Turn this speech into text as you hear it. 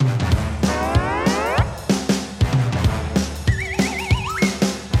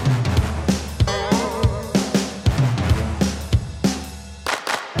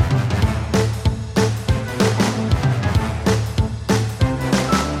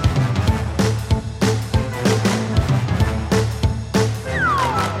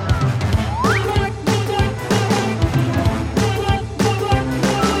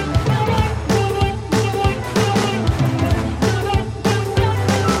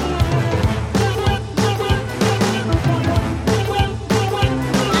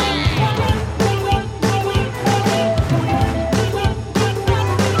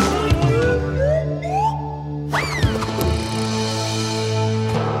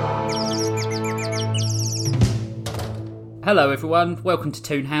Hello everyone, welcome to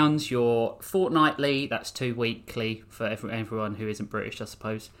Toonhounds, your fortnightly, that's 2 weekly for everyone who isn't British I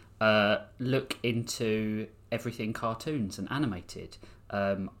suppose, look into everything cartoons and animated.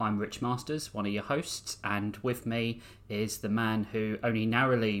 I'm Rich Masters, one of your hosts, and with me is the man who only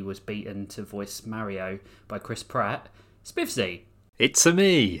narrowly was beaten to voice Mario by Chris Pratt, Spivsy. It's-a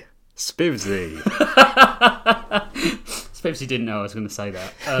me, Spivsy. Spivsy didn't know I was going to say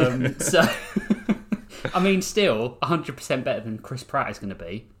that. So... I mean, still 100% better than Chris Pratt is going to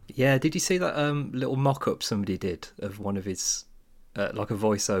be. Yeah, did you see that little mock-up somebody did of one of his, like a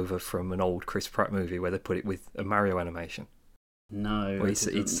voiceover from an old Chris Pratt movie where they put it with a Mario animation? No. Where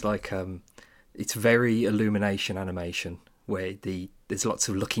it's like, it's very Illumination animation where there's lots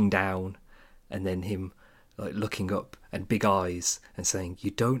of looking down and then him like looking up and big eyes and saying, "You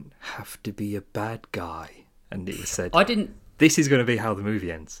don't have to be a bad guy." And it was said... This is going to be how the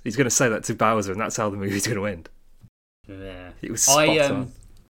movie ends. He's going to say that to Bowser, and that's how the movie's going to end. Yeah, it was spot on.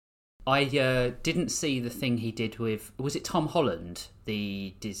 I didn't see the thing he did with. Was it Tom Holland?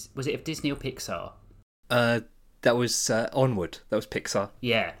 Was it of Disney or Pixar? That was Onward. That was Pixar.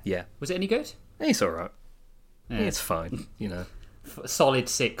 Yeah. Was it any good? It's all right. Yeah. It's fine. You know, solid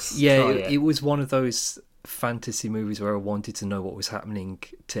 6. Yeah, it was one of those fantasy movies where I wanted to know what was happening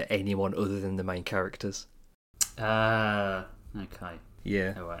to anyone other than the main characters. Okay.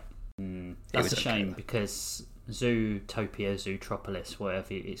 Yeah. All right. That's a shame because Zootopia, Zootropolis, whatever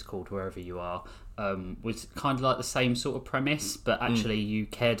it's called, wherever you are, was kind of like the same sort of premise, but actually you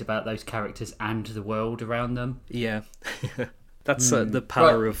cared about those characters and the world around them. Yeah. That's the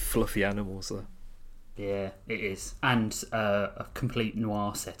power of fluffy animals, though. Yeah, it is. And a complete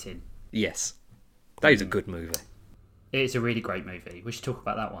noir setting. Yes. That is a good movie. It's a really great movie. We should talk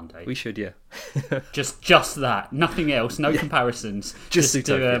about that one day. We should, yeah. just that. Nothing else. No comparisons. Just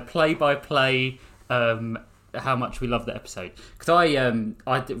do a play-by-play how much we love the episode. Because I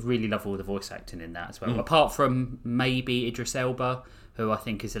really love all the voice acting in that as well. Apart from maybe Idris Elba, who I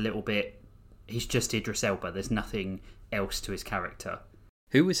think is a little bit... He's just Idris Elba. There's nothing else to his character.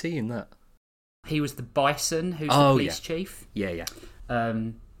 Who was he in that? He was the Bison, who's the police chief. Yeah.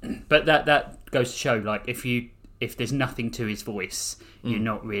 But that goes to show, like, if there's nothing to his voice, you're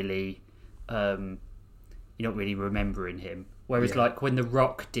not really remembering him. Whereas, like when The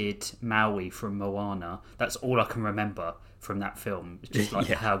Rock did Maui from Moana, that's all I can remember from that film. It's just like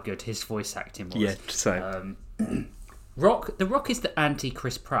how good his voice acting was. Yeah, same. The Rock is the anti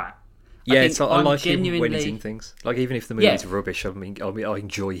Chris Pratt. Yeah, I like him when he's in things. Like even if the movie's rubbish, I mean, I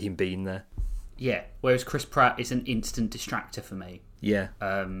enjoy him being there. Yeah. Whereas Chris Pratt is an instant distractor for me. Yeah.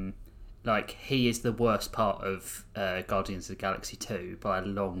 Like, he is the worst part of Guardians of the Galaxy 2 by a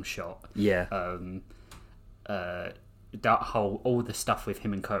long shot. Yeah. All the stuff with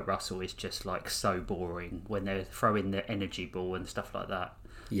him and Kurt Russell is just, like, so boring when they're throwing the energy ball and stuff like that.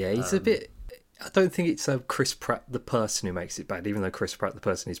 Yeah, he's a bit... I don't think it's Chris Pratt, the person, who makes it bad, even though Chris Pratt, the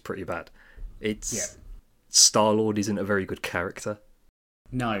person, is pretty bad. It's... Star-Lord isn't a very good character.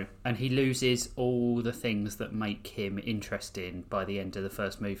 No, and he loses all the things that make him interesting by the end of the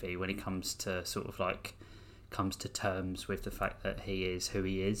first movie when he comes to terms with the fact that he is who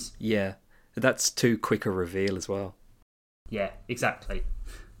he is. Yeah, that's too quick a reveal as well. Yeah, exactly.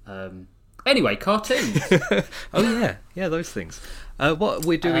 Anyway, cartoons. Oh yeah, those things. What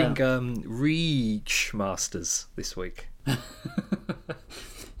we're doing, Reach Masters this week.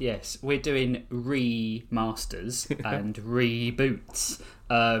 Yes, we're doing remasters and reboots.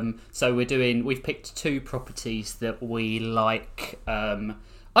 So we've picked 2 properties that we like. I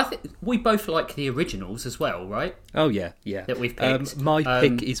think we both like the originals as well, right? Oh yeah. That we've picked. My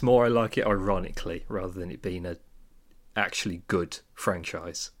pick is more I like it ironically rather than it being a actually good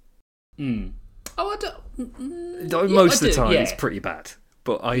franchise. Oh, I don't. Most of the time it's pretty bad,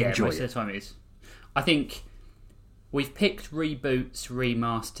 but I enjoy it. Most of the time it is. I think we've picked reboots,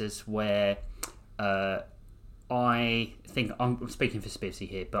 remasters where I think I'm speaking for Spivsy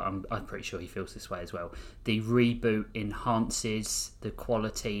here, but I'm pretty sure he feels this way as well. The reboot enhances the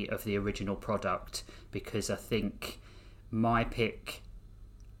quality of the original product because I think my pick,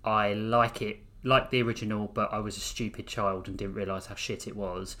 I like the original, but I was a stupid child and didn't realise how shit it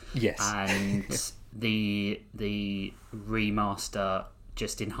was. Yes. And the remaster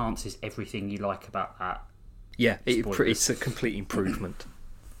just enhances everything you like about that. Yeah, it's a complete improvement.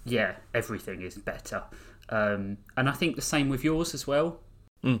 Yeah, everything is better. And I think the same with yours as well.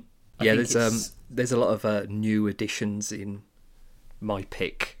 Yeah, there's a lot of new additions in my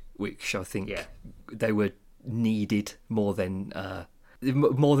pick, which I think they were needed more than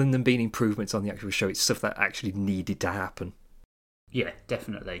them being improvements on the actual show. It's stuff that actually needed to happen. Yeah,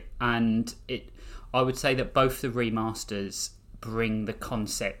 definitely. And I would say that both the remasters bring the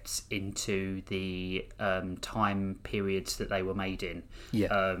concepts into the time periods that they were made in.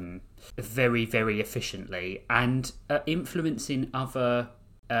 Yeah. Very, very efficiently, and influencing other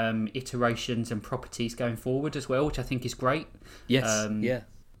iterations and properties going forward as well, which I think is great. Yes. Yeah.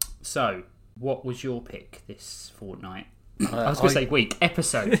 So, what was your pick this fortnight? I was going to say week,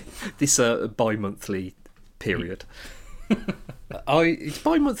 episode. This bi-monthly period. It's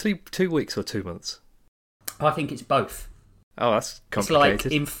bi-monthly 2 weeks or 2 months? I think it's both. Oh, that's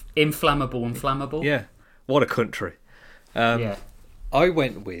complicated. It's like inflammable and flammable. Yeah. What a country. Yeah. I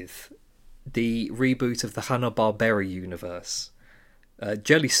went with the reboot of the Hanna-Barbera universe,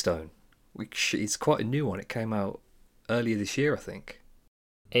 Jellystone, which is quite a new one. It came out earlier this year, I think.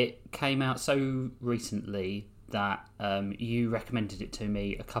 It came out so recently that you recommended it to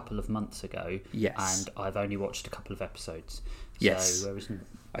me a couple of months ago. Yes. And I've only watched a couple of episodes. Yes. So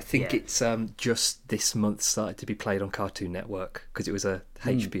I think it's just this month started to be played on Cartoon Network because it was a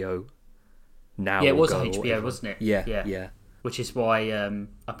HBO Now. Yeah, it was a HBO, wasn't it? Yeah. Which is why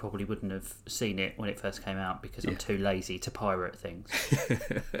I probably wouldn't have seen it when it first came out because I'm too lazy to pirate things.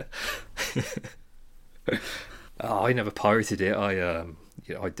 I never pirated it. I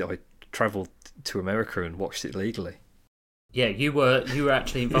travelled to America and watched it legally. Yeah, you were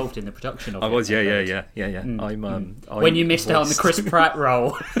actually involved in the production of it. I was, yeah. When you missed out on the Chris Pratt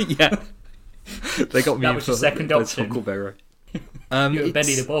role. Yeah. They got me that was your second option. Huckleberry. You were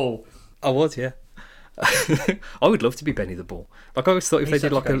Benny the Bull. I was, yeah. I would love to be Benny the Bull. Like I always thought, if they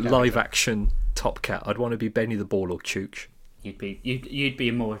did like a live action Top Cat, I'd want to be Benny the Bull or Chooch. You'd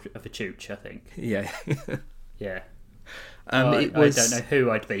be more of a Chooch, I think. Yeah. Yeah. I don't know who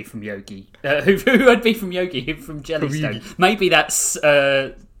I'd be from Yogi. Who I'd be from Yogi? From Jellystone. Maybe that's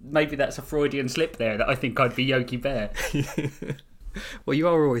a Freudian slip there. That I think I'd be Yogi Bear. Well, you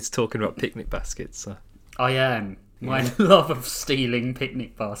are always talking about picnic baskets. So. I am. My love of stealing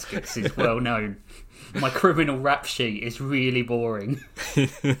picnic baskets is well known. My criminal rap sheet is really boring.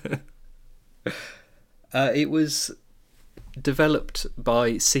 It was developed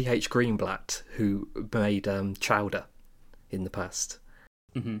by C.H. Greenblatt, who made Chowder in the past.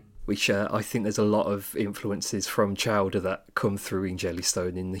 Mm-hmm. Which I think there's a lot of influences from Chowder that come through in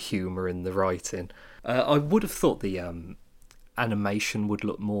Jellystone in the humour and the writing. I would have thought the animation would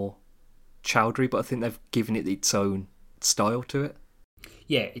look more Chowdery, but I think they've given it its own style to it.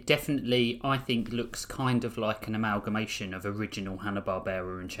 Yeah, it definitely, I think, looks kind of like an amalgamation of original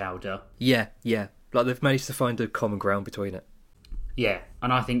Hanna-Barbera and Chowder. Yeah. Like they've managed to find a common ground between it. Yeah,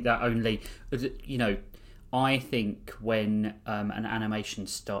 and I think that only, I think when an animation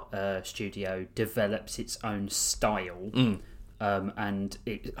studio develops its own style and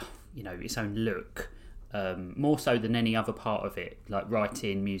its own look, more so than any other part of it, like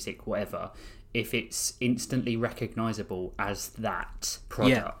writing, music, whatever, if it's instantly recognisable as that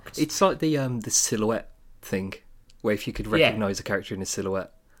product. Yeah, it's like the silhouette thing, where if you could recognise a character in a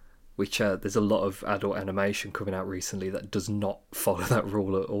silhouette, which there's a lot of adult animation coming out recently that does not follow that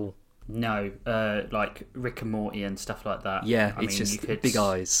rule at all. No, like Rick and Morty and stuff like that. Yeah, it's just big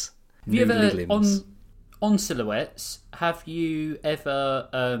eyes, have you ever, limbs. On silhouettes, have you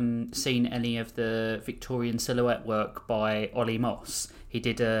ever seen any of the Victorian silhouette work by Ollie Moss? He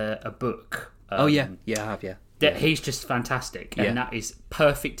did a book. I have, yeah. He's just fantastic, and that is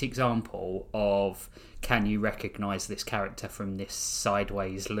perfect example of can you recognise this character from this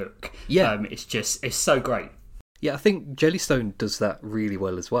sideways look? Yeah, it's so great. Yeah, I think Jellystone does that really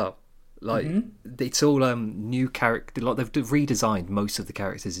well as well. Like it's all new character. Like they've redesigned most of the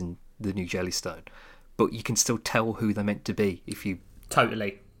characters in the new Jellystone, but you can still tell who they're meant to be if you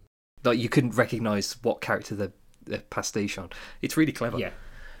totally. Like you couldn't recognise what character they're pastiche on. It's really clever. Yeah.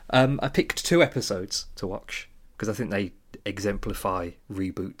 I picked 2 episodes to watch because I think they exemplify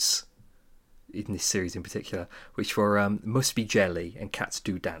reboots in this series in particular, which were Must Be Jelly and Cats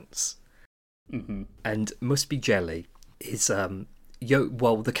Do Dance. Mm-hmm. And Must Be Jelly is the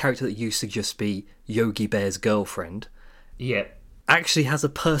character that used to just be Yogi Bear's girlfriend. Yeah, actually has a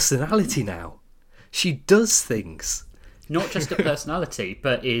personality now. She does things. Not just a personality,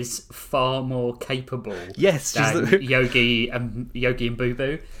 but is far more capable. Yes, than Yogi and Boo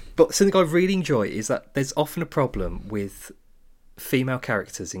Boo. But something I really enjoy is that there's often a problem with female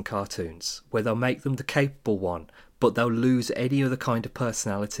characters in cartoons where they'll make them the capable one, but they'll lose any other kind of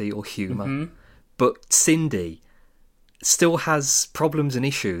personality or humour. Mm-hmm. But Cindy still has problems and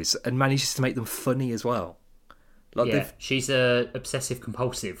issues and manages to make them funny as well. She's a obsessive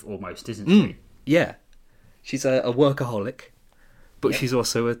compulsive almost, isn't she? Yeah. She's a workaholic, but she's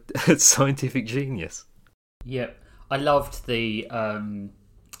also a scientific genius. Yep. I loved the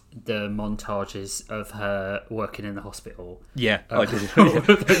montages of her working in the hospital. Yeah, I did.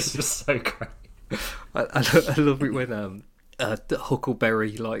 That's just so great. I love it when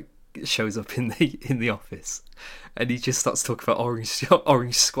Huckleberry like shows up in the office, and he just starts talking about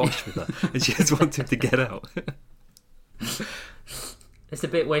orange squash with her, and she just wants him to get out. It's the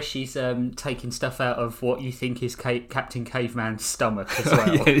bit where she's taking stuff out of what you think is Captain Caveman's stomach as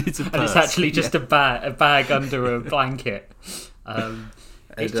well. Yeah, it's a purse. And it's actually just a bag under a blanket.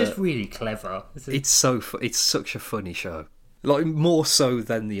 It's just really clever. It's such a funny show. Like, more so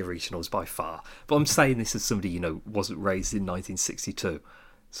than the originals by far. But I'm saying this as somebody, wasn't raised in 1962.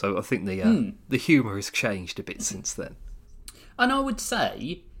 So I think the humour has changed a bit since then. And I would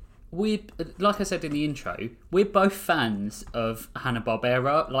say, like I said in the intro, we're both fans of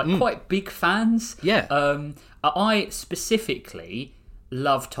Hanna-Barbera, quite big fans. Yeah. I specifically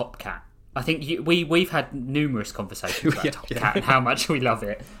love Top Cat. I think we've had numerous conversations about Top Cat and how much we love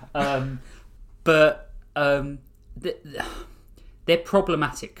it. But they're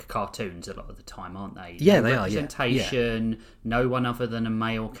problematic cartoons a lot of the time, aren't they? Yeah, no they are. representation, no one other than a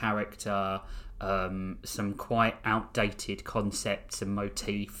male character, some quite outdated concepts and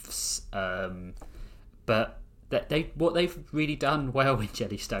motifs. But what they've really done well in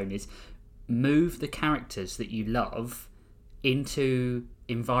Jellystone is move the characters that you love into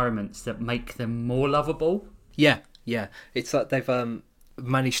environments that make them more lovable. Yeah. It's like they've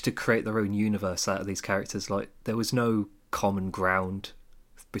managed to create their own universe out of these characters. Like, there was no common ground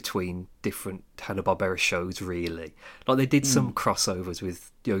between different Hanna-Barbera shows, really. Like, they did some crossovers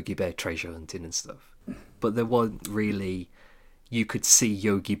with Yogi Bear treasure hunting and stuff, but there wasn't really... You could see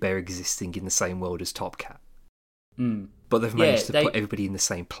Yogi Bear existing in the same world as Top Cat. But they've managed to put everybody in the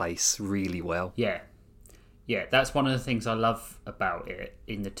same place really well. Yeah, that's one of the things I love about it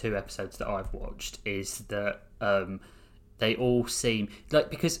in the 2 episodes that I've watched, is that they all seem like,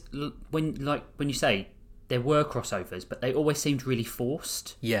 because when you say there were crossovers, but they always seemed really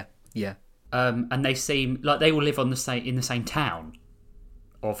forced. Yeah. And they seem like they all live in the same town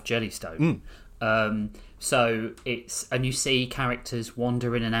of Jellystone. So and you see characters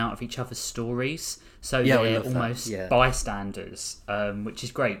wander in and out of each other's stories. So they're almost bystanders, which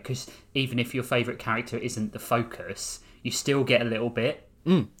is great, because even if your favourite character isn't the focus, you still get a little bit.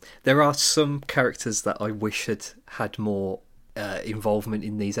 There are some characters that I wish had more involvement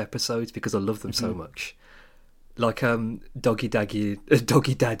in these episodes, because I love them so much. Like Doggy Daddy and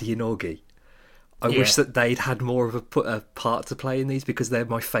Augie. I wish that they'd had more of a part to play in these, because they're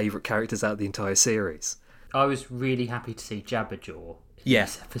my favourite characters out of the entire series. I was really happy to see Jabberjaw in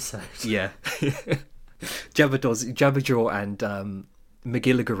this episode. Yeah. Jabberjaw and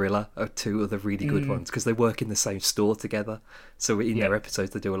Magilla Gorilla are 2 other really good ones, because they work in the same store together. So in their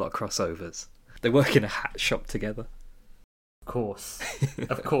episodes, they do a lot of crossovers. They work in a hat shop together. Of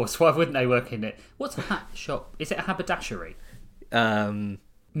course. Why wouldn't they work in it? What's a hat shop? Is it a haberdashery? It's a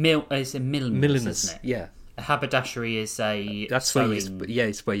milliners, isn't it? Yeah. A haberdashery is a it's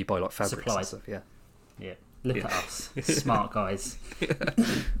where you buy like fabrics supplies. And stuff. Yeah. Look at us, smart guys.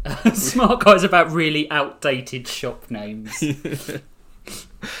 Smart guys about really outdated shop names.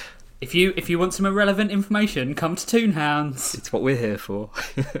 If you want some irrelevant information, come to Toonhounds. It's what we're here for.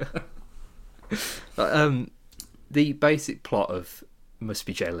 The basic plot of Must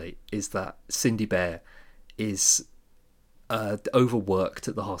Be Jelly is that Cindy Bear is overworked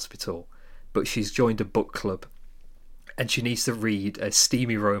at the hospital, but she's joined a book club, and she needs to read a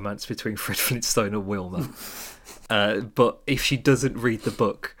steamy romance between Fred Flintstone and Wilma. But if she doesn't read the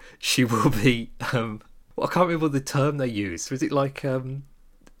book, she will be... I can't remember the term they used. Was it like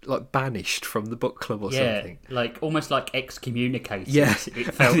banished from the book club or something? Like almost like excommunicated. Yeah.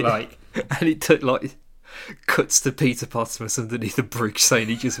 It felt like. And it took cuts to Peter Potamus underneath a bridge saying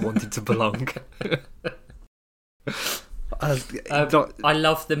he just wanted to belong. I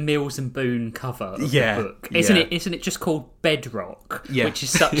love the Mills and Boon cover of the book. Isn't it just called Bedrock? Yeah. Which is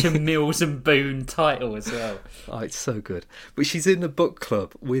such a Mills and Boon title as well. Oh, it's so good. But she's in a book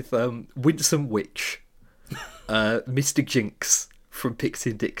club with Winsome Witch, Mr. Jinx from Pixie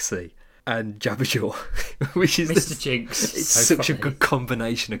and Dixie, and Jabberjaw, which is Mr. Jinx. It's so such funny. A good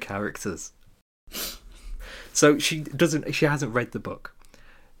combination of characters. So she hasn't read the book,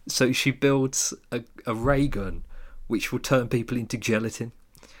 so she builds a ray gun which will turn people into gelatin,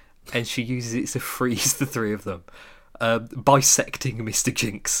 and she uses it to freeze the 3 of them, bisecting Mr.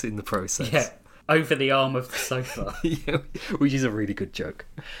 Jinx in the process. Yeah, over the arm of the sofa. Yeah, which is a really good joke.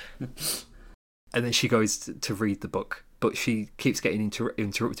 And then she goes to read the book, but she keeps getting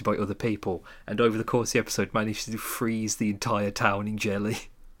interrupted by other people, and over the course of the episode manages to freeze the entire town in jelly.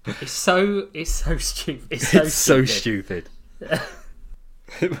 It's so stupid. It's so stupid.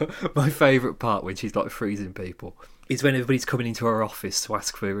 My favourite part when she's like freezing people is when everybody's coming into her office to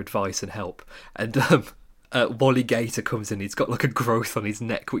ask for advice and help, and Wally Gator comes in. He's got like a growth on his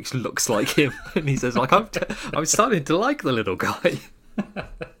neck which looks like him, and he says like, I'm starting to like the little guy.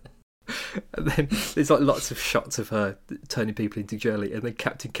 And then there's like lots of shots of her turning people into jelly, and then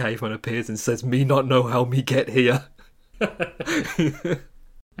Captain Caveman appears and says, "Me not know how me get here."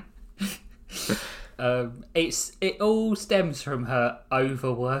 It all stems from her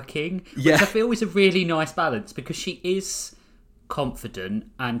overworking, which Yeah. I feel is a really nice balance, because she is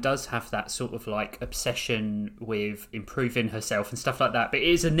confident and does have that sort of like obsession with improving herself and stuff like that, but it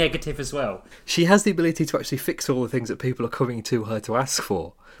is a negative as well. She has the ability to actually fix all the things that people are coming to her to ask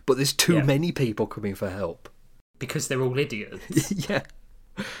for, but there's too many people coming for help. Because they're all idiots. Yeah.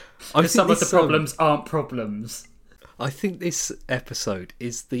 Because some of the problems aren't problems. I think this episode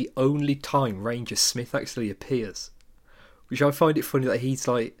is the only time Ranger Smith actually appears, which I find it funny that he's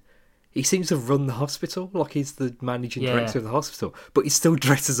like, he seems to run the hospital, like he's the managing director of the hospital, but he's still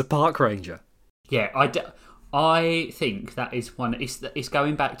dressed as a park ranger. Yeah, I think that is one. It's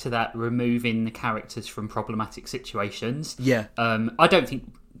going back to that removing the characters from problematic situations. Yeah. I don't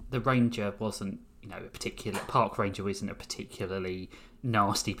think the ranger wasn't, a particular park ranger isn't a particularly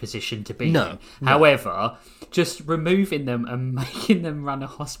nasty position to be in. However, just removing them and making them run a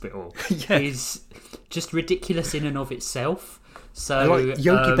hospital is just ridiculous in and of itself. So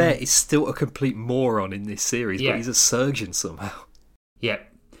Yogi Bear is still a complete moron in this series, but he's a surgeon somehow. Yeah,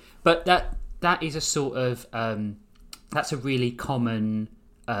 but that is a sort of that's a really common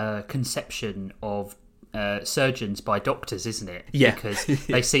conception of surgeons by doctors, isn't it? Yeah, because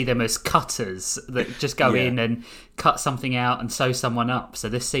they see them as cutters that just go in and cut something out and sew someone up. So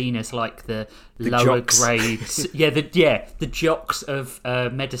they're seen as like the lower jocks. grades. the jocks of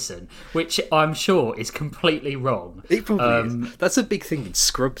medicine, which I'm sure is completely wrong. It probably is. That's a big thing in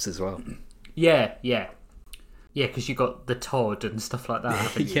Scrubs as well. Yeah, because you got the Todd and stuff like that.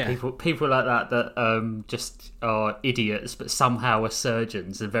 Haven't you? People like that just are idiots, but somehow are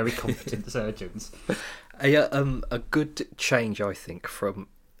surgeons and very competent surgeons. A good change, I think, from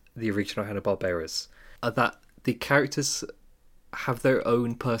the original Hanna-Barberas are that the characters have their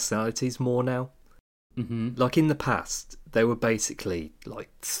own personalities more now. Mm-hmm. Like in the past, there were basically like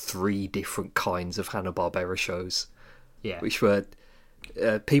 3 different kinds of Hanna-Barbera shows. Yeah, which were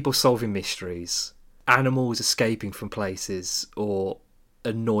people solving mysteries, animals escaping from places, or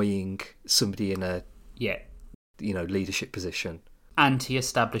annoying somebody in a leadership position.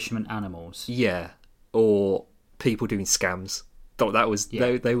 Anti-establishment animals. Yeah, or people doing scams. Thought that was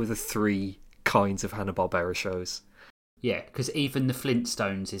they were the 3 kinds of Hanna-Barbera shows. Yeah, because even the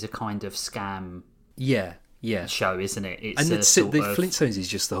Flintstones is a kind of scam. Yeah. Show, isn't it? It's the Flintstones is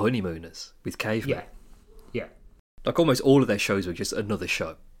just the Honeymooners with cavemen. Yeah. Like almost all of their shows were just another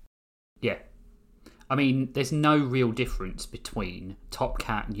show. Yeah. I mean, there's no real difference between Top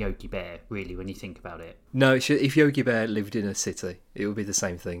Cat and Yogi Bear, really, when you think about it. No, if Yogi Bear lived in a city, it would be the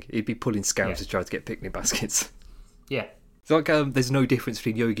same thing. He'd be pulling scams to try to get picnic baskets. Yeah. It's like there's no difference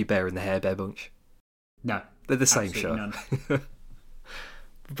between Yogi Bear and the Hair Bear Bunch. No. They're the same show.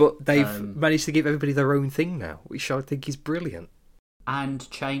 But they've managed to give everybody their own thing now, which I think is brilliant. And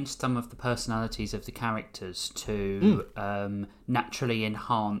changed some of the personalities of the characters to naturally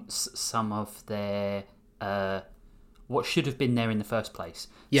enhance some of their what should have been there in the first place.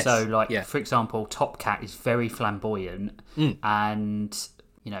 Yes. So, for example, Top Cat is very flamboyant and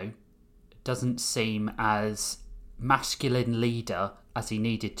doesn't seem as masculine leader as he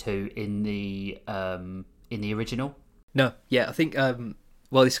needed to in the original. No, yeah, I think.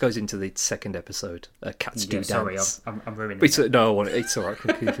 Well, this goes into the second episode. Cats do dance. Sorry, I'm ruining it. No, it's all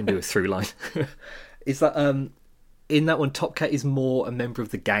right. You can do a through line. Is that in that one, Top Cat is more a member of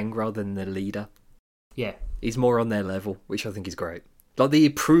the gang rather than the leader. Yeah, he's more on their level, which I think is great. Like the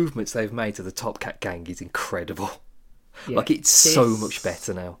improvements they've made to the Top Cat gang is incredible. Yeah. Like it's so much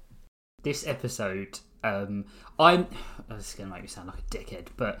better now. This episode, this is going to make me sound like a dickhead,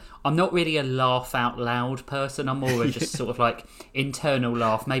 but I'm not really a laugh out loud person. I'm more just sort of like internal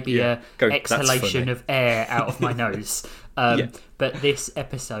laugh, maybe exhalation of air out of my nose. But this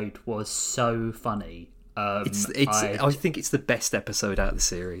episode was so funny. I think it's the best episode out of the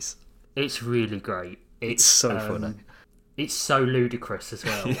series. It's really great. It's so funny. It's so ludicrous as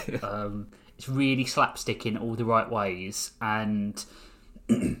well. It's really slapstick in all the right ways and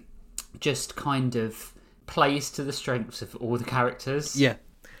just kind of plays to the strengths of all the characters. Yeah.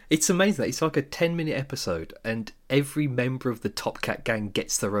 It's amazing. It's like a 10-minute episode and every member of the Top Cat gang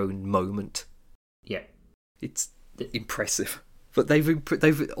gets their own moment. Yeah. It's impressive. But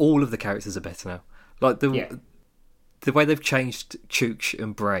they've all of the characters are better now. Like the way they've changed Chooch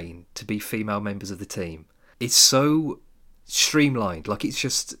and Brain to be female members of the team, it's so streamlined. Like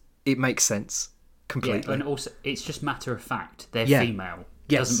it makes sense completely. Yeah, and also it's just matter of fact. They're Yeah. female.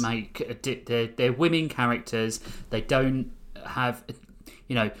 Yes. Doesn't make they're women characters. They don't have,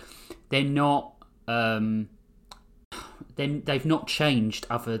 they're not. Then they've not changed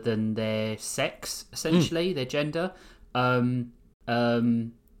other than their sex, essentially their gender. But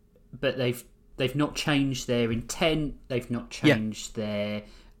they've not changed their intent. They've not changed their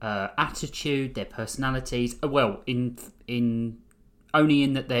attitude, their personalities. Well, in only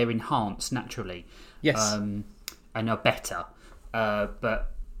in that they're enhanced naturally. Yes, and are better.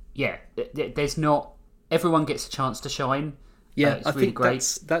 But yeah, there's not. Everyone gets a chance to shine. Yeah, it's I really think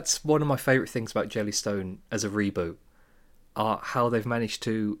great. that's one of my favourite things about Jellystone as a reboot, are how they've managed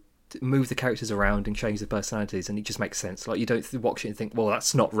to move the characters around and change their personalities, and it just makes sense. Like, you don't watch it and think, well,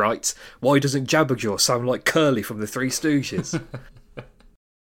 that's not right. Why doesn't Jabberjaw sound like Curly from the Three Stooges?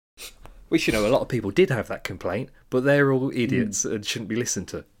 Which, a lot of people did have that complaint, but they're all idiots and shouldn't be listened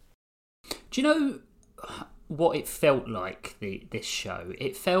to. Do you know what it felt like, this show?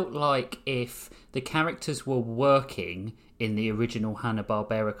 It felt like if the characters were working in the original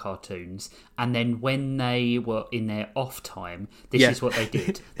Hanna-Barbera cartoons, and then when they were in their off time, this is what they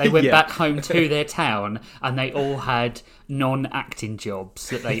did. They went back home to their town, and they all had non-acting jobs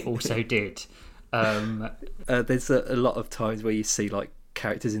that they also did. There's a lot of times where you see like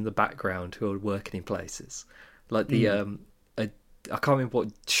characters in the background who are working in places. Like the I can't remember what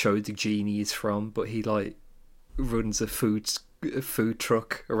show the genie is from, but he like runs a food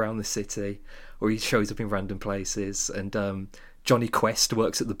truck around the city, or he shows up in random places, and Johnny Quest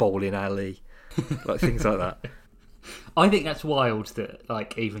works at the bowling alley, like things like that. I think that's wild that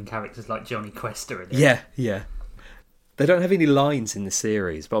like even characters like Johnny Quest are in it. Yeah. They don't have any lines in the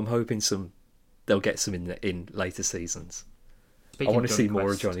series, but I'm hoping they'll get some in later seasons. Speaking I want to see Quest,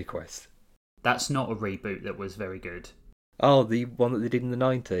 more of Johnny Quest. That's not a reboot that was very good. Oh, the one that they did in the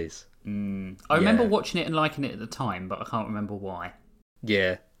 90s? I remember watching it and liking it at the time, but I can't remember why.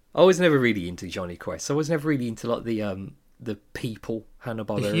 Yeah. I was never really into Johnny Quest. I was never really into like the people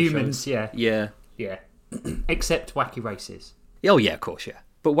Hanna-Barbera The humans, shows. Yeah. Except Wacky Races. Oh yeah, of course, yeah.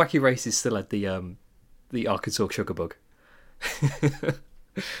 But Wacky Races still had the Arkansas Sugar Bug.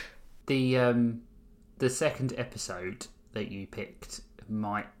 The second episode that you picked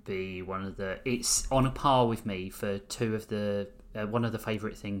might be it's on a par with me for two of the one of the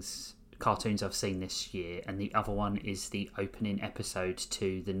favourite cartoons I've seen this year, and the other one is the opening episode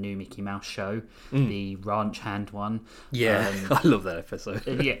to the new Mickey Mouse show, the Ranch Hand one. Yeah, I love that episode.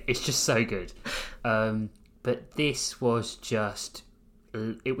 Yeah, it's just so good. But this was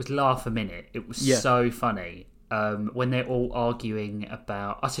it was laugh a minute. It was so funny. When they're all arguing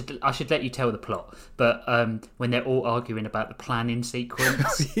about, I should let you tell the plot, but when they're all arguing about the planning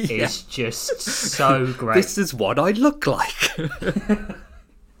sequence, it's just so great. This is what I look like.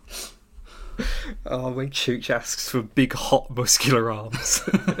 Oh, when Chooch asks for big, hot, muscular arms.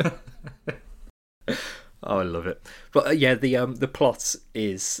 Oh, I love it. But the plot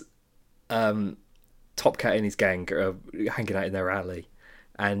is Top Cat and his gang are hanging out in their alley,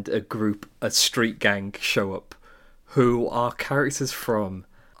 and a street gang show up, who are characters from,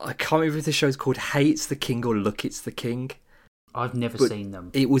 I can't remember if the show's called Hey It's the King or Look It's the King. I've never seen them.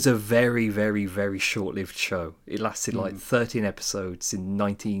 It was a very, very, very short-lived show. It lasted like 13 episodes in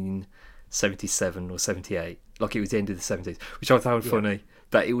 1977 or 78. Like, it was the end of the 70s, which I found funny,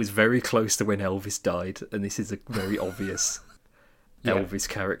 that it was very close to when Elvis died, and this is a very obvious Elvis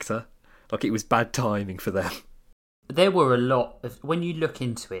character. Like, it was bad timing for them. There were a lot of, when you look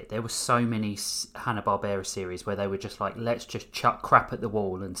into it, there were so many Hanna-Barbera series where they were just like, let's just chuck crap at the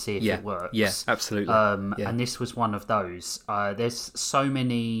wall and see if it works. Yeah, absolutely. And this was one of those. There's so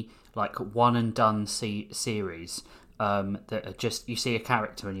many like one and done series that are just, you see a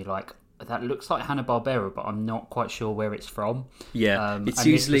character and you're like, that looks like Hanna-Barbera, but I'm not quite sure where it's from. Yeah, it's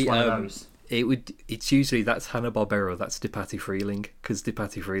usually one of those. It's usually that's Hanna-Barbera, that's DePatie Freeling, because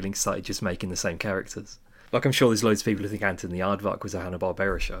DePatie Freeling started just making the same characters. Like, I'm sure there's loads of people who think Anton the Aardvark was a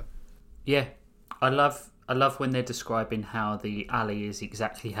Hanna-Barbera show. Yeah. I love when they're describing how the alley is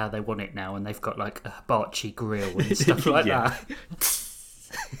exactly how they want it now, and they've got like a hibachi grill and stuff like that.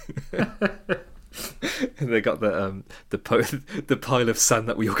 And they got the pile of sand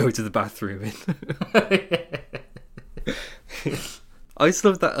that we all go to the bathroom in. I just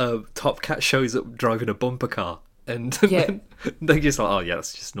love that Top Cat shows up driving a bumper car. And they're just like, oh yeah,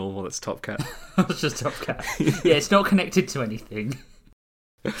 that's just normal, that's Top Cat. That's just Top Cat. Yeah, it's not connected to anything.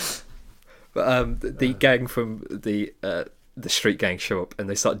 But the gang from the the street gang show up and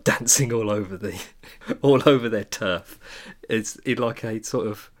they start dancing all over their turf. It's in like a sort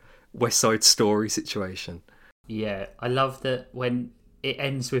of West Side Story situation. Yeah, I love that when it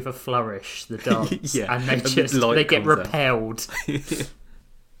ends with a flourish, the dance, Yeah, and they and just the light they get comes out. repelled.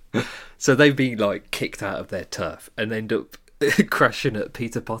 So they've been like kicked out of their turf and end up crashing at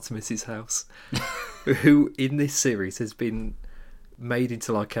Peter Potamus's house, who in this series has been made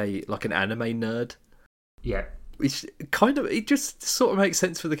into like an anime nerd. Yeah, Which it just sort of makes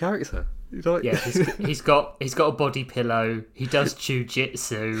sense for the character. Like, yeah. He's got a body pillow. He does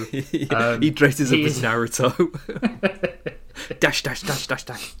jujitsu. he dresses up he as is- Naruto. Dash dash dash dash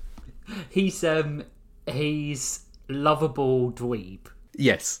dash. He's lovable dweeb.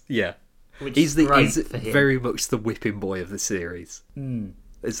 Yes, yeah. Which He's is great he's for him. very much the whipping boy of the series.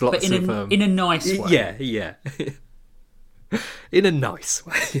 There's lots but of in a nice way. yeah. In a nice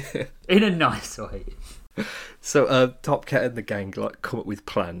way. In a nice way. So Top Cat and the gang like come up with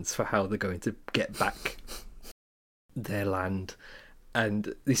plans for how they're going to get back their land,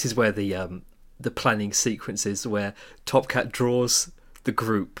 and this is where the planning sequence is, where Top Cat draws the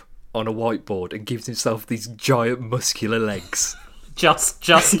group on a whiteboard and gives himself these giant muscular legs.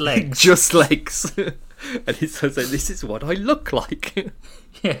 Just legs. Just legs. And he says, "This is what I look like."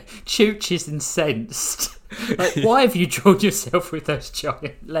 Yeah, Chooch is incensed. Like, why have you drawn yourself with those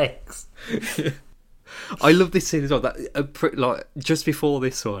giant legs? I love this scene as well. Like just before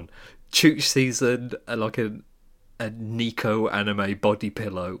this one, Chooch sees a Nico anime body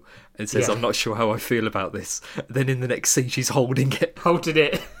pillow and says, Yeah. "I'm not sure how I feel about this." Then in the next scene, she's holding it. Holding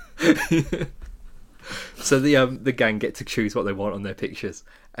it. So the gang get to choose what they want on their pictures,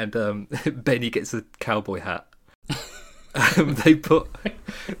 and Benny gets a cowboy hat. They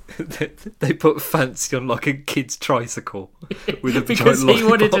put Fancy on like a kid's tricycle with a Because giant he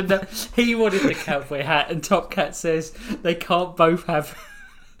wanted lollipop. he wanted the cowboy hat, and Top Cat says they can't both have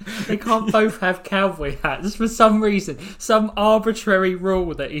cowboy hats for some reason, some arbitrary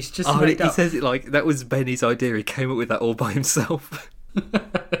rule that he's just Oh, made he up. says it like that was Benny's idea. He came up with that all by himself.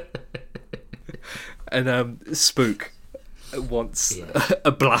 And Spook wants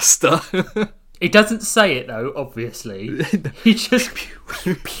a blaster. He doesn't say it though, obviously. He just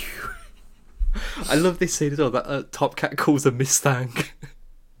I love this scene as well. That Top Cat calls a Mustang.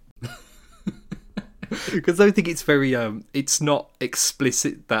 Because I think it's very it's not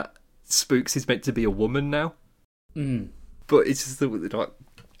explicit that Spooks is meant to be a woman now. But it's just like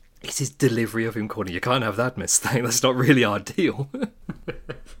it's his delivery of him calling, "You can't have that Mustang, that's not really our deal."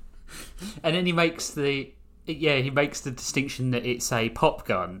 And then he makes the distinction that it's a pop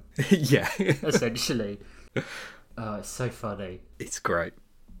gun, Yeah. essentially. Oh, it's so funny. It's great.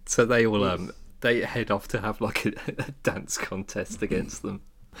 So they all they head off to have like a dance contest against them.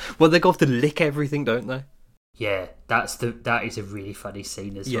 Well, they go off to lick everything, don't they? Yeah, that is a really funny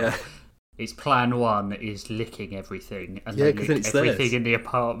scene as Yeah. well. It's plan one is licking everything, and Yeah, they 'cause then lick it's everything theirs. in the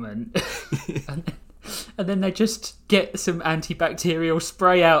apartment. And then they just get some antibacterial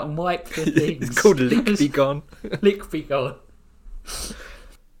spray out and wipe the things. It's called Lick Be Gone. Lick be gone.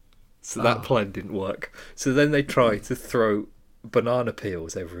 So that plan didn't work. So then they try to throw banana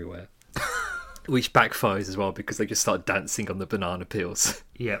peels everywhere, which backfires as well because they just start dancing on the banana peels.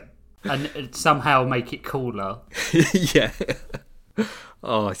 Yeah, and somehow make it cooler. Yeah.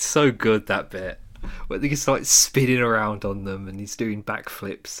 Oh, it's so good, that bit. Where they just like spinning around on them and he's doing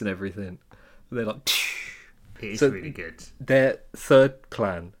backflips and everything. And they're like... It is So- really good. Their third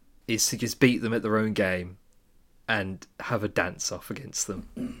plan is to just beat them at their own game and have a dance off against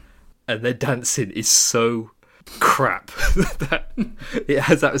them. And their dancing is so crap that it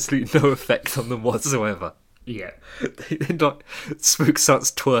has absolutely no effect on them whatsoever. Yeah, Then like Spook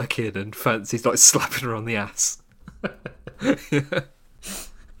starts twerking and Fancy's like slapping her on the ass.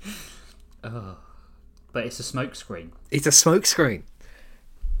 but it's a smoke screen. It's a smokescreen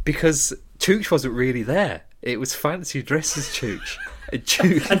because Chooch wasn't really there. It was Fancy dressed as Chooch. And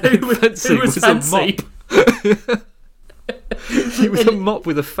Chooch who was a Fancy? mop. He was a mop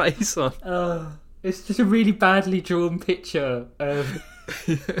with a face on. It's just a really badly drawn picture.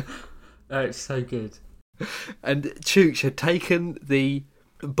 It's so good. And Chooch had taken the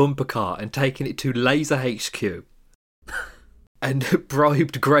bumper car and taken it to Laser HQ and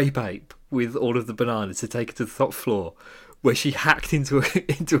bribed Grape Ape with all of the bananas to take it to the top floor, where she hacked into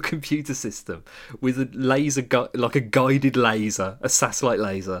a computer system with a laser, like a guided laser, a satellite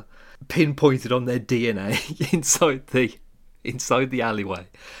laser, pinpointed on their DNA inside the alleyway,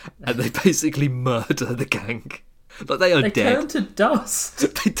 and they basically murder the gang. Like they are They dead. turn to dust.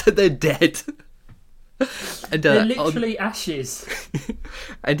 They're dead. And They're literally ashes.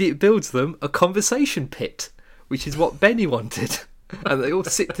 and it builds them a conversation pit which is what Benny wanted. And they all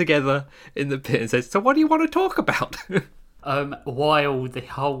sit together in the pit and says, "So what do you want to talk about?" While the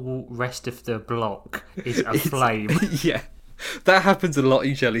whole rest of the block is aflame. Yeah. That happens a lot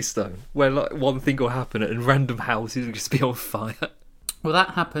in Jellystone, where like one thing will happen and random houses will just be on fire. Well,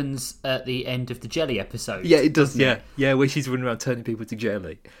 that happens at the end of the jelly episode. Yeah, it does. Yeah, yeah, where she's running around turning people to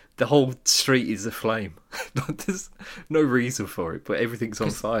jelly. The whole street is aflame. There's no reason for it, but everything's on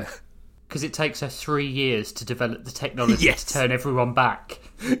fire. Because it takes her 3 years to develop the technology Yes. to turn everyone back.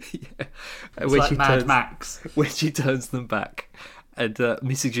 Yeah. It's like Mad Max. When she turns them back, and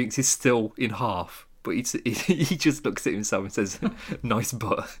Mr. Jinx is still in half, but he just looks at himself and says, "Nice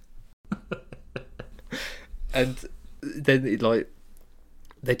butt." And then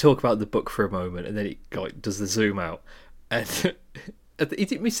they talk about the book for a moment, and then it like does the zoom out, and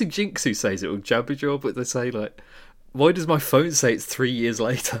is it Mr. Jinx who says it or Jabberjaw? But they say like, "Why does my phone say it's 3 years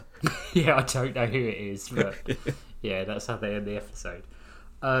later?" Yeah, I don't know who it is, but yeah, that's how they end the episode.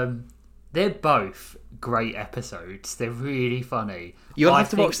 They're both great episodes. They're really funny. You'll have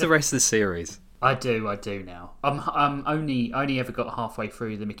to watch the rest of the series. I do now. I'm only ever got halfway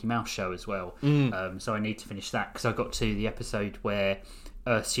through the Mickey Mouse show as well. So I need to finish that because I got to the episode where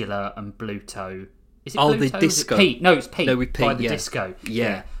Ursula and Bluto. Is it Bluto? The disco. Pete? No, it's Pete. No, with Pete, by the yeah. disco.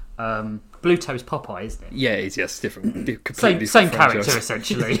 Yeah. Bluto's Popeye, isn't it? Yeah, it's yes, different. Same Completely different character franchise.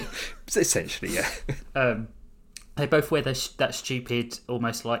 essentially. Essentially, yeah. They both wear that stupid,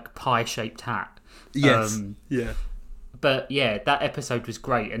 almost like pie-shaped hat. Yes. Yeah. But yeah, that episode was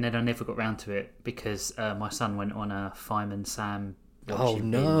great, and then I never got round to it because my son went on a Fireman Sam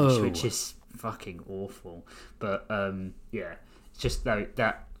watching binge, which is fucking awful. But yeah, it's just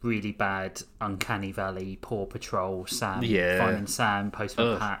that really bad Uncanny Valley, Paw Patrol, Fireman Sam,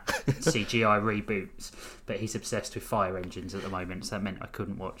 Postman Pat, CGI reboots. But he's obsessed with fire engines at the moment, so that meant I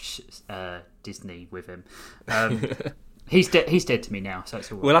couldn't watch Disney with him. He's dead to me now, so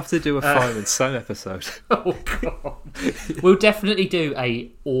it's all right. We'll have to do a Fireman Sam episode. Oh god, we'll definitely do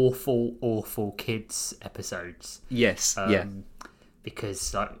a awful kids episodes. Yes, yeah.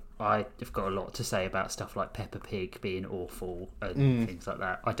 Because like I've got a lot to say about stuff like Peppa Pig being awful and things like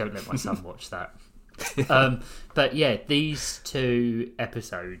that. I don't let my son watch that. But yeah, these two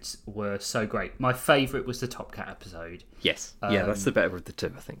episodes were so great. My favourite was the Top Cat episode. Yes, yeah, that's the better of the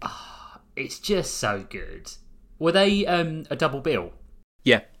two, I think. It's just so good. Were they a double bill?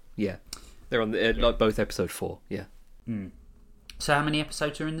 Yeah. They're on like both episode 4. Yeah. So how many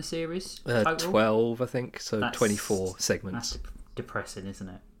episodes are in the series? 12, I think. So That's 24 segments. That's depressing, isn't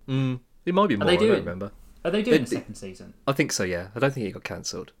it? It might be more. I don't remember. Are they doing a second season? I think so. Yeah. I don't think it got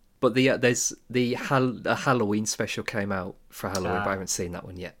cancelled. But there's the Halloween special came out for Halloween, but I haven't seen that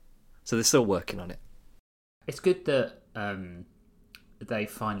one yet. So they're still working on it. It's good that they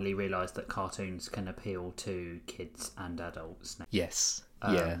finally realised that cartoons can appeal to kids and adults now. Yes.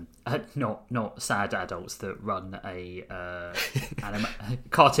 Not sad adults that run a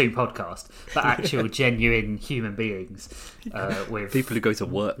cartoon podcast, but actual genuine human beings with people who go to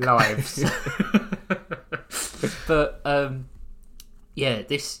work lives. But yeah,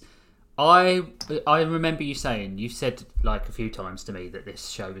 this I remember you said like a few times to me that this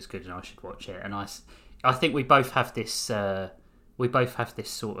show was good and I should watch it, and I think we both have this. We both have this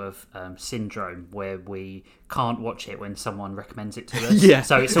sort of syndrome where we can't watch it when someone recommends it to us. Yeah.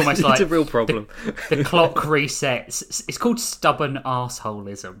 So it's almost like it's a real problem. The clock resets. It's called stubborn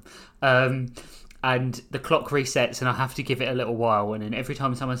arseholism. And the clock resets and I have to give it a little while. And then every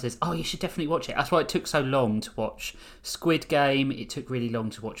time someone says, "Oh, you should definitely watch it." That's why it took so long to watch Squid Game. It took really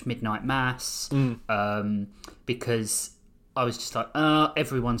long to watch Midnight Mass. Because I was just like,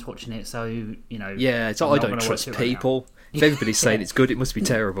 everyone's watching it, so, you know... Yeah, it's like I don't trust people. If everybody's saying it's good, it must be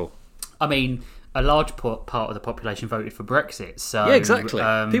terrible. I mean, a large part of the population voted for Brexit, so... Yeah, exactly.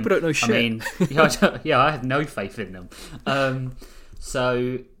 People don't know shit. I mean, I have no faith in them.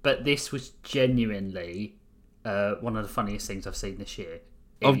 But this was genuinely one of the funniest things I've seen this year.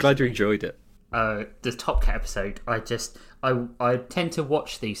 I'm glad you enjoyed it. The Top Cat episode, I tend to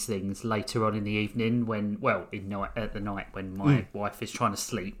watch these things later on in the evening at the night when my wife is trying to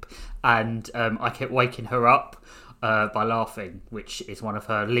sleep, and I kept waking her up by laughing, which is one of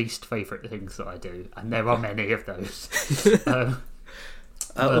her least favourite things that I do, and there are many of those.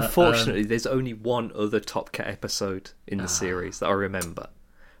 Unfortunately, there's only one other Top Cat episode in the series that I remember,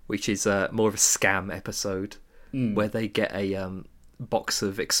 which is more of a scam episode where they get a box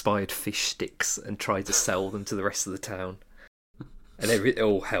of expired fish sticks and try to sell them to the rest of the town, and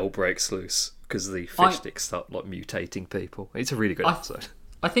all hell breaks loose because the fish sticks start like mutating people. It's a really good episode.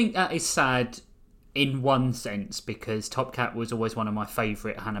 I think that is sad in one sense, because Top Cat was always one of my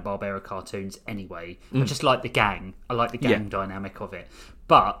favourite Hanna-Barbera cartoons anyway. I just like the gang. I like the gang dynamic of it.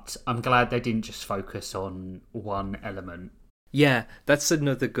 But I'm glad they didn't just focus on one element. Yeah, that's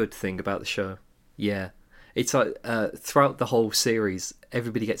another good thing about the show. Yeah. It's like throughout the whole series,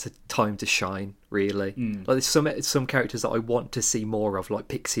 everybody gets a time to shine, really. Like there's some characters that I want to see more of, like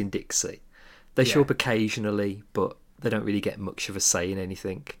Pixie and Dixie. They show up occasionally, but they don't really get much of a say in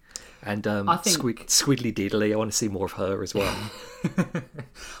anything. And I think Squiddly Diddly, I want to see more of her as well.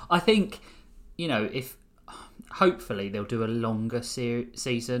 I think, if hopefully they'll do a longer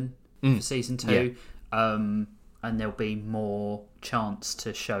season for season 2, and there'll be more chance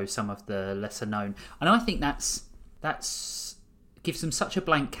to show some of the lesser known. And I think that's gives them such a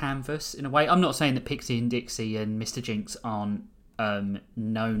blank canvas in a way. I'm not saying that Pixie and Dixie and Mr. Jinx aren't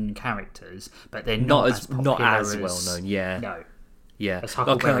known characters, but they're not as well known. Yeah, no. Yeah, as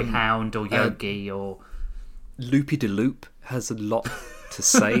Huckleberry Hound or Yogi or Loopy de Loop has a lot to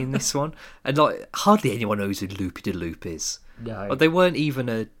say in this one, and like hardly anyone knows who Loopy de Loop is. No, like, they weren't even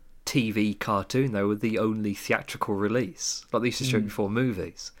a TV cartoon; they were the only theatrical release. Like they used to show before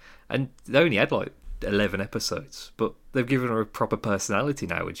movies, and they only had like 11 episodes. But they've given her a proper personality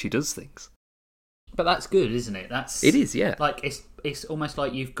now, and she does things. But that's good, isn't it? It is, yeah. Like it's almost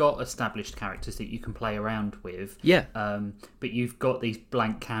like you've got established characters that you can play around with. Yeah. But you've got these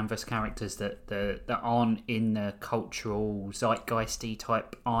blank canvas characters that aren't in the cultural zeitgeisty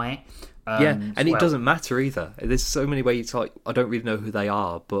type eye. And it doesn't matter either. There's so many ways. Like I don't really know who they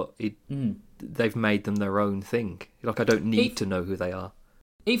are, but they've made them their own thing. Like I don't need to know who they are.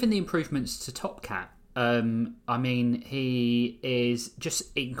 Even the improvements to Top Cat. I mean, he is just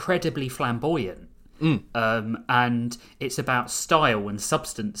incredibly flamboyant. And it's about style over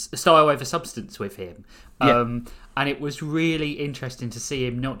substance with him. And it was really interesting to see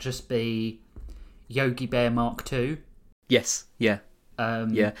him not just be Yogi Bear Mark II. Yes, yeah.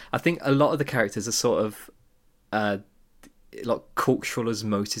 I think a lot of the characters are sort of like cultural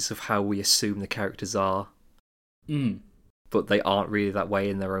osmosis of how we assume the characters are. But they aren't really that way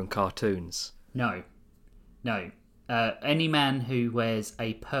in their own cartoons. No. Any man who wears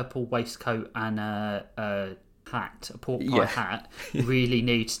a purple waistcoat and a hat, a pork pie hat, really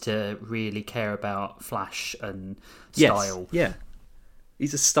needs to really care about flash and style. Yes, yeah.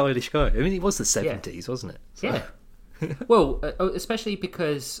 He's a stylish guy. I mean, it was the 70s, wasn't it? So. Yeah. Well, especially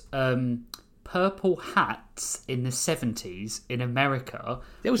because purple hats in the 70s in America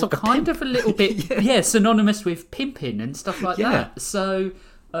it was were like kind of a little bit synonymous with pimping and stuff like that. So...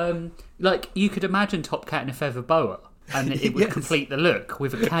 like you could imagine Top Cat in a feather boa, and it would complete the look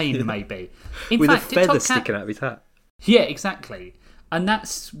with a cane, maybe. In fact, a feather sticking out of his hat. Yeah, exactly. And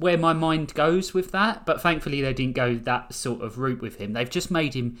that's where my mind goes with that. But thankfully, they didn't go that sort of route with him. They've just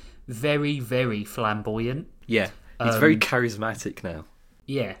made him very, very flamboyant. Yeah, he's very charismatic now.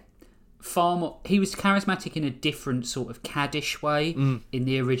 Yeah, far more. He was charismatic in a different sort of caddish way in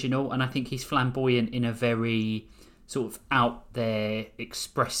the original, and I think he's flamboyant in a very sort of out there,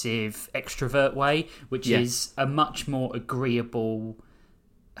 expressive, extrovert way, which is a much more agreeable.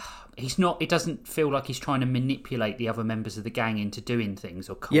 It doesn't feel like he's trying to manipulate the other members of the gang into doing things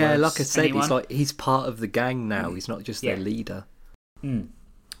or coerce Yeah, like I said, anyone. it's like he's part of the gang now. He's not just their leader.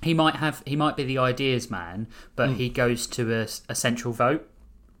 He might be the ideas man, but he goes to a central vote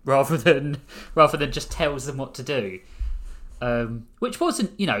rather than just tells them what to do. Which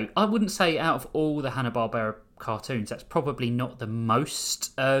wasn't, I wouldn't say out of all the Hanna-Barbera cartoons, that's probably not the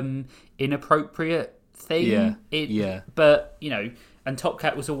most inappropriate thing. But, and Top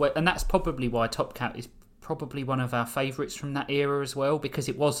Cat was always... And that's probably why Top Cat is probably one of our favourites from that era as well, because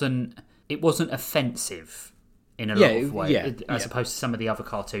it wasn't offensive in a lot of ways, as opposed to some of the other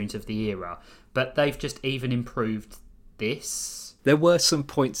cartoons of the era. But they've just even improved this. There were some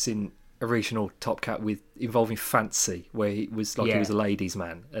points in original Top Cat involving fancy, where he was he was a ladies'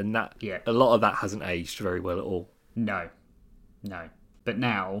 man, and that a lot of that hasn't aged very well at all. No. But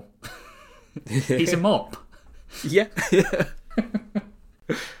now he's a mop. Yeah.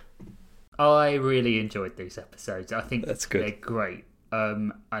 I really enjoyed these episodes. I think that's good. They're great.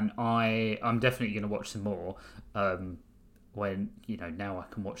 And I'm definitely going to watch some more when now I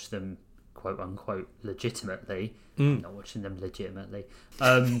can watch them quote unquote legitimately. I'm not watching them legitimately.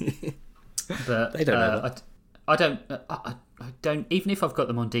 But they don't know that. I don't. Even if I've got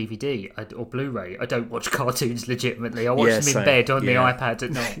them on DVD or Blu-ray, I don't watch cartoons legitimately. I watch them in bed on the iPad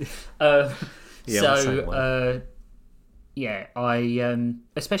at night. Yeah, I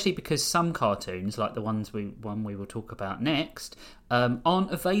especially because some cartoons, like the one we will talk about next,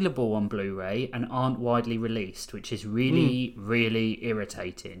 aren't available on Blu-ray and aren't widely released, which is really really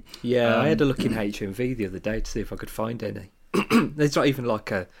irritating. Yeah, I had a look in HMV the other day to see if I could find any. There's not even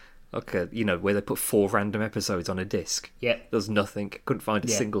like a where they put 4 random episodes on a disc. Yeah, there's nothing. Couldn't find a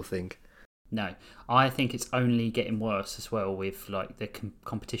single thing. No, I think it's only getting worse as well with like the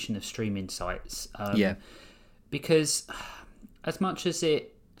competition of streaming sites. Because as much as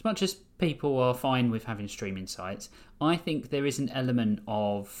people are fine with having streaming sites, I think there is an element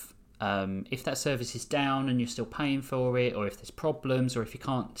of if that service is down and you're still paying for it, or if there's problems, or if you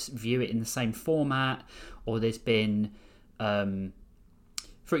can't view it in the same format, or there's been,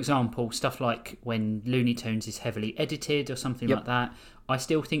 for example, stuff like when Looney Tunes is heavily edited or something like that, I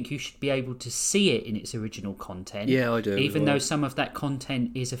still think you should be able to see it in its original content. Yeah, I do. Even though some of that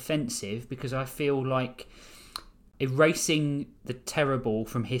content is offensive, because I feel like erasing the terrible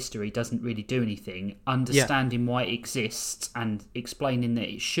from history doesn't really do anything. Understanding why it exists and explaining that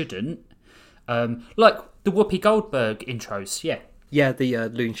it shouldn't. Like the Whoopi Goldberg intros, Yeah, the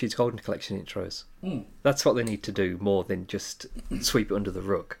Looney Tunes Golden Collection intros. That's what they need to do more than just sweep it under the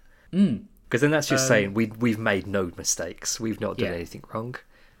rug. Because then that's just saying we've made no mistakes. We've not done anything wrong.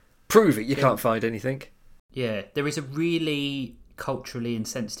 Prove it. You can't find anything. Yeah, there is a really culturally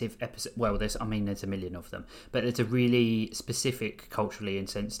insensitive episode. Well, there's a million of them, but there's a really specific culturally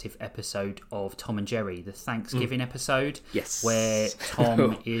insensitive episode of Tom and Jerry, the Thanksgiving episode. Yes, where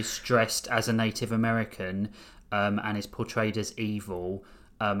Tom is dressed as a Native American and is portrayed as evil,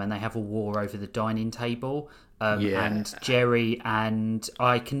 and they have a war over the dining table. And Jerry, and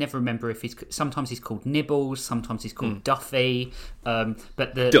I can never remember if sometimes he's called Nibbles, sometimes he's called Duffy,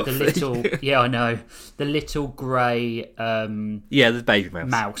 but the little, I know, the little grey, the baby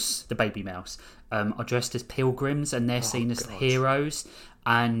the baby mouse, are dressed as pilgrims, and they're seen as heroes,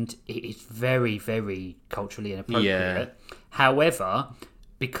 and it is very, very culturally inappropriate. However,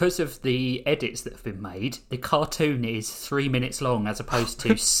 because of the edits that have been made, the cartoon is 3 minutes long as opposed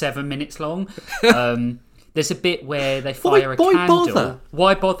to 7 minutes long. There's a bit where they fire a candle. Bother?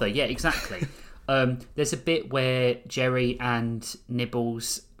 Why bother? Yeah, exactly. There's a bit where Jerry and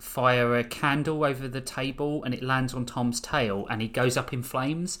Nibbles fire a candle over the table and it lands on Tom's tail and he goes up in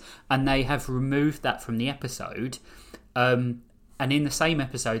flames, and they have removed that from the episode. And in the same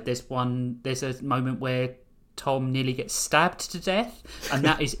episode, there's a moment where Tom nearly gets stabbed to death, and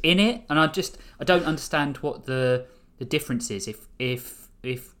that is in it. And I don't understand what the difference is.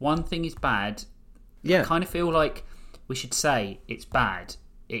 If one thing is bad, I kind of feel like we should say it's bad.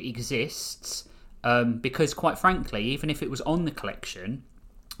 It exists because, quite frankly, even if it was on the collection,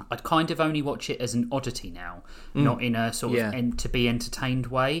 I'd kind of only watch it as an oddity now, not in a sort of to be entertained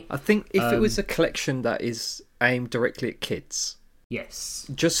way. I think if it was a collection that is aimed directly at kids,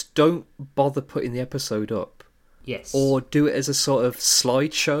 just don't bother putting the episode up. Or do it as a sort of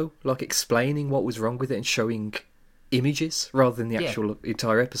slideshow, like explaining what was wrong with it and showing images rather than the actual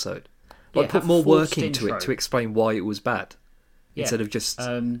entire episode. Like put more work into it to explain why it was bad instead of just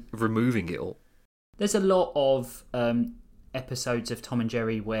removing it all. There's a lot of episodes of Tom and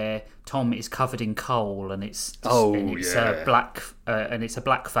Jerry where Tom is covered in coal and it's a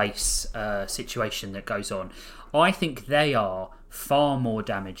blackface situation that goes on. I think they are far more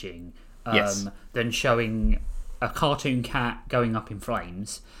damaging than showing a cartoon cat going up in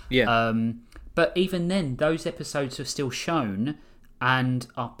flames. But even then, those episodes are still shown and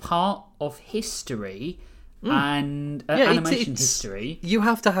are part of history and animation history. You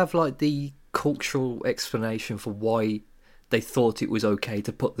have to have like the cultural explanation for why they thought it was okay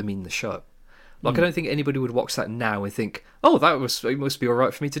to put them in the show. Like I don't think anybody would watch that now and think, "Oh, it must be all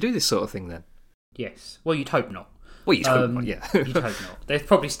right for me to do this sort of thing." Then, yes. Well, you'd hope not. Well, you'd hope not. Yeah, you'd hope not. There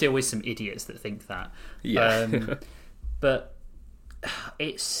probably still is some idiots that think that. Yeah, but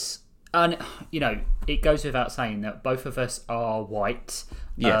it's. And, it goes without saying that both of us are white.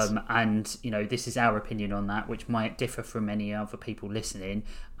 And, this is our opinion on that, which might differ from many other people listening.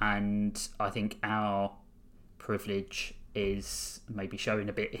 And I think our privilege is maybe showing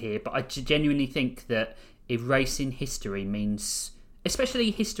a bit here. But I genuinely think that erasing history means,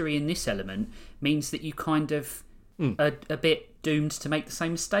 especially history in this element, means that you kind of are a bit doomed to make the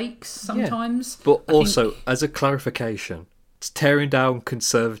same mistakes sometimes. Yeah. But also, as a clarification, tearing down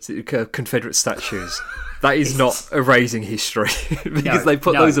Confederate statues, that is not erasing history because they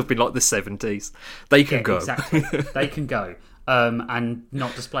put those up in like the 70s. They can go. Exactly. They can go. And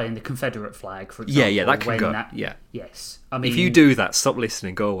not displaying the Confederate flag, for example. Yeah, that can go. Yes. I mean, if you do that, stop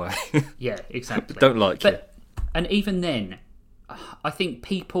listening, go away. Yeah, exactly. Don't like it. And even then, I think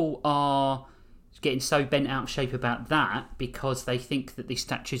people are getting so bent out of shape about that because they think that these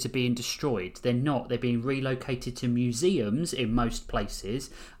statues are being destroyed. They're not. They're being relocated to museums in most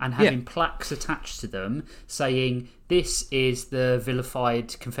places and having plaques attached to them saying, this is the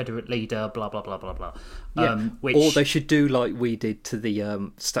vilified Confederate leader, blah, blah, blah, blah, blah. Or they should do like we did to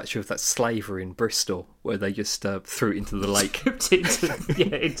the statue of that slaver in Bristol, where they just threw it into the lake.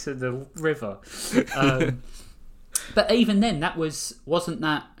 into the river. But even then, wasn't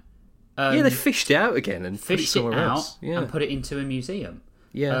that... they fished it out again and put it somewhere else. And put it into a museum.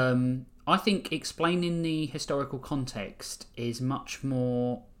 Yeah. I think explaining the historical context is much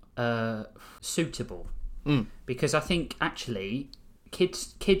more suitable. Because I think actually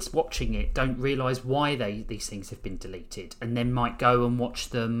kids watching it don't realise why these things have been deleted, and then might go and watch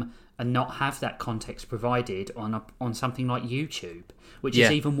them and not have that context provided on something like YouTube, which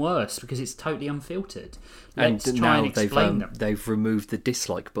is even worse because it's totally unfiltered. Let's try and explain them. They've removed the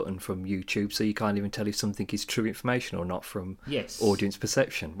dislike button from YouTube, so you can't even tell if something is true information or not from audience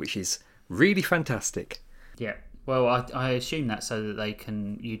perception, which is really fantastic. Yeah. Well, I assume that so that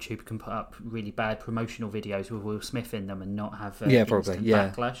YouTube can put up really bad promotional videos with Will Smith in them and not have instant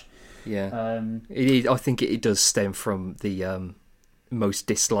backlash. Yeah. I think it does stem from the most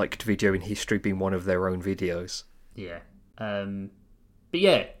disliked video in history being one of their own videos. Yeah. But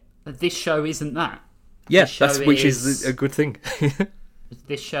yeah, this show isn't that. Yeah, which is a good thing.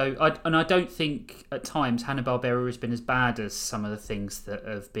 This show, I don't think at times Hanna-Barbera has been as bad as some of the things that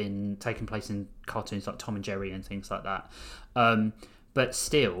have been taking place in cartoons like Tom and Jerry and things like that. But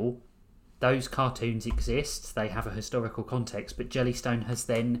still, those cartoons exist. They have a historical context, but Jellystone has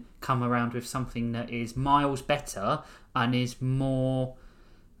then come around with something that is miles better and is more...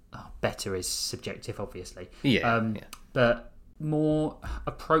 better is subjective, obviously. But more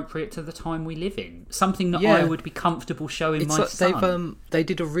appropriate to the time we live in. Something that I would be comfortable showing my son. They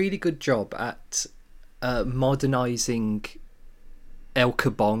did a really good job at modernising El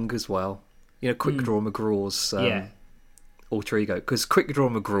Kabong as well. Quick Draw McGraw's alter ego. Because Quick Draw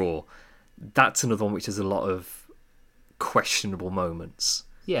McGraw, that's another one which has a lot of questionable moments.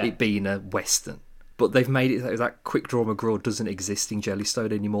 Yeah. It being a Western. But they've made it that Quick Draw McGraw doesn't exist in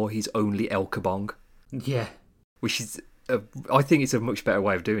Jellystone anymore. He's only El Kabong. Yeah. Which is... I think it's a much better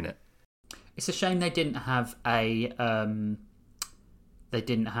way of doing it. It's a shame they didn't have a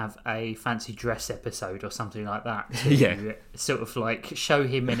fancy dress episode or something like that to sort of like show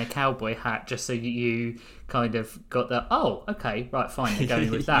him in a cowboy hat, just so you kind of got the okay, right, fine, they're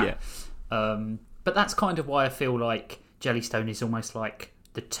going with that. But that's kind of why I feel like Jellystone is almost like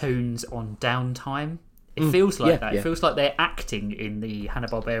the Toons on Downtime. It feels like that. It feels like they're acting in the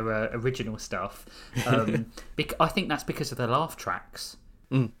Hanna-Barbera original stuff. I think that's because of the laugh tracks.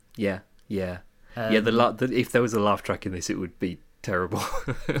 If there was a laugh track in this, it would be terrible.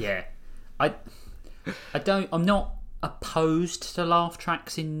 Yeah, I'm not opposed to laugh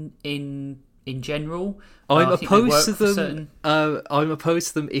tracks in general. I'm opposed to them. I'm opposed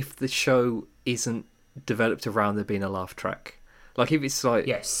to them if the show isn't developed around there being a laugh track. Like if it's like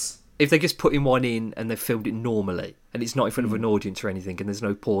if they're just putting one in and they've filmed it normally and it's not in front of an audience or anything and there's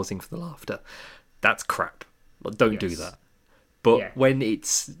no pausing for the laughter, that's crap. Like, don't do that. But when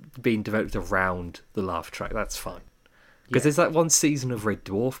it's being developed around the laugh track, that's fine. Because there's that one season of Red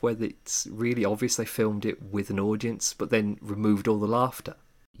Dwarf where it's really obvious they filmed it with an audience but then removed all the laughter.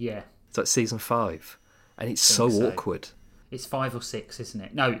 Yeah. It's like season 5 and it's so awkward. It's 5 or 6, isn't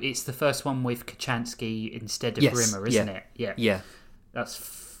it? No, it's the first one with Kachansky instead of Rimmer, isn't it? Yeah.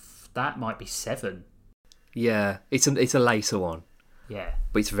 That might be 7. Yeah, it's a later one. Yeah.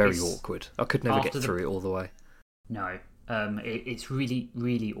 But it's very awkward. I could never get through it all the way. No. It's really,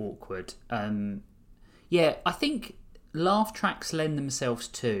 really awkward. I think laugh tracks lend themselves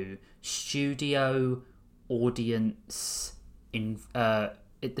to studio audience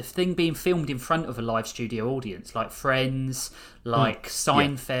the thing being filmed in front of a live studio audience, like Friends, like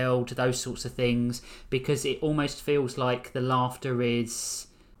Seinfeld, those sorts of things, because it almost feels like the laughter is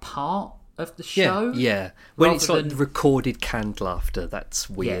part of the show. Yeah. When it's like recorded canned laughter, that's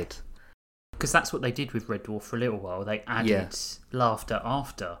weird. Because that's what they did with Red Dwarf for a little while. They added laughter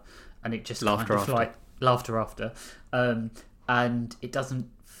after, and it just laughter after, and it doesn't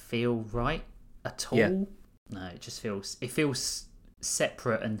feel right at all. Yeah. No, it just feels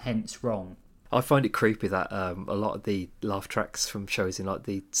separate and hence wrong. I find it creepy that a lot of the laugh tracks from shows in like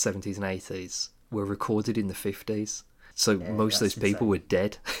the 70s and 80s were recorded in the 50s. So most of those people were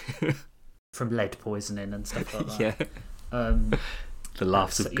dead. From lead poisoning and stuff like that. The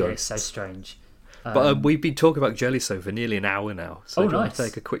laughs of ghosts. Yeah, it's so strange. But we've been talking about Jelliso for nearly an hour now, so do you want to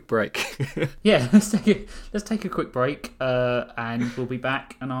take a quick break? Yeah, let's take a quick break, and we'll be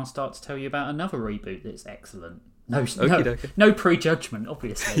back, and I'll start to tell you about another reboot that's excellent. No prejudgment,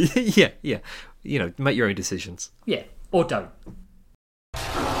 obviously. Yeah. Make your own decisions. Yeah, or don't.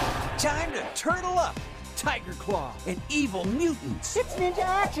 Time to turtle up! Tiger Claw and evil mutants! It's ninja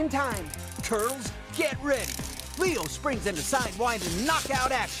action time! Turtles, get ready! Leo springs into sidewind and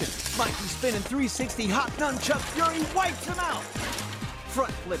knockout action! Mikey spinning 360 hot nunchuck fury wipes him out!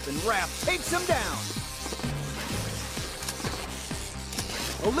 Front flipping Raph takes him down!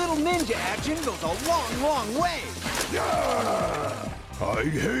 A little ninja action goes a long, long way! Yeah! I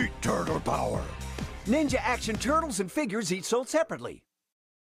hate turtle power! Ninja Action Turtles and figures each sold separately.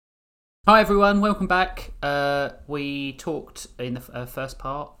 Hi everyone, welcome back. We talked in the first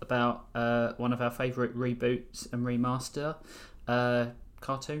part about one of our favourite reboots and remaster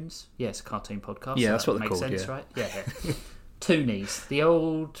cartoons. Yes, cartoon podcast. Yeah, that's what they're makes called. Sense, yeah. right? Yeah. Toonies, the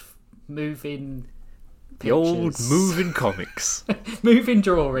old moving pictures. The old moving comics. Moving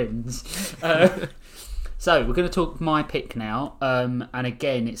drawings. So we're going to talk my pick now, and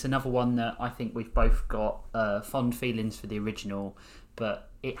again, it's another one that I think we've both got fond feelings for the original, but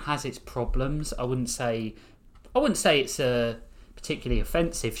it has its problems. I wouldn't say it's a particularly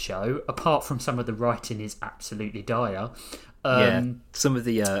offensive show, apart from some of the writing is absolutely dire. Some of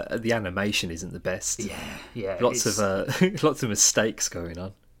the animation isn't the best. Yeah. Lots of mistakes going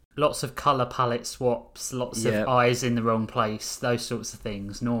on. Lots of colour palette swaps, lots of eyes in the wrong place, those sorts of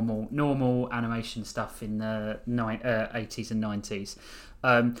things. Normal animation stuff in the 80s and 90s.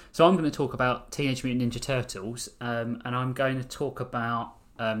 So I'm going to talk about Teenage Mutant Ninja Turtles, and I'm going to talk about...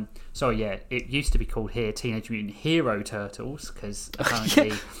 it used to be called here Teenage Mutant Hero Turtles, because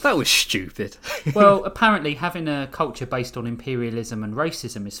apparently... that was stupid. Well, apparently having a culture based on imperialism and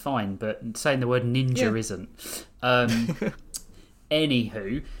racism is fine, but saying the word ninja isn't.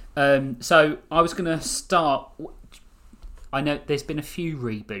 Anywho... so I was going to start. I know there's been a few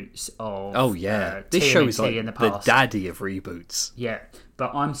reboots of. Oh yeah, this show is like the daddy of reboots. Yeah,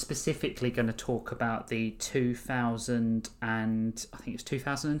 but I'm specifically going to talk about the 2000 and I think it's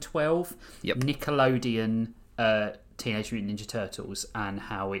 2012 Nickelodeon Teenage Mutant Ninja Turtles, and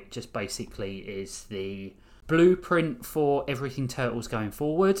how it just basically is the blueprint for everything Turtles going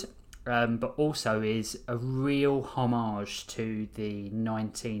forward. But also is a real homage to the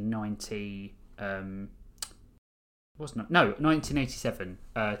 1987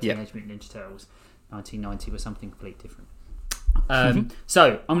 Teenage Mutant Ninja Turtles. 1990 was something completely different.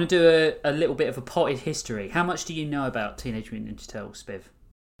 So I'm going to do a little bit of a potted history. How much do you know about Teenage Mutant Ninja Turtles, Spiv?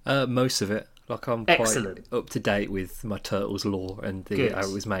 Most of it. Like I'm Excellent. quite up to date with my Turtles lore and how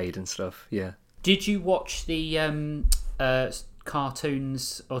it was made and stuff. Yeah. Did you watch the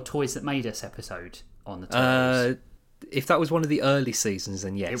cartoons or Toys That Made Us episode on the Turtles? If that was one of the early seasons,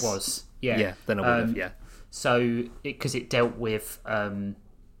 then yes. It was, yeah. Yeah, then I would have, yeah. So, because it dealt with,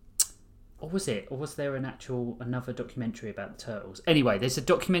 what was it? Or was there another documentary about the Turtles? Anyway, there's a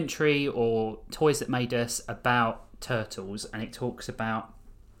documentary or Toys That Made Us about Turtles, and it talks about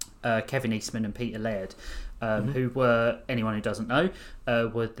Kevin Eastman and Peter Laird, who were, anyone who doesn't know,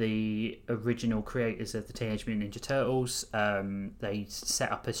 were the original creators of the Teenage Mutant Ninja Turtles. They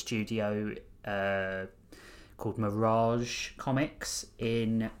set up a studio called Mirage Comics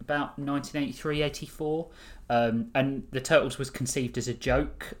in about 1983-84, and the Turtles was conceived as a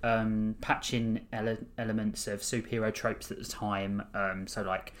joke, patching elements of superhero tropes at the time, so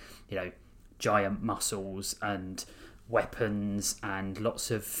like, giant muscles and weapons and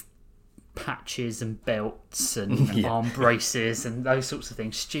lots of patches and belts and arm braces and those sorts of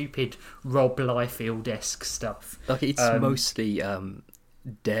things. Stupid Rob Liefeld-esque stuff. Like it's mostly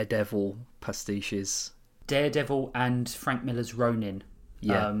Daredevil pastiches. Daredevil and Frank Miller's Ronin.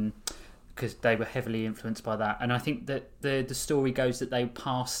 Yeah. Because they were heavily influenced by that. And I think that the story goes that they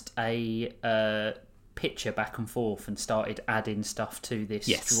passed a picture back and forth and started adding stuff to this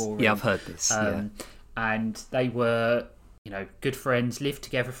drawing. Yeah, I've heard this. And they were... good friends, lived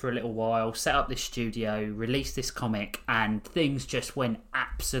together for a little while, set up this studio, released this comic, and things just went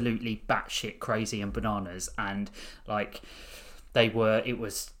absolutely batshit crazy and bananas. And it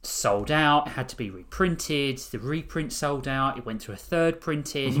was sold out, it had to be reprinted, the reprint sold out, it went to a third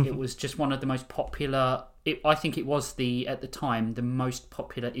printing. It was just one of the most popular, I think it was at the time, the most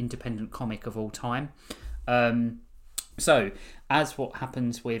popular independent comic of all time. So, as what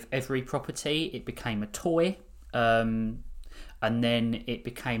happens with every property, it became a toy. And then it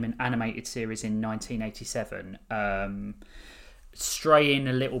became an animated series in 1987, straying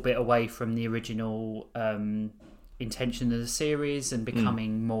a little bit away from the original intention of the series and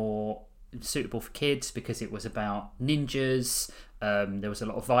becoming more suitable for kids because it was about ninjas. There was a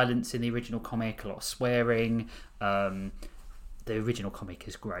lot of violence in the original comic, a lot of swearing. The original comic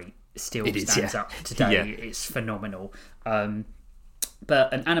is great. It still stands up today. Yeah. It's phenomenal.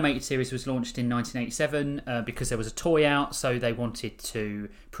 But an animated series was launched in 1987 because there was a toy out, so they wanted to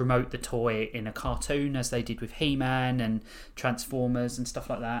promote the toy in a cartoon, as they did with He-Man and Transformers and stuff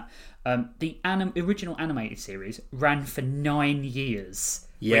like that. The original animated series ran for 9 years.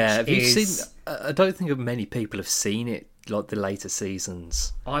 Yeah, have you seen? I don't think many people have seen it, like the later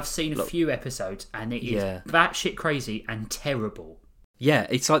seasons. I've seen a few episodes, and it is batshit crazy and terrible. Yeah,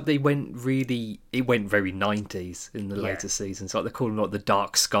 it's like it went very 90s in the later seasons. Like they call them like the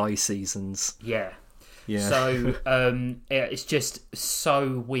Dark Sky seasons. Yeah. Yeah. So it's just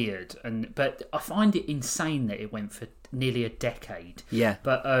so weird, but I find it insane that it went for nearly a decade. Yeah.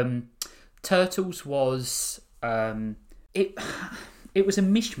 But Turtles was it was a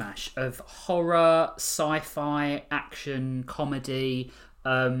mishmash of horror, sci-fi, action, comedy.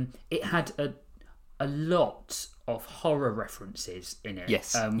 It had a lot of horror references in it,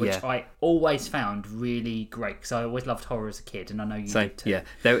 which I always found really great because I always loved horror as a kid, and I know you did too. Yeah,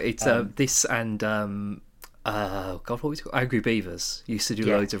 it's this and God, what was it called? Angry Beavers used to do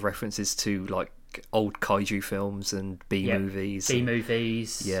loads of references to like old kaiju films and B-movies.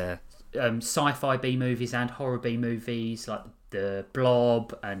 B-movies, sci-fi B-movies and horror B-movies like The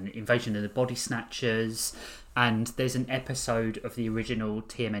Blob and Invasion of the Body Snatchers. And there's an episode of the original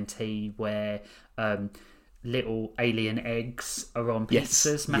TMNT where little alien eggs are on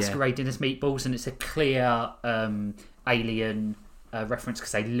pizzas masquerading as meatballs, and it's a clear alien reference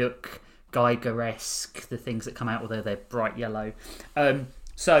because they look Geiger-esque, the things that come out, although they're bright yellow.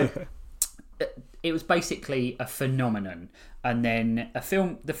 So it was basically a phenomenon. And then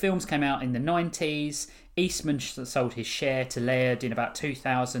the films came out in the 90s. Eastman sold his share to Laird in about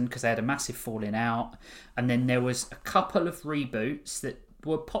 2000 because they had a massive falling out. And then there was a couple of reboots that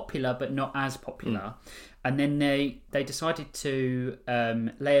were popular but not as popular. And then they decided to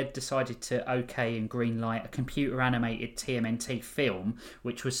Laird decided to okay and greenlight a computer animated TMNT film,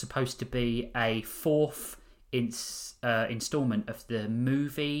 which was supposed to be a fourth installment of the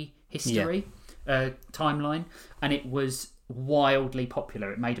movie history timeline, and it was wildly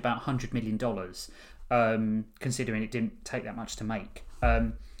popular. It made about $100 million, considering it didn't take that much to make.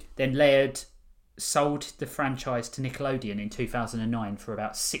 Then Laird sold the franchise to Nickelodeon in 2009 for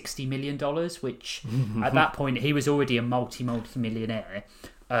about $60 million, which at that point he was already a multi-millionaire,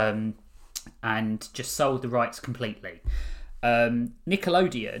 and just sold the rights completely.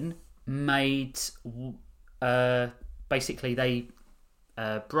 Nickelodeon made basically they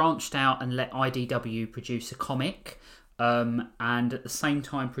branched out and let IDW produce a comic, and at the same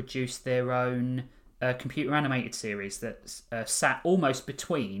time produced their own computer animated series that sat almost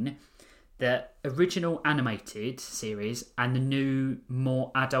between the original animated series and the new,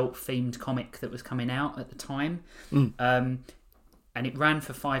 more adult-themed comic that was coming out at the time. And it ran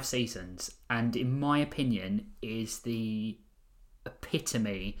for 5 seasons, and in my opinion is the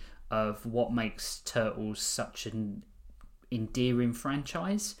epitome of what makes Turtles such an endearing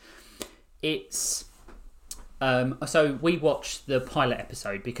franchise. It's so we watched the pilot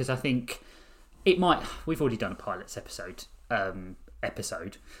episode because I think we've already done a pilots episode,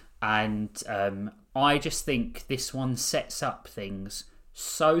 and I just think this one sets up things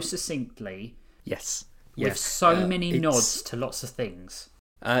so succinctly. Yes. With so many nods to lots of things.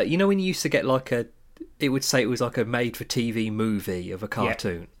 You know when you used to get it would say it was like a made-for-TV movie of a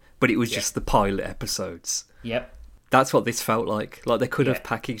cartoon, but it was just the pilot episodes. Yep. That's what this felt like. Like they could have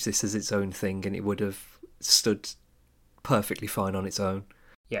packaged this as its own thing and it would have stood perfectly fine on its own.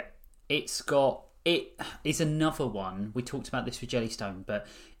 Yeah. It is another one. We talked about this with Jellystone, but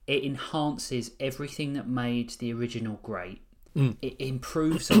it enhances everything that made the original great. It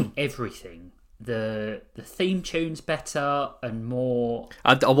improves on everything. The theme tune's better and more.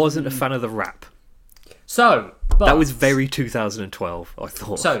 I wasn't a fan of the rap. But that was very 2012, I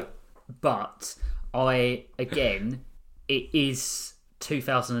thought. But it is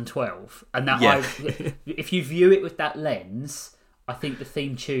 2012, and that if you view it with that lens, I think the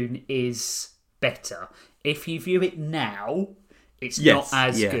theme tune is better. If you view it now, it's not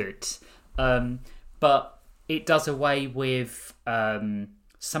as good. But it does away with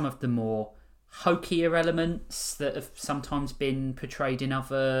some of the more hokier elements that have sometimes been portrayed in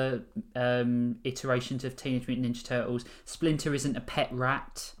other iterations of Teenage Mutant Ninja Turtles. Splinter isn't a pet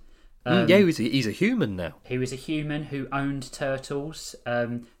rat. He's a human now. He was a human who owned turtles,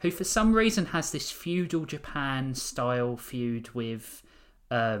 who for some reason has this feudal Japan style feud with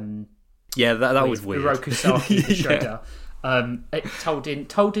that was weird. Oroku Saki, the Shredder. Told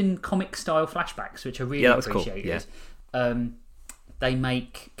in comic style flashbacks, which are really that was appreciated. Cool. Yeah. They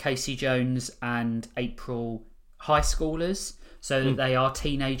make Casey Jones and April high schoolers, so that they are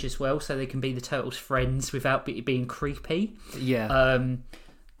teenage as well, so they can be the Turtles' friends without being creepy. Yeah.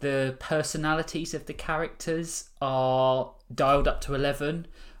 The personalities of the characters are dialed up to 11.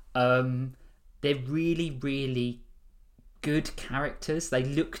 They're really, really good characters. They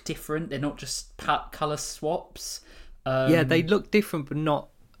look different. They're not just colour swaps. Yeah, they look different, but not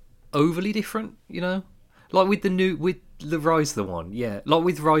overly different. You know, like with the Rise of the one. Yeah, like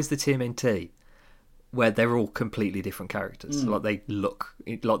with Rise the TMNT, where they're all completely different characters. Like they look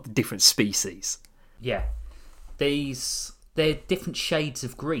like different species. Yeah, they're different shades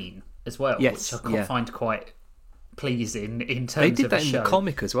of green as well, Yes, which I yeah. find quite pleasing in terms of They did that a in show. the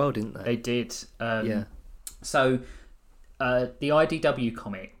comic as well, didn't they? They did. Yeah. So, the IDW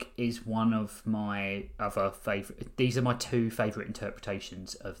comic is one of my other favourite. These are my two favourite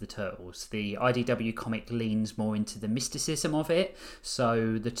interpretations of the Turtles. The IDW comic leans more into the mysticism of it.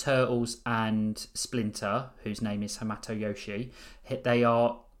 So, the Turtles and Splinter, whose name is Hamato Yoshi, they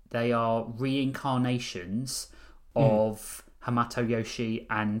are reincarnations of Hamato Yoshi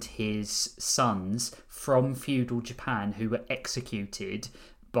and his sons from feudal Japan who were executed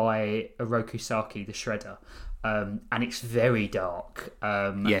by Oroku Saki, the Shredder. And it's very dark.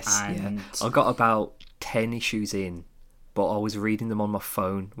 Yes, and yeah. I got about 10 issues in, but I was reading them on my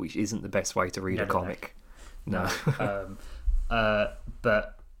phone, which isn't the best way to read a comic. No.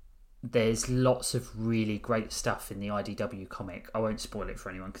 But there's lots of really great stuff in the IDW comic. I won't spoil it for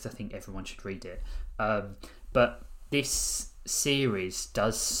anyone because I think everyone should read it. But this series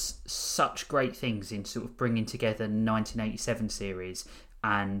does such great things in sort of bringing together the 1987 series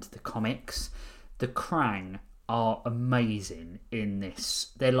and the comics. The Krang are amazing in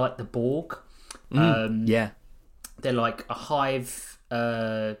this. They're like the Borg. Yeah. They're like a hive.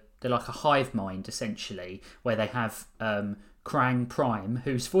 They're like a hive mind essentially, where they have Krang Prime,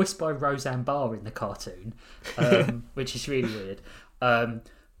 who's voiced by Roseanne Barr in the cartoon, which is really weird.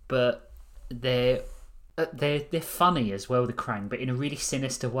 But they're funny as well, the Krang, but in a really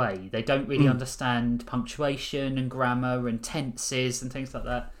sinister way. They don't really understand punctuation and grammar and tenses and things like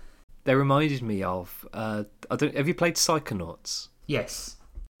that. They reminded me of have you played Psychonauts? Yes.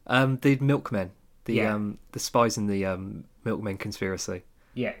 The Milkmen, Yeah. the spies in the Milkmen conspiracy.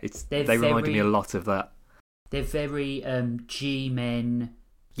 Yeah. They reminded me a lot of that. They're very G-men,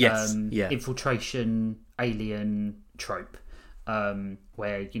 Yes, yeah. infiltration, alien trope,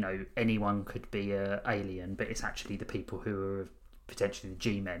 where, you know, anyone could be an alien, but it's actually the people who are potentially the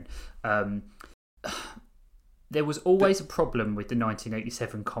G-men. There was always a problem with the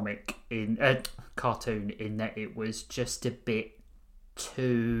 1987 comic cartoon in that it was just a bit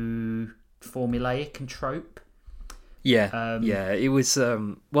too formulaic and trope. Yeah, yeah. It was.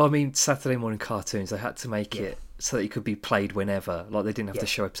 Well, I mean, Saturday morning cartoons. They had to make it so that it could be played whenever. Like they didn't have to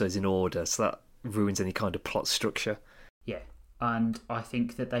show episodes in order, so that ruins any kind of plot structure. Yeah, and I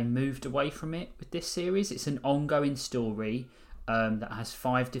think that they moved away from it with this series. It's an ongoing story that has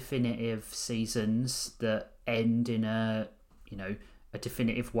 5 definitive seasons that end in a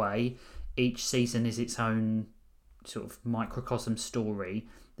definitive way. Each season is its own sort of microcosm story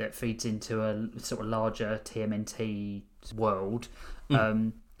that feeds into a sort of larger TMNT world.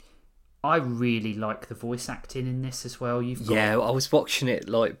 I really like the voice acting in this as well. Yeah, I was watching it,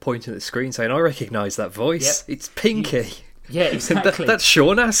 like pointing at the screen, saying, "I recognise that voice. Yep. It's Pinky." Yeah, exactly. That's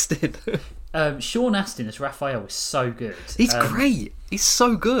Sean Astin. Sean Astin as Raphael is so good. He's great. He's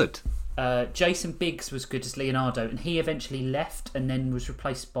so good. Jason Biggs was good as Leonardo, and he eventually left and then was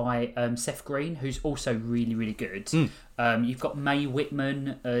replaced by Seth Green, who's also really, really good. You've got Mae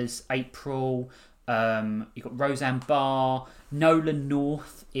Whitman as April. You've got Roseanne Barr. Nolan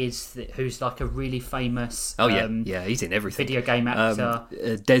North who's like a really famous. Yeah, he's in everything. Video game actor.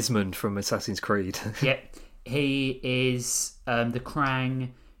 Desmond from Assassin's Creed. Yeah, he is the Krang.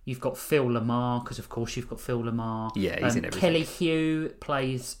 You've got Phil Lamar, because of course you've got Phil Lamar. Yeah, he's in everything. Kelly Hugh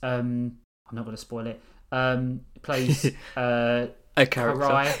plays. I'm not going to spoil it. Plays a character.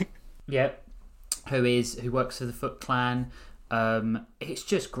 Karai, yeah, who works for the Foot Clan. It's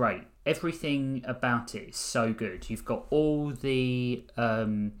just great. Everything about it is so good. You've got all the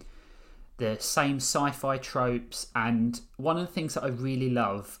same sci-fi tropes, and one of the things that I really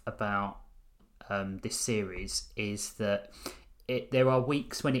love about this series is that there are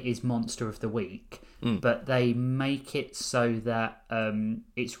weeks when it is Monster of the Week, but they make it so that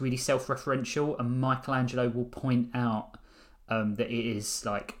it's really self-referential, and Michelangelo will point out that it is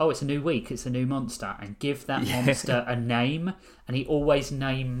like, oh, it's a new week, it's a new monster, and give that monster a name, and he always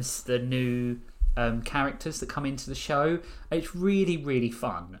names the new characters that come into the show. It's really, really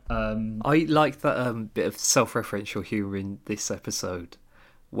fun. I like that bit of self-referential humour in this episode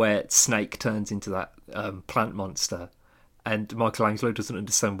where Snake turns into that plant monster and Michelangelo doesn't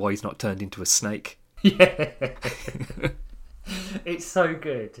understand why he's not turned into a snake. Yeah. It's so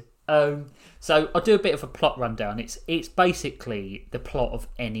good. So I'll do a bit of a plot rundown. It's basically the plot of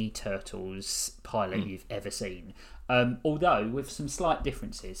any Turtles pilot you've ever seen. Although with some slight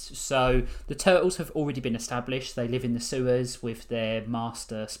differences. So the Turtles have already been established. They live in the sewers with their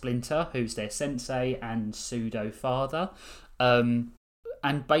master Splinter, who's their sensei and pseudo father. And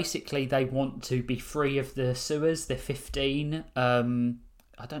basically they want to be free of the sewers. They're 15.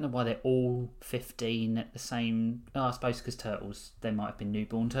 I don't know why they're all 15 at the same... Oh, I suppose because turtles, they might have been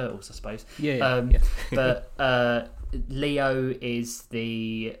newborn turtles, I suppose. Yeah. But Leo is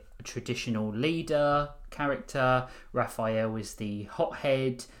the traditional leader character, Raphael is the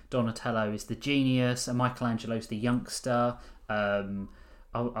hothead, Donatello is the genius, and Michelangelo's the youngster. I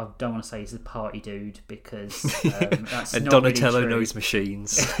don't want to say he's the party dude because that's and not Donatello really true. knows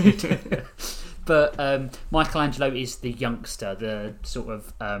machines. But Michelangelo is the youngster, the sort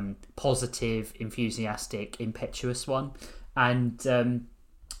of positive, enthusiastic, impetuous one. And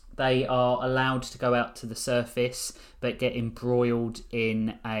they are allowed to go out to the surface but get embroiled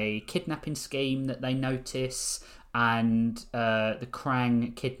in a kidnapping scheme that they notice. And the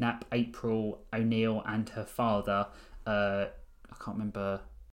Krang kidnap April O'Neil and her father. I can't remember.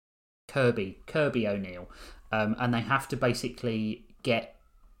 Kirby O'Neil. And they have to basically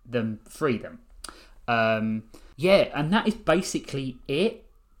free them. And that is basically it.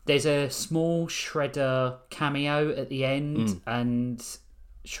 There's a small Shredder cameo at the end, and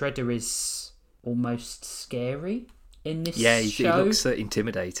Shredder is almost scary in this show. He looks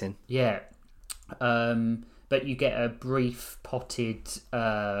intimidating. Yeah. But you get a brief potted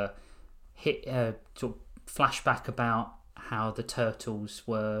sort of flashback about how the Turtles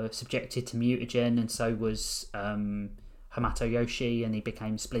were subjected to mutagen, and so was Hamato Yoshi, and he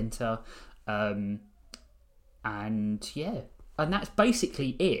became Splinter. And that's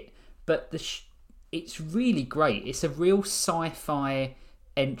basically it. But it's really great. It's a real sci-fi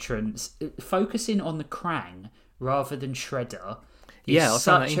entrance, focusing on the Krang rather than Shredder. Yeah, I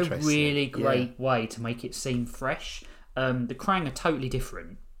found that such a interesting. really great way to make it seem fresh. The Krang are totally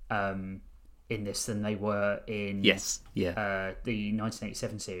different in this than they were in the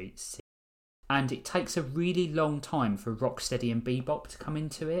 1987 series. And it takes a really long time for Rocksteady and Bebop to come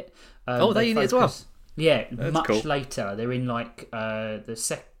into it. They in it as well? Yeah, That's much cool. later. They're in like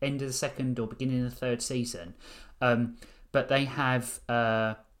the end of the second or beginning of the third season. But they have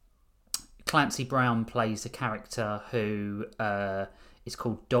Clancy Brown plays a character who is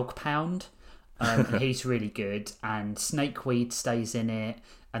called Dog Pound. And he's really good. And Snakeweed stays in it.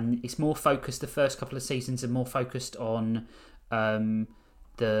 And it's more focused, the first couple of seasons are more focused on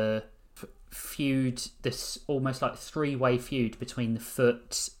the feud, this almost like three-way feud between the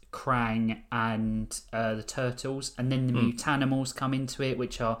Foot, Krang and the Turtles, and then the Mutanimals come into it,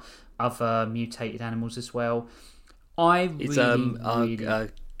 which are other mutated animals as well. It's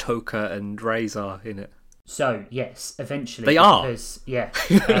Toka and Razor in it. So yes, eventually they are. Because,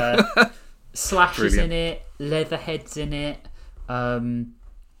 Slash is in it, Leatherhead's in it.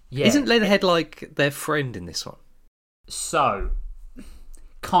 Isn't Leatherhead like their friend in this one? So,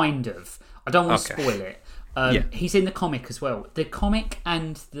 kind of. I don't want to spoil it. He's in the comic as well. The comic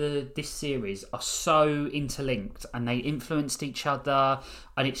and this series are so interlinked, and they influenced each other,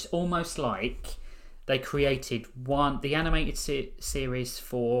 and it's almost like they created the animated series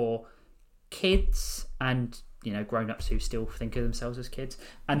for kids and grown-ups who still think of themselves as kids,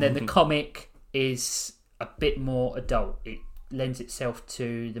 and then the comic is a bit more adult. It lends itself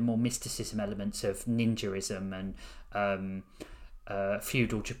to the more mysticism elements of ninjaism and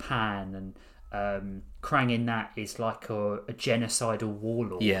feudal Japan, and Krang in that is like a genocidal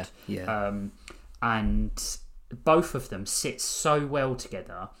warlord. And both of them sit so well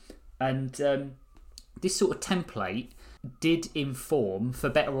together, and this sort of template did inform, for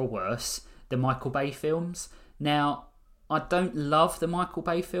better or worse, the Michael Bay films. Now, I don't love the Michael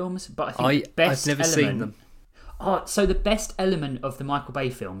Bay films, but I think the best I've never seen them. So the best element of the Michael Bay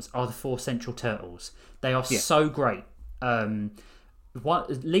films are the 4 central turtles. They are so great. Leo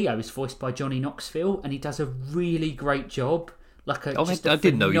is voiced by Johnny Knoxville, and he does a really great job. I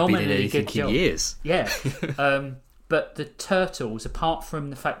didn't know he'd been in anything in years. Yeah. But the turtles, apart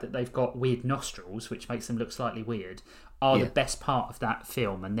from the fact that they've got weird nostrils, which makes them look slightly weird, are the best part of that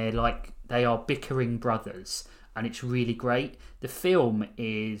film. And they are bickering brothers, and it's really great. The film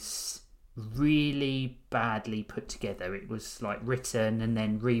is really badly put together. It was like written and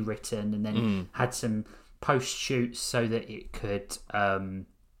then rewritten and then had some post shoots so that it could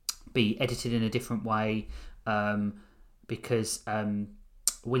be edited in a different way, because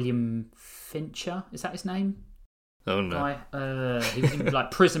William Fincher, is that his name? Oh no. He was in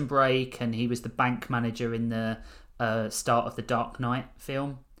like Prison Break, and he was the bank manager in the start of the Dark Knight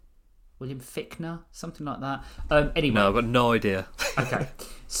film. William Fickner, something like that. Anyway, No, I've got no idea. okay.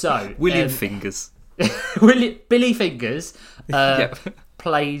 So William Fingers. Billy Fingers Yep.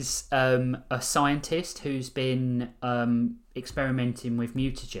 plays a scientist who's been experimenting with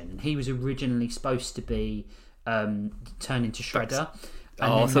mutagen, and he was originally supposed to be turned into Shredder.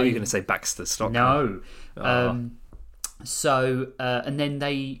 I thought you were going to say Baxter Stockman. No. Oh. And then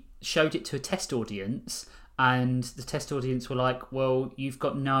they showed it to a test audience, and the test audience were like, well, you've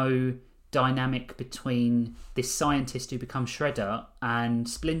got no dynamic between this scientist who becomes Shredder and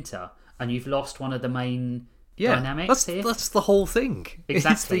Splinter, and you've lost one of the main dynamics here. That's the whole thing.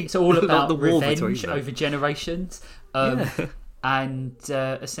 Exactly. It's all about the war revenge between them. over generations. And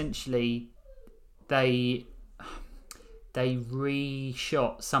essentially, they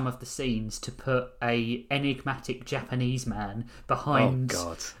reshot some of the scenes to put a enigmatic Japanese man behind Oh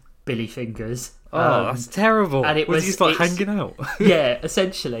God. Billy Fingers. Oh, that's terrible. And it was he just like it's- hanging out? Yeah,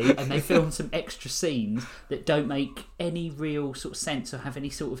 essentially. And they filmed some extra scenes that don't make any real sort of sense or have any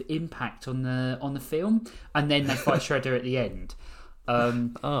sort of impact on the film. And then they fight Shredder at the end.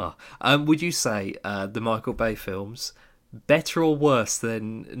 Would you say the Michael Bay films better or worse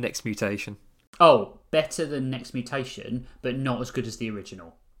than Next Mutation? Oh, better than Next Mutation, but not as good as the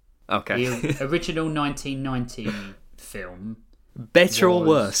original. Okay. The original 1990 film. Better or was-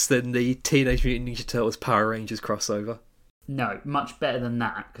 worse than the Teenage Mutant Ninja Turtles Power Rangers crossover? No, much better than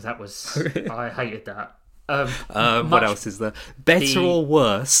that, because that was... I hated that. What much- else is there? Better the- or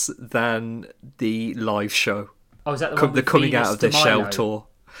worse than the live show? Oh, is that the one The with coming Venus out of their de shell Milo? tour.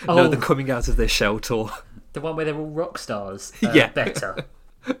 Oh. No, the coming out of their shell tour. The one where they're all rock stars. Yeah. Better.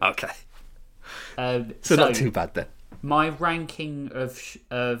 Okay. So not too bad then. My ranking of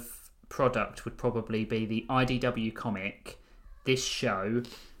product would probably be the IDW comic, this show,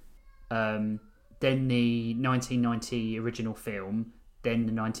 then the 1990 original film, then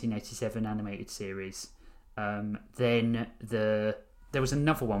the 1987 animated series, then there was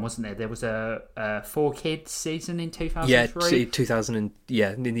another one, wasn't there? There was a 4Kids season in 2003. Yeah, 2000 and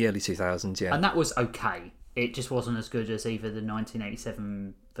in the early 2000s. Yeah. And that was okay. It just wasn't as good as either the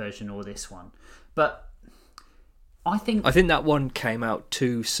 1987 version or this one. But I think that one came out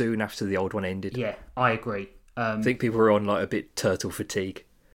too soon after the old one ended. yeah, I agree. I think people were on like a bit turtle fatigue.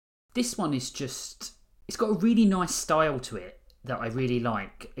 This one is just... It's got a really nice style to it that I really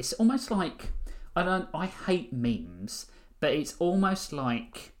like. It's almost like... I hate memes, but it's almost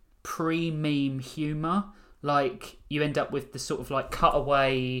like pre-meme humour. Like, you end up with the sort of like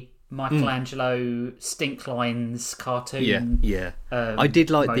cutaway Michelangelo stink lines cartoon. Yeah. I did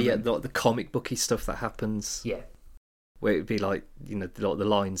like moment. the comic booky stuff that happens. Yeah. Where it'd be like, the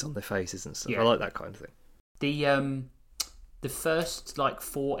lines on their faces and stuff. Yeah. I like that kind of thing. The first like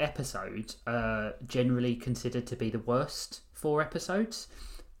 4 episodes are generally considered to be the worst 4 episodes.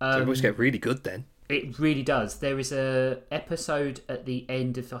 So it must get really good then. It really does. There is a episode at the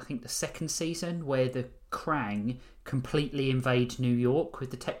end of, I think, the 2nd season where the Krang completely invade New York with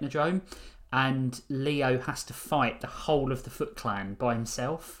the Technodrome, and Leo has to fight the whole of the Foot Clan by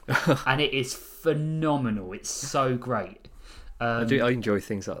himself, and it is phenomenal. It's so great. I enjoy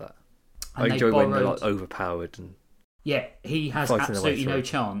things like that. I and they enjoy when they're borrowed- like overpowered and Yeah, he has Fighting their way absolutely no through.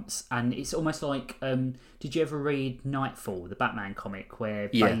 chance, and it's almost like. Did you ever read Nightfall, the Batman comic,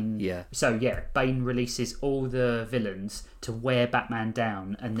 where Yeah, Bane? yeah. So yeah, Bane releases all the villains to wear Batman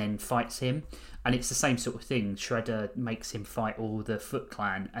down, and then fights him, and it's the same sort of thing. Shredder makes him fight all the Foot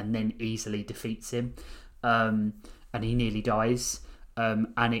Clan, and then easily defeats him, and he nearly dies,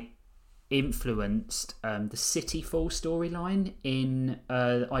 and it influenced the City Fall storyline in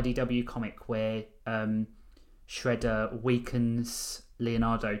the IDW comic, where Shredder weakens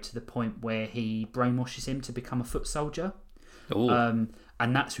Leonardo to the point where he brainwashes him to become a foot soldier. Ooh.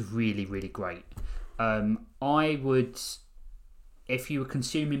 And that's really, really great. I would, if you were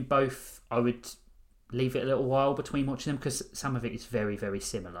consuming both, I would leave it a little while between watching them, because some of it is very, very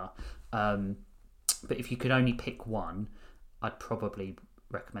similar. But if you could only pick one, I'd probably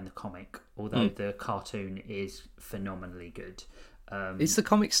recommend the comic, although the cartoon is phenomenally good. Is the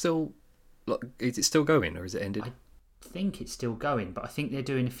comic still is it still going, or is it ended? I think it's still going, but I think they're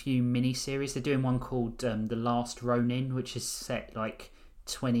doing a few mini-series. They're doing one called The Last Ronin, which is set like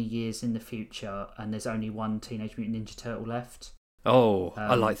 20 years in the future, and there's only one Teenage Mutant Ninja Turtle left.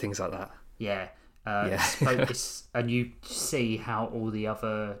 I like things like that. Yeah. Yeah. And you see how all the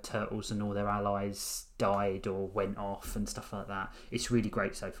other turtles and all their allies died or went off and stuff like that. It's really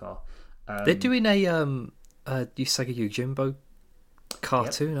great so far. They're doing a Usagi Yojimbo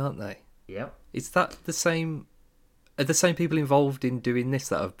cartoon, aren't they? Yep. Is that the same? Are the same people involved in doing this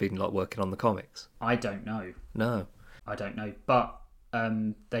that have been like working on the comics? I don't know. No. I don't know, but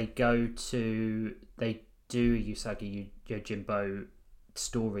they do a Usagi Yojimbo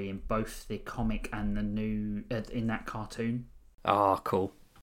story in both the comic and the new in that cartoon. Ah, cool.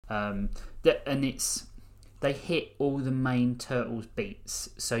 And they hit all the main Turtles beats.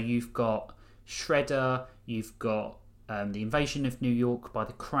 So you've got Shredder, you've got the invasion of New York by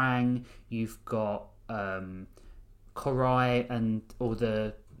the Krang, you've got Korai and all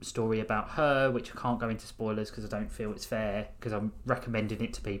the story about her, which I can't go into spoilers because I don't feel it's fair, because I'm recommending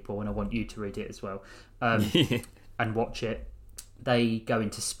it to people and I want you to read it as well and watch it. They go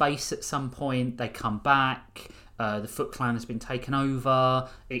into space at some point, they come back, the Foot Clan has been taken over.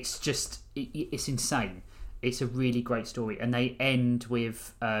 It's just it's insane. It's a really great story, and they end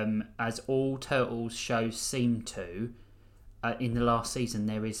with as all Turtles shows seem to in the last season,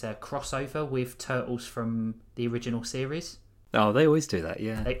 there is a crossover with Turtles from the original series. Oh, they always do that,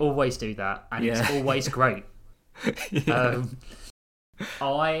 yeah. They always do that, and it's always great. Yeah.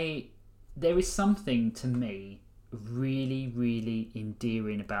 There is something to me really, really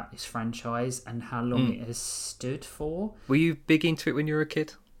endearing about this franchise and how long it has stood for. Were you big into it when you were a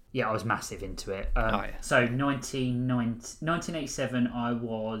kid? Yeah, I was massive into it. Yeah. So 1987, I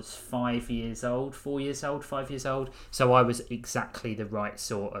was 5 years old. So I was exactly the right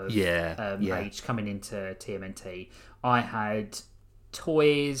sort of age coming into TMNT. I had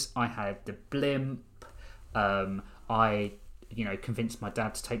toys, I had the blimp, I convinced my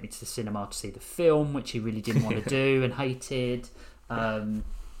dad to take me to the cinema to see the film, which he really didn't want to do and hated. How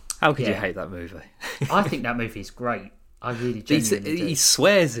could you hate that movie? I think that movie is great. I really genuinely do. He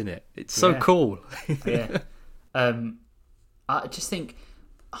swears in it. It's so cool. Yeah. I just think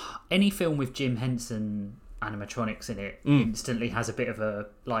any film with Jim Henson animatronics in it instantly has a bit of a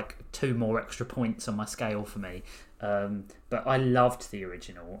 2 more extra points on my scale for me. But I loved the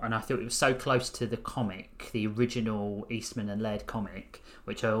original, and I thought it was so close to the comic, the original Eastman and Laird comic,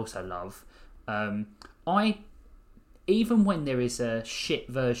 which I also love. Even when there is a shit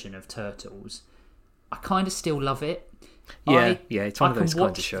version of Turtles, I kind of still love it. It's one of those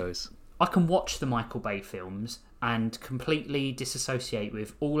kinds of shows. I can watch the Michael Bay films and completely disassociate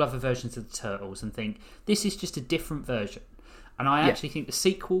with all other versions of the Turtles and think, this is just a different version. And I actually think the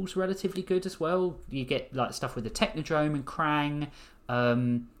sequel's relatively good as well. You get stuff with the Technodrome and Krang.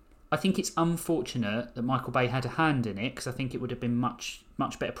 I think it's unfortunate that Michael Bay had a hand in it, because I think it would have been much,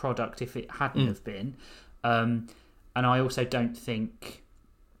 much better product if it hadn't have been. And I also don't think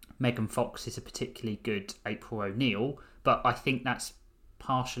Megan Fox is a particularly good April O'Neil, but I think that's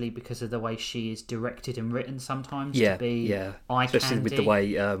partially because of the way she is directed and written sometimes to be eye candy. Especially with the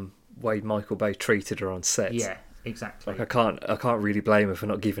way Michael Bay treated her on set. Yeah, exactly. I can't really blame her for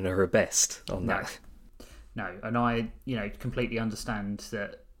not giving her best on that. No, and I completely understand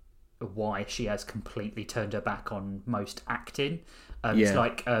that why she has completely turned her back on most acting. It's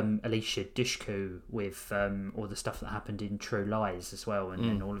like Alicia Dushku with all the stuff that happened in True Lies as well, and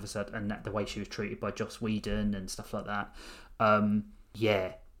then all of a sudden, and the way she was treated by Joss Whedon and stuff like that.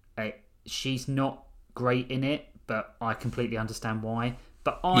 She's not great in it, but I completely understand why.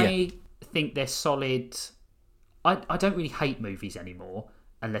 But I think they're solid. I don't really hate movies anymore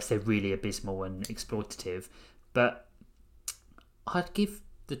unless they're really abysmal and exploitative, but I'd give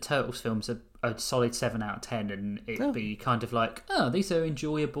the Turtles films a solid 7 out of 10, and it'd be kind of like, these are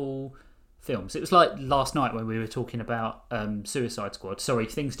enjoyable films. It was like last night when we were talking about Suicide Squad. Sorry,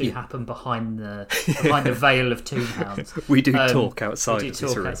 things do happen behind the veil of Toonhounds. We do talk outside of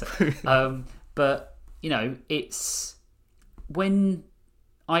this room. But it's when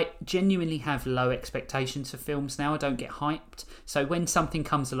I genuinely have low expectations for films now. I don't get hyped. So when something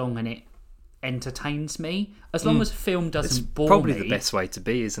comes along and it entertains me, as long as a film doesn't bore me, probably the best way to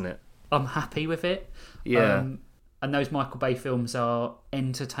be, isn't it? I'm happy with it. And those Michael Bay films are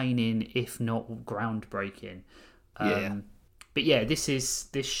entertaining, if not groundbreaking. But this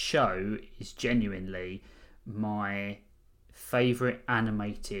show is genuinely my favourite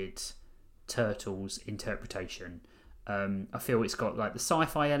animated Turtles interpretation. I feel it's got the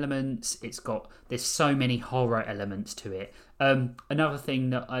sci-fi elements. There's so many horror elements to it. Another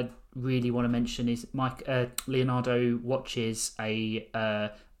thing that I really want to mention is Leonardo watches a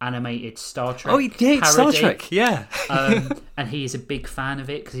animated Star Trek. parody. Star Trek, yeah. And he is a big fan of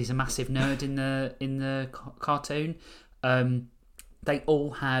it because he's a massive nerd in the cartoon. They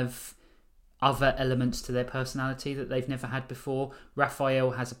all have other elements to their personality that they've never had before.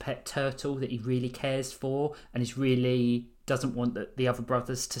 Raphael has a pet turtle that he really cares for, and is really doesn't want the other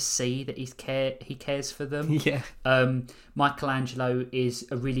brothers to see that he cares for them. Yeah. Michelangelo is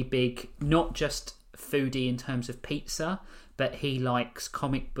a really big, not just foodie in terms of pizza, but he likes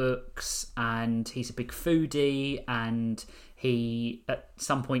comic books, and he's a big foodie, and he at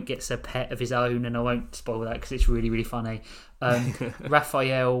some point gets a pet of his own, and I won't spoil that because it's really, really funny.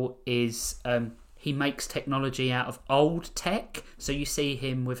 Raphael is he makes technology out of old tech, so you see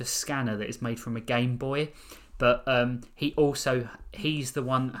him with a scanner that is made from a Game Boy, but he's the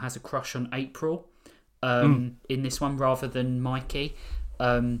one that has a crush on April in this one rather than Mikey.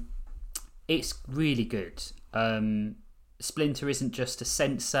 It's really good. Splinter isn't just a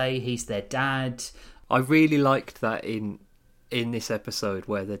sensei, he's their dad. I really liked that in this episode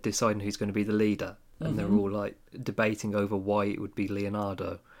where they're deciding who's going to be the leader, and they're all like debating over why it would be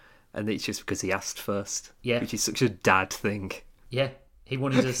Leonardo, and it's just because he asked first, which is such a dad thing. Yeah, he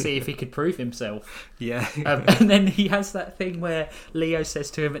wanted to see if he could prove himself. Yeah. And then he has that thing where Leo says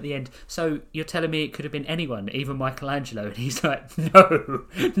to him at the end, so you're telling me it could have been anyone, even Michelangelo? And he's like, no,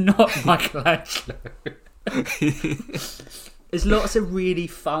 not Michelangelo. There's lots of really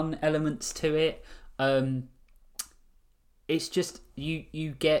fun elements to it. It's just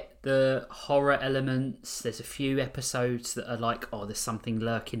you get the horror elements. There's a few episodes that are like, oh, there's something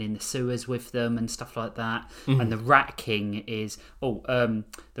lurking in the sewers with them and stuff like that. And the Rat King is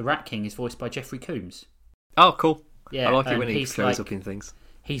voiced by Jeffrey Combs. Oh, cool. Yeah, I like it when he he's shows like, up in things.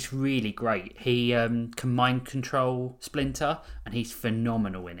 He's really great. He can mind control Splinter, and he's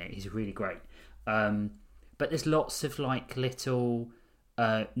phenomenal in it. He's really great. But there's lots of like little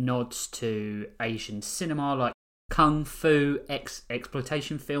nods to Asian cinema, like kung fu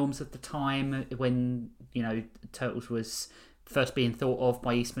exploitation films of the time when, you know, Turtles was first being thought of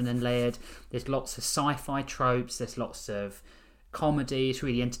by Eastman and Laird. There's lots of sci-fi tropes. There's lots of comedy. It's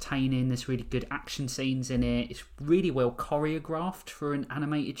really entertaining. There's really good action scenes in it. It's really well choreographed for an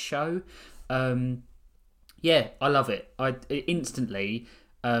animated show. Yeah, I love it. Instantly.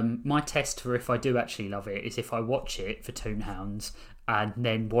 My test for if I do actually love it is if I watch it for Toonhounds and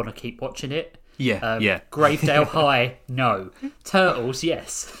then want to keep watching it. Yeah. Gravedale High, no. Turtles,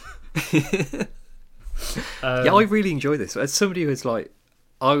 yes. Yeah, I really enjoy this. As somebody who's like,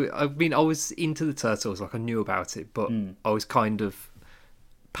 I mean, I was into the Turtles, like I knew about it, but I was kind of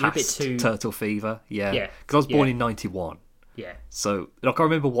past Turtle Fever. Yeah, because I was born in 91. Yeah. So, like, I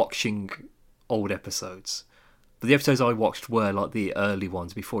remember watching old episodes. But the episodes I watched were like the early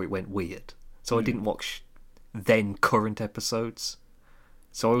ones before it went weird. So I didn't watch then current episodes.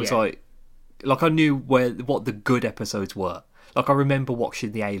 So I was like I knew what the good episodes were. Like I remember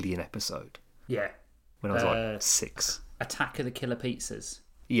watching the Alien episode. Yeah. When I was like 6. Attack of the Killer Pizzas.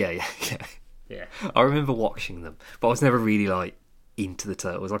 Yeah. Yeah. I remember watching them, but I was never really like into the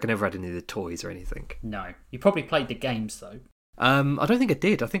Turtles. Like I never had any of the toys or anything. No. You probably played the games though. I don't think I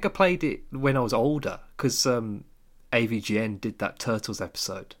did. I think I played it when I was older because AVGN did that Turtles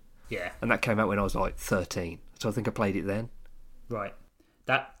episode. Yeah. And that came out when I was like 13. So I think I played it then. Right.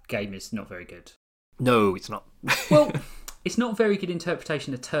 That game is not very good. No, it's not. Well, it's not a very good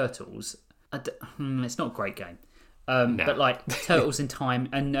interpretation of Turtles. It's not a great game. No. But like Turtles in Time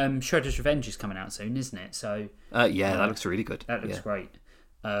and Shredder's Revenge is coming out soon, isn't it? So yeah, that looks really good. That looks great.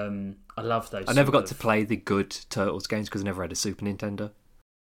 I love those. I never got to play the good Turtles games because I never had a Super Nintendo.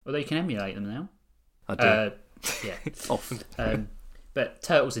 Although you can emulate them now. I do. Yeah, often. But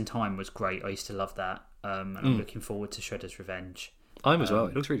Turtles in Time was great. I used to love that. And I'm looking forward to Shredder's Revenge. I'm as well.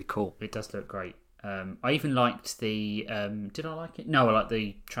 It looks really cool. It does look great. I even liked the. Did I like it? No, I like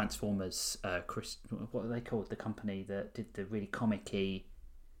the Transformers. What are they called? The company that did the really comic-y.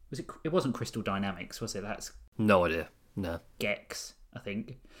 Was it? It wasn't Crystal Dynamics, was it? That's no idea. No. Gex, I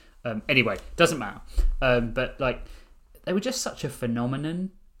think. Anyway, doesn't matter. But like, they were just such a phenomenon.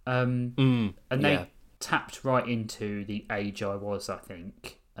 And they tapped right into the age I was, I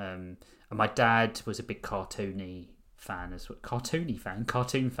think. And my dad was a big cartoon fan as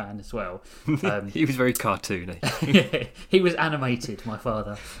well. He was very cartoony. Yeah, he was animated, my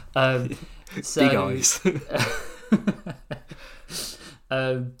father. So, big eyes.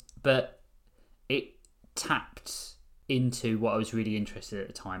 But it tapped into what I was really interested in at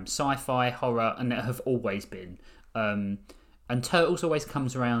the time: sci-fi, horror, and it have always been. And Turtles always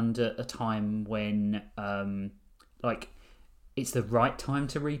comes around at a time when, like, it's the right time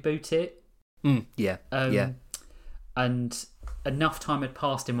to reboot it. Yeah. And enough time had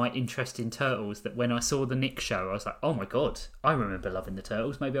passed in my interest in Turtles that when I saw the Nick show, I was like, oh my God, I remember loving the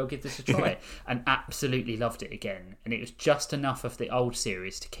Turtles. Maybe I'll give this a try. And absolutely loved it again. And it was just enough of the old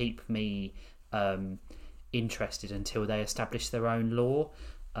series to keep me interested until they establish their own lore.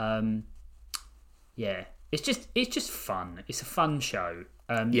 It's just fun. It's a fun show.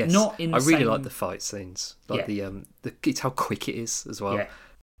 Yes, not in the I really same... like the fight scenes. Like it's how quick it is as well. Yeah,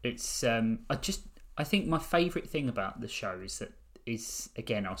 it's I think my favourite thing about the show is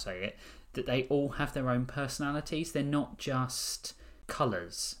again, I'll say it, that they all have their own personalities. They're not just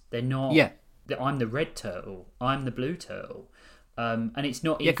colours. They're not. Yeah. I'm the red turtle. I'm the blue turtle. And it's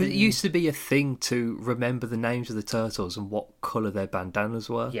not. Yeah, because it used to be a thing to remember the names of the turtles and what colour their bandanas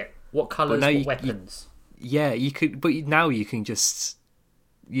were. Yeah, what colours, what weapons. You could, but now you can just,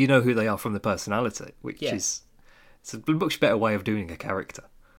 you know who they are from the personality, which is it's a much better way of doing a character.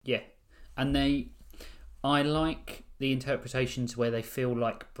 Yeah, and I like the interpretations where they feel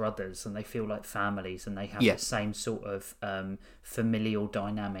like brothers and they feel like families and they have the same sort of familial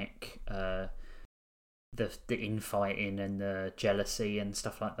dynamic, the infighting and the jealousy and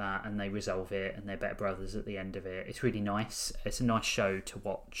stuff like that, and they resolve it and they're better brothers at the end of it. It's really nice. It's a nice show to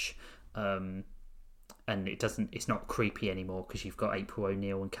watch, and it's not creepy anymore because you've got April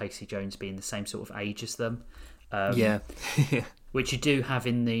O'Neil and Casey Jones being the same sort of age as them. Which you do have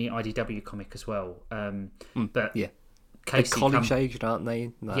in the IDW comic as well. But Casey they're college aged, aren't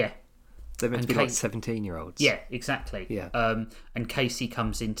they? Yeah. They're meant to be like 17-year-olds. Yeah, exactly. Yeah. And Casey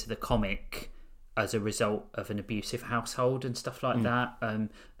comes into the comic as a result of an abusive household and stuff like that, and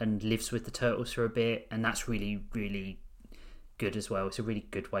lives with the turtles for a bit, and that's really, really good as well. It's a really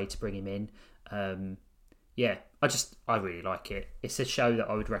good way to bring him in. I really like it. It's a show that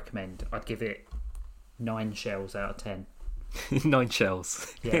I would recommend. I'd give it 9 shells out of 10. 9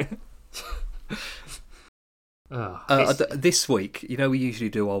 shells. Yeah. This week, we usually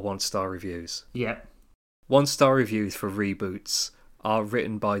do our 1-star reviews. Yeah. 1-star reviews for reboots are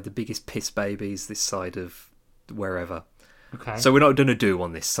written by the biggest piss babies this side of wherever. Okay. So we're not going to do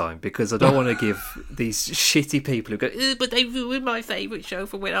one this time because I don't want to give these shitty people who go, but they ruined my favourite show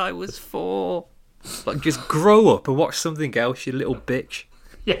from when I was 4. Like, just grow up and watch something else, you little bitch.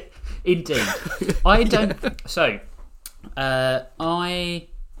 Yeah, indeed. I don't... So, I've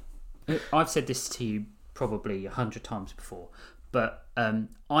said this to you probably 100 times before, but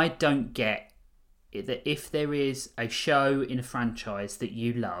I don't get that if there is a show in a franchise that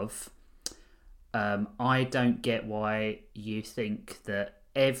you love, I don't get why you think that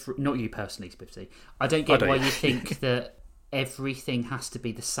not you personally, Spiffy. I don't get why you think that everything has to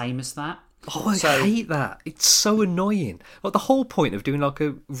be the same as that. Oh, I hate that. It's so annoying. Like, the whole point of doing like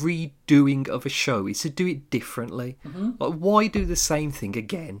a redoing of a show is to do it differently. Mm-hmm. Like, why do the same thing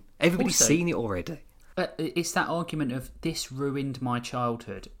again? Everybody's seen it already. But it's that argument of this ruined my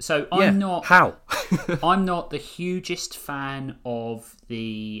childhood. So I'm not... How? I'm not the hugest fan of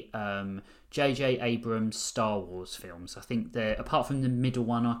the J.J. Abrams Star Wars films. I think apart from the middle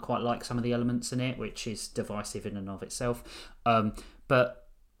one, I quite like some of the elements in it, which is divisive in and of itself. But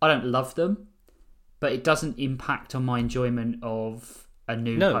I don't love them. But it doesn't impact on my enjoyment of A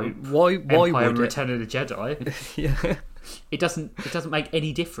New Hope. Why Empire would and Return of the Jedi? Yeah. It doesn't make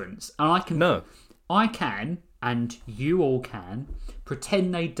any difference. And I can, and you all can,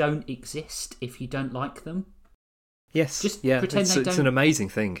 pretend they don't exist if you don't like them. Yes, just pretend they don't. It's an amazing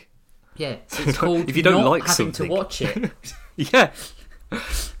thing. Yeah, it's called if you don't not like having something to watch it. Yeah.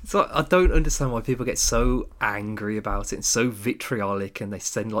 So I don't understand why people get so angry about it and so vitriolic, and they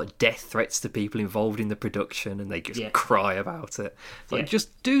send like death threats to people involved in the production, and they just cry about it. It's like,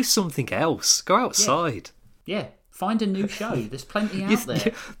 just do something else. Go outside. Yeah. Find a new show. There's plenty out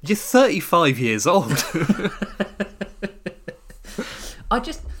there. You're 35 years old. I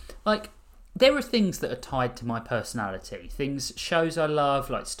just, there are things that are tied to my personality. Shows I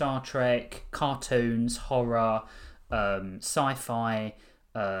love, like Star Trek, cartoons, horror, sci-fi,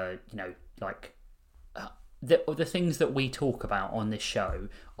 the things that we talk about on this show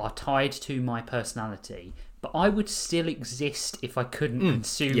are tied to my personality. But I would still exist if I couldn't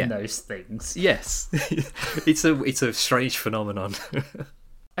consume those things. Yes. It's a strange phenomenon.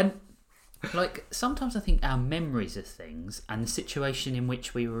 And sometimes I think our memories of things and the situation in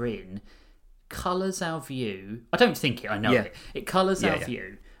which we were in colours our view. I don't think it, I know it. It colours our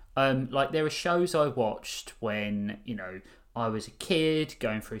view. There are shows I watched when, I was a kid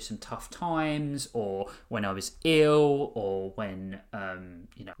going through some tough times, or when I was ill, or when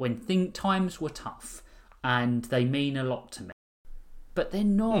times were tough. And they mean a lot to me. But they're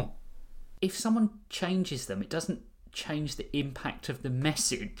not. If someone changes them, it doesn't change the impact of the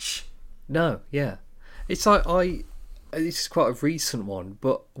message. No, yeah. It's like this is quite a recent one,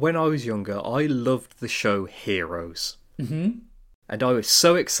 but when I was younger, I loved the show Heroes. Mm-hmm. And I was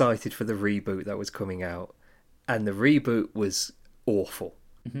so excited for the reboot that was coming out. And the reboot was awful.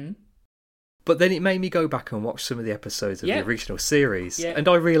 Mm-hmm. But then it made me go back and watch some of the episodes of Yeah. the original series, Yeah. and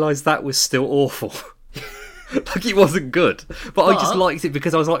I realised that was still awful. Like, it wasn't good. But I just But- liked it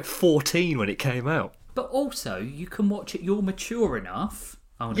because I was like 14 when it came out. But also, you can watch it. You're mature enough.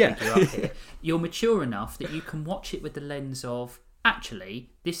 I want to Yeah. pick you up here. You're mature enough that you can watch it with the lens of, actually,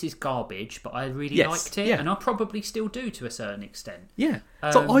 this is garbage, but I really Yes, liked it, yeah. and I probably still do to a certain extent. Yeah.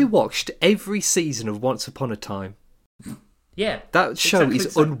 So I watched every season of Once Upon a Time. Yeah, That show exactly is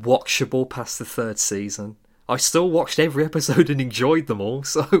the same. unwatchable past the 3rd season. I still watched every episode and enjoyed them all,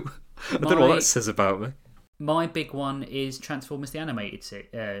 so I don't know what that says about me. My big one is Transformers the Animated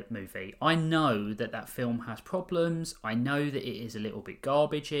movie. I know that film has problems. I know that it is a little bit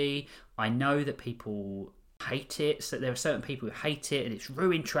garbagey. I know that people hate it. So there are certain people who hate it and it's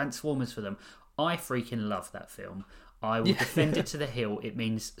ruined Transformers for them. I freaking love that film. I will defend it to the hill. It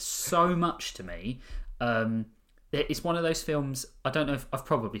means so much to me. It's one of those films, I don't know if I've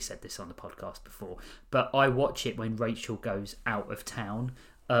probably said this on the podcast before, but I watch it when Rachel goes out of town.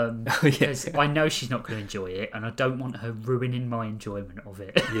 Because I know she's not going to enjoy it, and I don't want her ruining my enjoyment of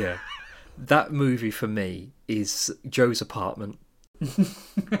it. Yeah. That movie for me is Joe's Apartment,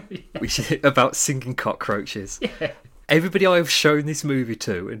 which is about singing cockroaches. Yeah. Everybody I have shown this movie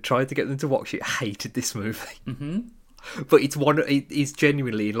to and tried to get them to watch it hated this movie. Mm-hmm. But it is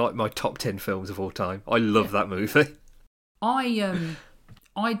genuinely in like my top 10 films of all time. I love that movie. I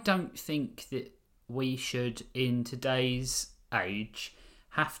don't think that we should, in today's age,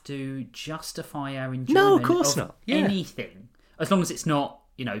 have to justify our enjoyment No, of course not. Yeah. anything, as long as it's not,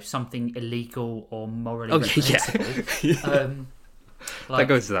 something illegal or morally Okay, reprehensible. That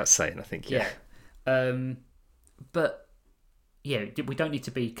goes without saying, I think. Yeah. But yeah, we don't need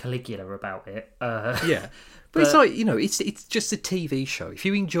to be Caligula about it. Yeah. But it's like, it's just a TV show. If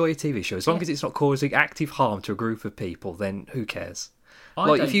you enjoy a TV show, as long as it's not causing active harm to a group of people, then who cares?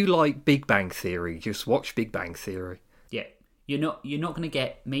 If you like Big Bang Theory, just watch Big Bang Theory. Yeah, you're not going to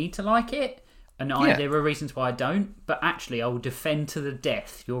get me to like it, and Yeah. there are reasons why I don't. But actually, I will defend to the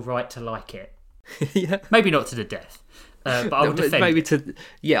death your right to like it. Yeah. Maybe not to the death, but I will defend.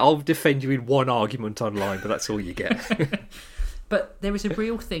 Maybe I'll defend you in one argument online, but that's all you get. But there is a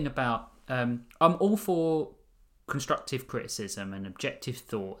real thing about. I'm all for constructive criticism and objective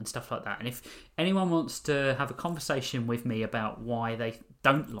thought and stuff like that. And if anyone wants to have a conversation with me about why they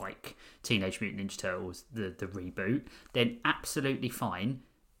don't like Teenage Mutant Ninja Turtles, the reboot, then absolutely fine.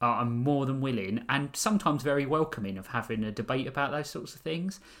 I'm more than willing and sometimes very welcoming of having a debate about those sorts of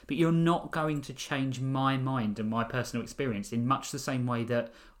things. But you're not going to change my mind and my personal experience in much the same way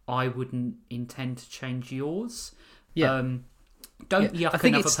that I wouldn't intend to change yours. Yeah. Don't yuck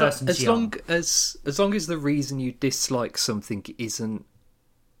another person's as yarn. long as the reason you dislike something isn't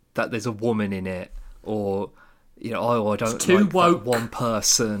that there's a woman in it, or I don't too like woke. that one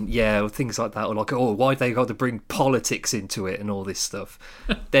person, or things like that, or like, why they got to bring politics into it and all this stuff,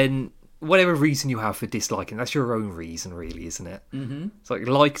 then whatever reason you have for disliking, that's your own reason, really, isn't it? Mm-hmm. It's like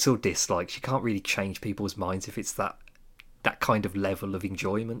likes or dislikes. You can't really change people's minds if it's that kind of level of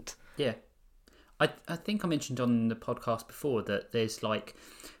enjoyment. Yeah. I think I mentioned on the podcast before that there's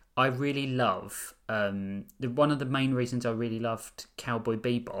I really love one of the main reasons I really loved Cowboy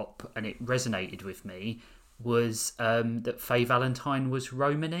Bebop and it resonated with me was that Faye Valentine was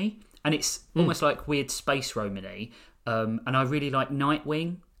Romany, and it's almost like weird space Romany, and I really like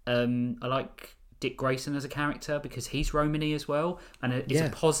Nightwing. I like Dick Grayson as a character because he's Romany as well, and it's a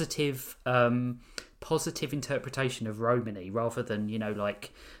positive interpretation of Romany rather than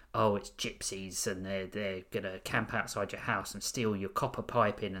it's gypsies and they're gonna camp outside your house and steal your copper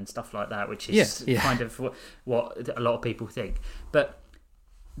piping and stuff like that, which is kind of what a lot of people think. But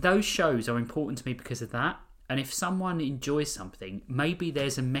those shows are important to me because of that. And if someone enjoys something, maybe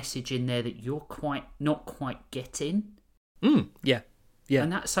there's a message in there that you're not quite getting. Yeah.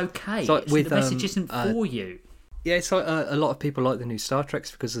 And that's okay. Like the message isn't for you. Yeah, it's like a lot of people like the new Star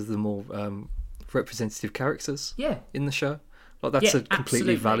Treks because of the more representative characters in the show. Like that's a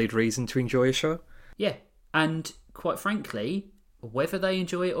completely valid reason to enjoy a show. Yeah, and quite frankly, whether they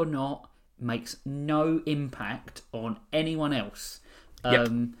enjoy it or not makes no impact on anyone else.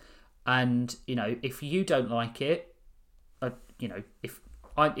 And if you don't like it,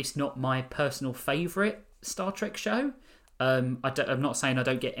 it's not my personal favourite Star Trek show. I'm not saying I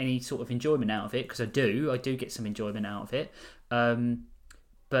don't get any sort of enjoyment out of it, because I do get some enjoyment out of it.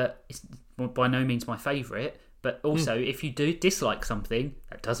 But it's by no means my favourite. But also, if you do dislike something,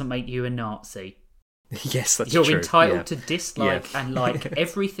 that doesn't make you a Nazi. Yes, that's You're true. entitled to dislike and like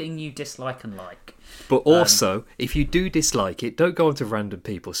everything you dislike and like. But also, if you do dislike it, don't go onto random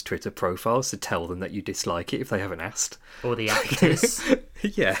people's Twitter profiles to tell them that you dislike it if they haven't asked. Or the actors.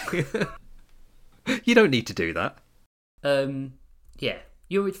 Yeah. You don't need to do that. Yeah,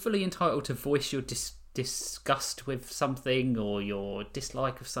 you're fully entitled to voice your disgust with something or your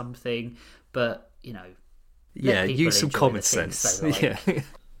dislike of something, but Yeah, people use some enjoy common the things sense. they like. Yeah.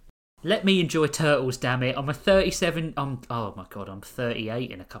 Let me enjoy Turtles, damn it! I'm a 37. Oh my god, I'm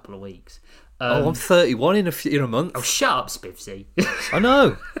 38 in a couple of weeks. I'm 31 in a month. Oh, shut up, Spivsy. I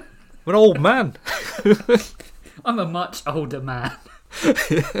know. I'm an old man. I'm a much older man.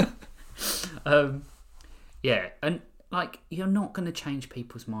 Yeah, and you're not going to change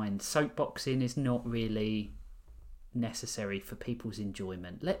people's minds. Soapboxing is not really necessary for people's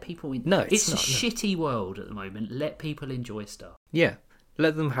enjoyment. Let people. No, it's a not, no. shitty world at the moment. Let people enjoy stuff. Yeah,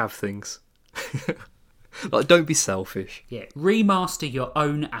 let them have things. Don't be selfish. Yeah, remaster your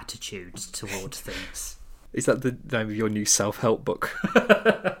own attitudes towards things. Is that the name of your new self-help book?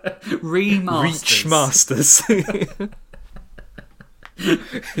 Remasters. Reach Masters.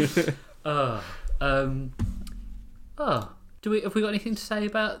 Have we got anything to say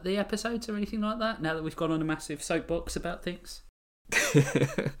about the episodes or anything like that? Now that we've gone on a massive soapbox about things.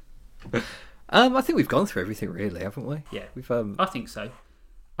 I think we've gone through everything, really, haven't we? Yeah, We've I think so.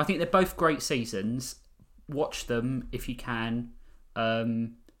 I think they're both great seasons. Watch them if you can.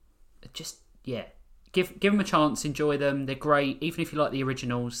 Give them a chance. Enjoy them. They're great. Even if you like the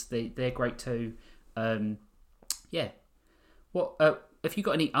originals, they're great too. Yeah. What have you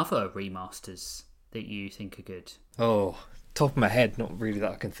got any other remasters that you think are good? Oh, top of my head, not really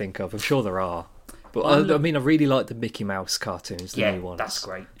that I can think of. I'm sure there are. But Well, I mean, I really like the Mickey Mouse cartoons, the new ones. That's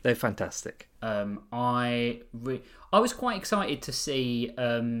great. They're fantastic. I was quite excited to see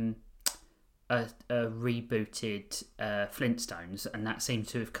a rebooted Flintstones, and that seems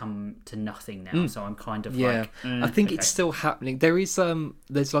to have come to nothing now. So I'm kind of Yeah, I think okay. it's still happening. There is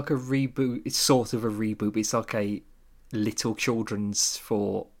there's like a reboot. It's sort of a reboot. But it's like a little children's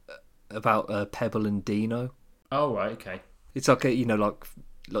for about Pebble and Dino. Oh right, okay, It's like a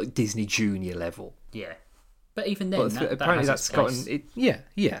like Disney Junior level. yeah. But even then, But apparently that has that's its place. gotten it.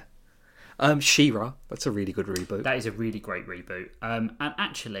 Yeah. She-Ra, that's a really good reboot. That is a really great reboot. And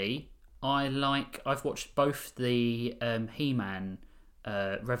actually, I've watched both the He-Man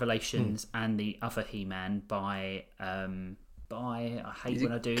Revelations and the other He-Man by I hate Is it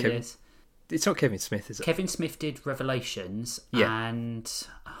when I do Kevin- this. It's not Kevin Smith, is it? Kevin Smith did Revelations, Yeah. and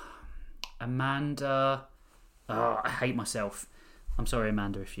Amanda. Oh, I hate myself. I'm sorry,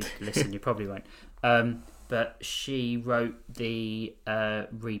 Amanda, if you listen, you probably won't. But she wrote the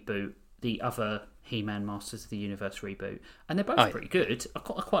reboot, the other He-Man Masters of the Universe reboot, and they're both pretty good. I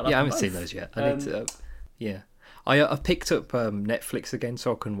quite like Yeah, I them haven't seen both. those yet. I need to. Yeah, I picked up Netflix again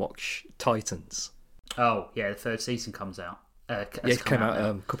so I can watch Titans. Oh, yeah, the third season comes out. Yeah, it came out now.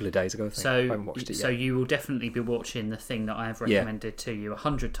 a couple of days ago. I think. I So, haven't watched it yet. so you will definitely be watching the thing that I have recommended to you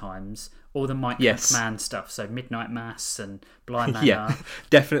 100 times, all the Mike Yes. McMahon stuff, so Midnight Mass and Blind Manor. Yeah,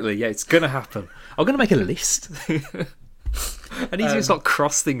 definitely. Yeah, it's gonna happen. I'm gonna make a list. I need to just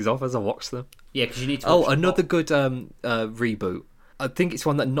cross things off as I watch them. Yeah, because you need to watch Another good reboot. I think it's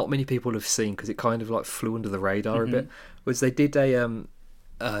one that not many people have seen because it kind of flew under the radar a bit. Was they did a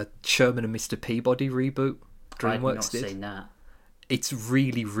Sherman and Mr. Peabody reboot. I've not DreamWorks did. seen that. It's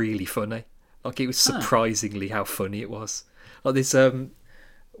really, really funny. It was surprisingly how funny it was. There's one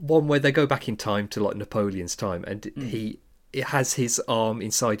where they go back in time to Napoleon's time, and it has his arm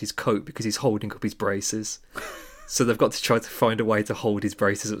inside his coat because he's holding up his braces. So they've got to try to find a way to hold his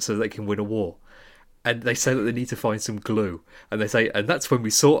braces up so they can win a war. And they say that they need to find some glue, and they say, and that's when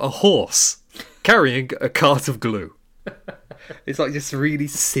we saw a horse carrying a cart of glue. It's just really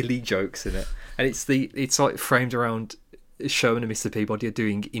silly jokes in it, and it's framed around Sherman and Mr. Peabody are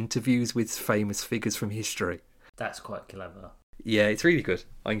doing interviews with famous figures from history. That's quite clever. Yeah, it's really good.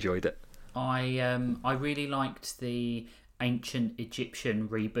 I enjoyed it. I really liked the ancient Egyptian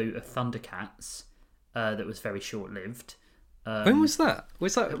reboot of Thundercats that was very short-lived. When was that?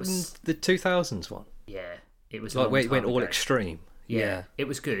 Was that was- the 2000s one? Yeah, it was Where it went time all ago. extreme. Yeah. It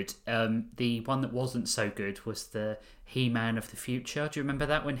was good. The one that wasn't so good was the He-Man of the future. Do you remember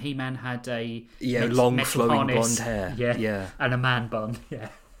that when He-Man had a long metal flowing harness? blonde hair. Yeah, and a man bun. Yeah,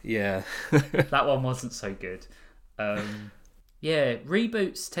 Yeah. that one wasn't so good. Yeah,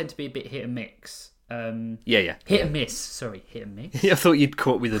 reboots tend to be a bit hit and mix. Yeah. Hit and miss. Sorry, hit and miss. I thought you'd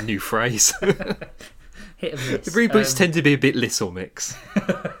come up with a new phrase. Hit and miss. The reboots tend to be a bit little mix.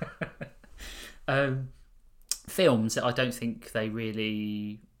 Films that I don't think they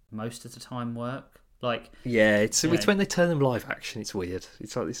really most of the time work. Yeah, it's when they turn them live action. It's weird.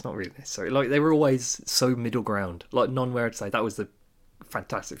 It's not really necessary. They were always so middle ground. None I'd say that was the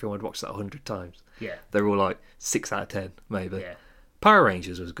fantastic film. I'd watched that 100 times. Yeah, They were all 6 out of 10, maybe. yeah. Power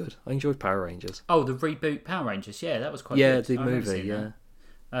Rangers was good. I enjoyed Power Rangers. Oh, the reboot Power Rangers. Yeah, that was quite Yeah, good. the I remember movie. seeing Yeah,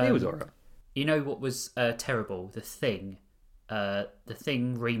 that. it was alright. You know what was terrible? The Thing. The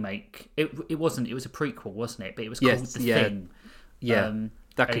Thing remake. It wasn't. It was a prequel, wasn't it? But it was called The Thing. Yeah,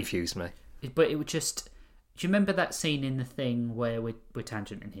 that confused me. But it would just... Do you remember that scene in The Thing where... We're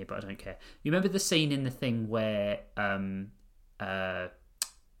tangenting here, but I don't care. You remember the scene in The Thing where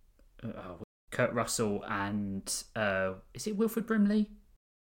Kurt Russell and... is it Wilfred Brimley?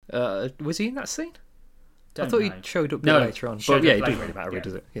 Was he in that scene? Don't I thought know. he showed up No, later on. showed But yeah, up it doesn't later, really matter, yeah.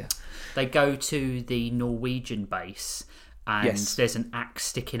 does it? Yeah. They go to the Norwegian base and Yes. there's an axe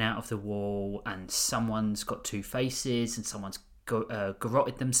sticking out of the wall and someone's got two faces and someone's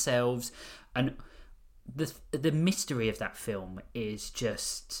garroted themselves. And the mystery of that film is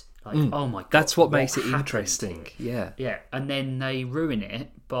just like, oh my God. That's what makes it happened interesting. here? Yeah. Yeah, and then they ruin it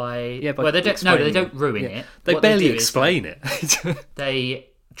by... By well, they don't. No, they explaining don't ruin it. it. They What barely do is explain it. they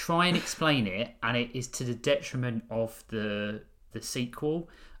try and explain it, and it is to the detriment of the sequel.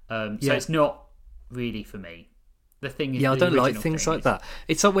 So it's not really for me. The thing is, Yeah, I the don't like original things thing like is- that.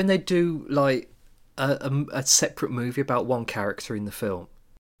 It's like when they do like a separate movie about one character in the film.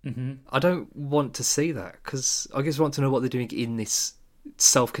 Mhm. I don't want to see that because I just want to know what they're doing in this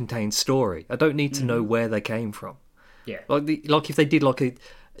self-contained story. I don't need to know where they came from. Yeah, Like if they did like a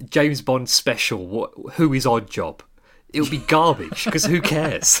James Bond special, who is Odd Job? It would be garbage because who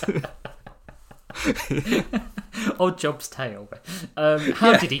cares? Odd Job's Tale.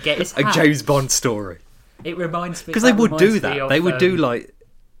 How did he get his A hat? James Bond story. It reminds me Because they would do reminds me that. of, They would do like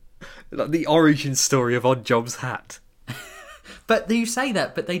the origin story of Odd Job's hat. But you say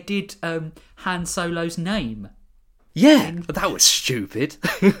that, but they did Han Solo's name. Yeah, but that was stupid.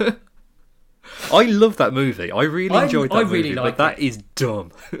 I love that movie. I really enjoyed that I movie, really but like that it. is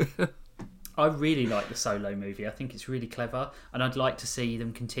dumb. I really like the Solo movie. I think it's really clever, and I'd like to see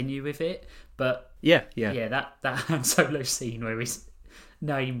them continue with it. But Yeah. that Han Solo scene where his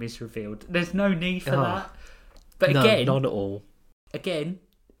name is revealed, there's no need for Oh. that. But No, again, none at all.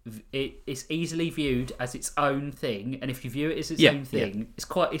 it's easily viewed as its own thing, and if you view it as its Yeah, own thing,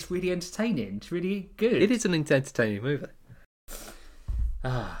 it's really entertaining. It's really good. It is an entertaining movie.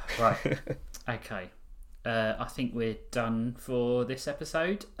 Right. Okay. I think we're done for this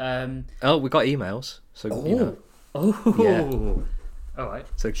episode. Oh, we got emails, so you know. Oh. Yeah. All right.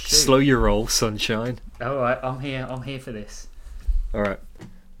 So Shoot. slow your roll, sunshine. All right. I'm here for this. All right.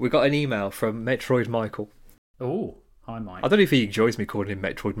 We got an email from Metroid Michael. Oh. Hi, Mike. I don't know if he enjoys me calling him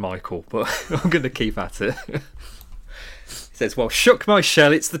Metroid Michael, but I'm going to keep at it. He says, well, shuck my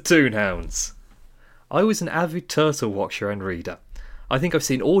shell, it's the Toonhounds. I was an avid Turtle watcher and reader. I think I've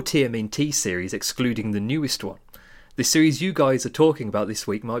seen all TMNT series excluding the newest one. The series you guys are talking about this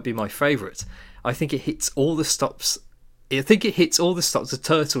week might be my favourite. I think it hits all the stops a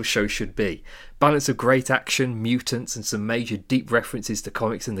Turtle show should be. Balance of great action, mutants, and some major deep references to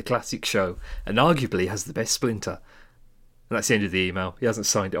comics in the classic show, and arguably has the best Splinter. And that's the end of the email. He hasn't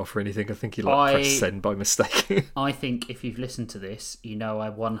signed it off or anything. I think he pressed send by mistake. I think if you've listened to this, you know I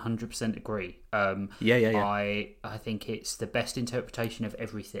 100% agree. Yeah. I think it's the best interpretation of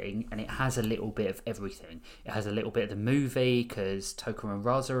everything, and it has a little bit of everything. It has a little bit of the movie because Toka and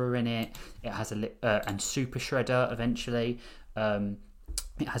Raza are in it. It has and Super Shredder eventually.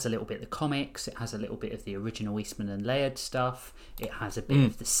 It has a little bit of the comics. It has a little bit of the original Eastman and Laird stuff. It has a bit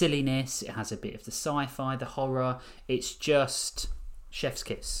of the silliness. It has a bit of the sci-fi, the horror. It's just chef's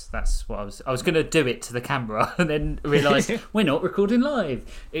kiss. That's what I was going to do it to the camera and then realised we're not recording live.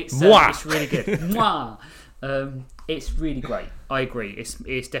 It's really good. Mwah! It's really great. I agree.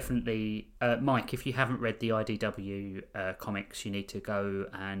 It's definitely Mike. If you haven't read the IDW comics, you need to go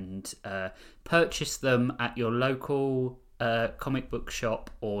and purchase them at your local comic book shop,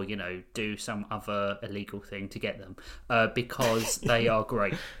 or do some other illegal thing to get them because they are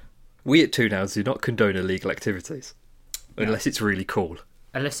great. We at Toonhounds do not condone illegal activities unless it's really cool.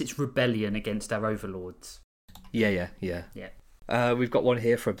 Unless it's rebellion against our overlords. Yeah. We've got one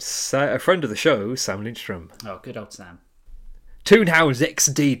here from a friend of the show, Sam Lindstrom. Oh, good old Sam. Toonhounds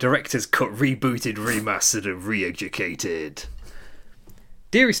XD Director's Cut rebooted, remastered and re-educated.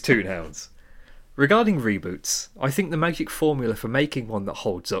 Dearest Toonhounds, regarding reboots, I think the magic formula for making one that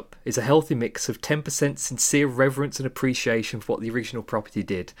holds up is a healthy mix of 10% sincere reverence and appreciation for what the original property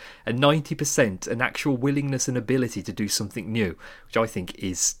did, and 90% an actual willingness and ability to do something new, which I think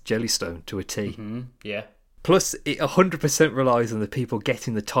is Jellystone to a T. Mm-hmm. Yeah. Plus, it 100% relies on the people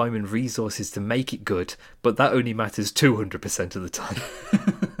getting the time and resources to make it good, but that only matters 200% of the time.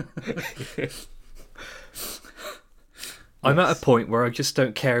 I'm at Yes. a point where I just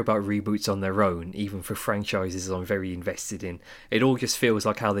don't care about reboots on their own, even for franchises I'm very invested in. It all just feels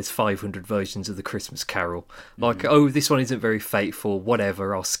like how there's 500 versions of The Christmas Carol. Like, oh, this one isn't very faithful,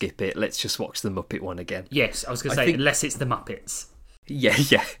 whatever, I'll skip it. Let's just watch the Muppet one again. Yes, I was going to I say, think- unless it's the Muppets.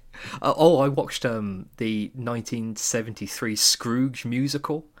 Yeah. I watched the 1973 Scrooge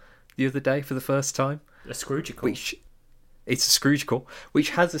musical the other day for the first time. A Scroogical. Which it's a Scroogical,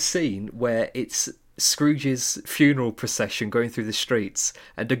 which has a scene where it's Scrooge's funeral procession going through the streets,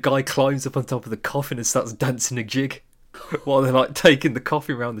 and a guy climbs up on top of the coffin and starts dancing a jig while they're like taking the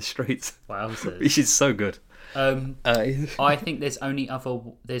coffin around the streets, Wowzers. which is so good. I think there's only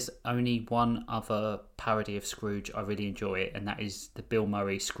one other parody of Scrooge I really enjoy it, and that is the Bill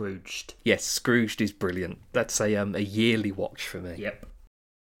Murray Scrooged. Yes, Scrooged is brilliant. That's a yearly watch for me. Yep.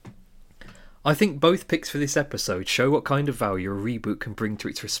 I think both picks for this episode show what kind of value a reboot can bring to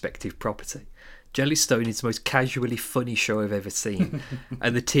its respective property. Jellystone is the most casually funny show I've ever seen,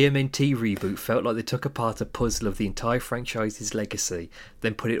 and the TMNT reboot felt like they took apart a puzzle of the entire franchise's legacy,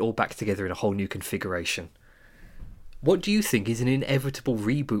 then put it all back together in a whole new configuration. What do you think is an inevitable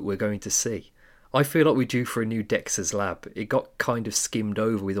reboot we're going to see? I feel like we're due for a new Dexter's Lab. It got kind of skimmed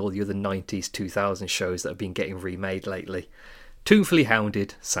over with all the other 90s, 2000s shows that have been getting remade lately. Tunefully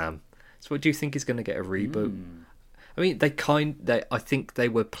Hounded, Sam. So what do you think is going to get a reboot? I mean, I think they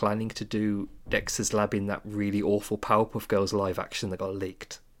were planning to do Dexter's Lab in that really awful Powerpuff Girls live action that got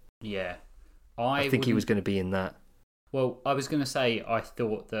leaked. Yeah. I think he was going to be in that. Well, I was going to say, I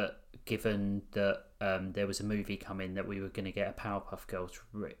thought that given that there was a movie coming, that we were going to get a Powerpuff Girls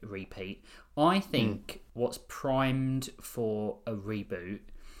repeat. I think what's primed for a reboot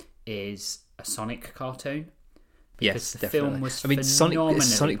is a Sonic cartoon. Yes, the definitely. film was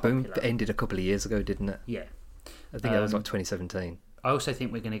Sonic Boom popular. ended a couple of years ago, didn't it? Yeah. I think that was like 2017. I also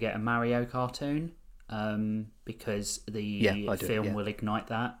think we're going to get a Mario cartoon because the film will ignite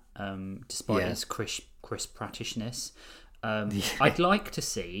that, despite its crisp pratishness. I'd like to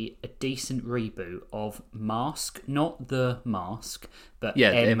see a decent reboot of Mask, not the Mask, but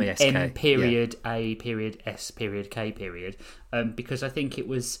M-A-S-K. M period A period S period K period, because I think it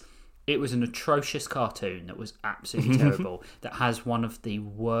was an atrocious cartoon that was absolutely terrible, that has one of the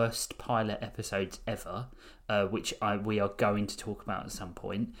worst pilot episodes ever, which we are going to talk about at some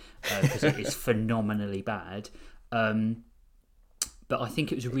point, because it is phenomenally bad. But I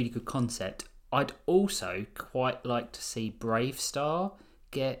think it was a really good concept. I'd also quite like to see Brave Star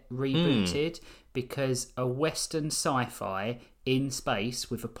get rebooted, because a Western sci-fi in space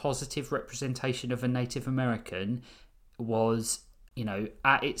with a positive representation of a Native American was,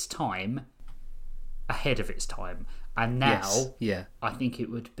 at its time, ahead of its time. And now, I think it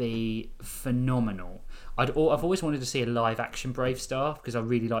would be phenomenal. I've always wanted to see a live-action Brave Star, because I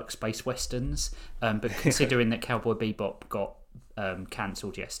really like space westerns. But considering that Cowboy Bebop got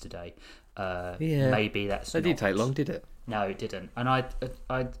cancelled yesterday, maybe that's That didn't take long, did it? No, it didn't. And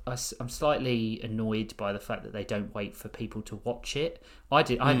I'm slightly annoyed by the fact that they don't wait for people to watch it. I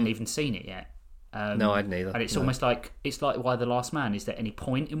hadn't even seen it yet. No, I hadn't either. And it's almost like Why the Last Man. Is there any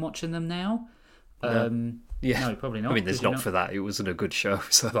point in watching them now? No, probably not. I mean, there's not for that. It wasn't a good show.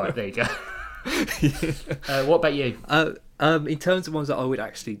 So. Right, there you go. What about you? In terms of ones that I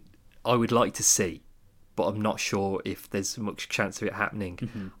would like to see, but I'm not sure if there's much chance of it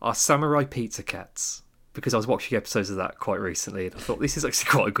happening, are Samurai Pizza Cats. Because I was watching episodes of that quite recently, and I thought this is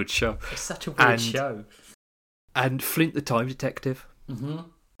actually quite a good show. It's such a weird show. And Flint the Time Detective.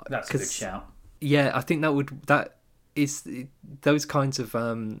 That's a good shout. Yeah, I think that is those kinds of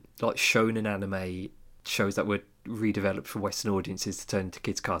like shonen anime shows that were redeveloped for Western audiences to turn into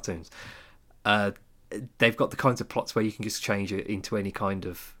kids' cartoons. They've got the kinds of plots where you can just change it into any kind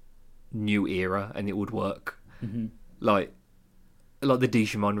of new era and it would work. Like the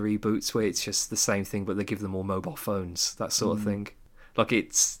Digimon reboots, where it's just the same thing but they give them all mobile phones, that sort of thing. Like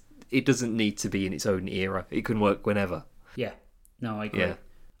it doesn't need to be in its own era. It can work whenever. Yeah, no, I agree. Yeah.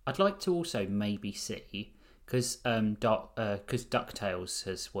 I'd like to also maybe see, because DuckTales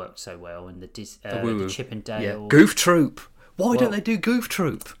has worked so well, and the Chip and Dale, Goof Troop. Why don't they do Goof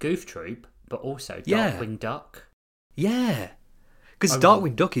Troop? Goof Troop, but also Darkwing Duck. Yeah, because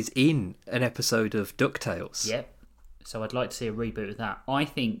Darkwing Duck is in an episode of DuckTales. Yep. So I'd like to see a reboot of that. I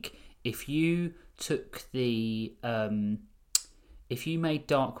think if you took if you made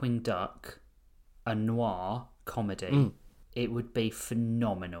Darkwing Duck a noir comedy, it would be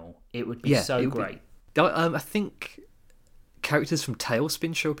phenomenal. It would be so great. I think characters from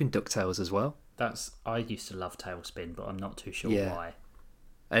Tailspin show up in DuckTales as well. I used to love Tailspin, but I'm not too sure why.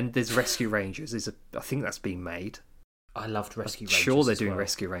 And there's Rescue Rangers. I think that's being made. I loved Rescue Rangers. Sure, they're as doing well.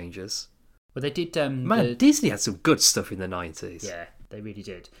 Rescue Rangers. Well, they did. Man, Disney had some good stuff in the 90s. Yeah, they really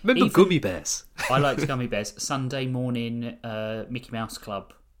did. Remember Gummy Bears? I liked Gummy Bears. Sunday morning, Mickey Mouse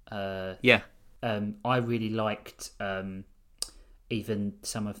Club. Yeah. I really liked even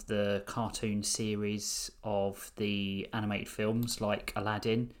some of the cartoon series of the animated films, like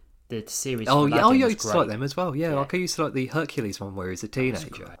Aladdin. The series. Oh, of yeah, Aladdin I was used to great. like them as well. Yeah, Yeah. like I used to like the Hercules one where he's a teenager.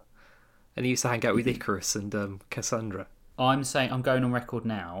 great. And he used to hang out with Icarus and Cassandra. I'm saying, I'm going on record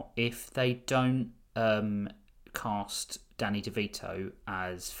now. If they don't cast Danny DeVito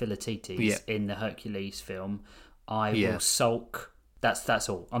as Philatites in the Hercules film, I will sulk. That's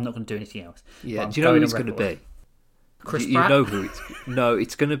all. I'm not going to do anything else. Yeah, do you know who it's going to be? Chris You Pratt? know who it's... No,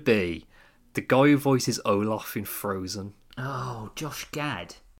 it's going to be the guy who voices Olaf in Frozen. Oh, Josh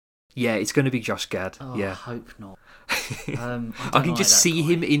Gad. Yeah, it's going to be Josh Gad. Oh, yeah. I hope not. I can just see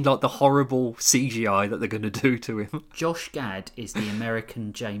him in like the horrible CGI that they're going to do to him. Josh Gad is the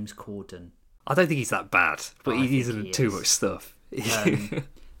American James Corden. I don't think he's that bad, but I he think isn't he too is. much stuff.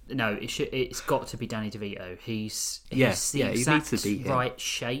 No, it's got to be Danny DeVito. He's the he needs exact to be him. right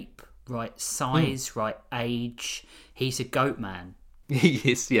shape, right size, right age. He's a goat man. He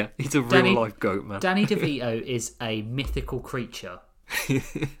is, yeah. He's a Danny- real life goat man. Danny DeVito is a mythical creature.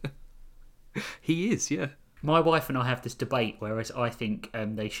 He is, yeah. My wife and I have this debate, whereas I think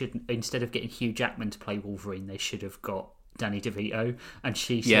they should, instead of getting Hugh Jackman to play Wolverine, they should have got Danny DeVito. And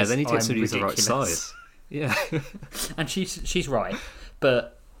she says, Yeah, they need to I'm get somebody who's the right ridiculous. size. Yeah. And she's right,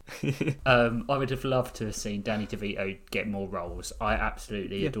 but I would have loved to have seen Danny DeVito get more roles. I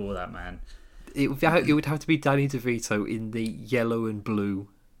absolutely adore that man. It would have to be Danny DeVito in the yellow and blue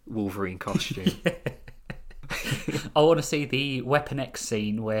Wolverine costume. I want to see the Weapon X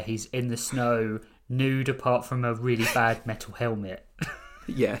scene where he's in the snow, nude apart from a really bad metal helmet.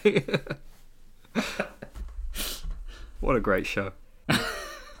 Yeah. What a great show.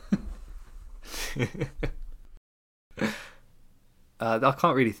 I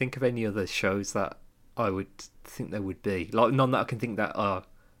can't really think of any other shows that I would think there would be. Like, none that I can think that are...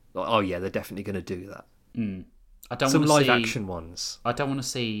 Like, oh, yeah, they're definitely going to do that. I don't Some want to see live-action ones. I don't want to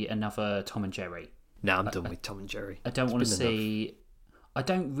see another Tom and Jerry. No, I'm done with Tom and Jerry. I don't It's want to been enough. see. I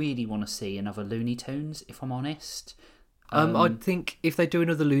don't really want to see another Looney Tunes, if I'm honest. I think if they do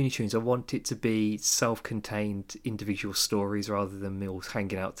another Looney Tunes, I want it to be self-contained individual stories rather than them all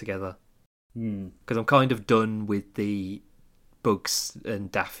hanging out together. Because I'm kind of done with the Bugs and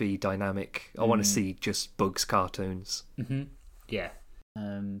Daffy dynamic. I want to see just Bugs cartoons. Yeah.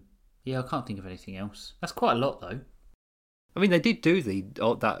 Yeah, I can't think of anything else. That's quite a lot, though. I mean, they did do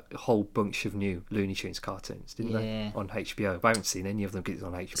that whole bunch of new Looney Tunes cartoons, didn't Yeah. they? On HBO. I haven't seen any of them because it's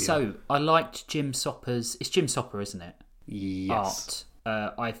on HBO. So, I liked Jim Sopper's... It's Jim Sopper, isn't it? yes.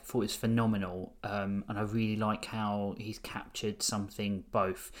 Art. I thought it was phenomenal, and I really like how he's captured something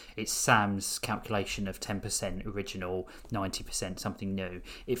both. It's Sam's calculation of 10% original, 90% something new.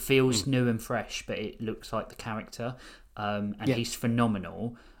 It feels new and fresh, but it looks like the character, and he's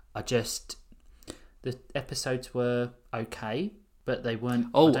phenomenal. The episodes were okay, but they weren't.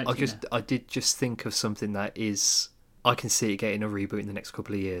 I did just think of something that is... I can see it getting a reboot in the next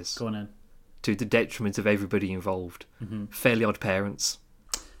couple of years. Go on then. To the detriment of everybody involved. Fairly Odd Parents.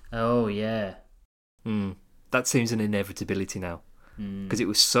 Oh yeah. That seems an inevitability now. Because it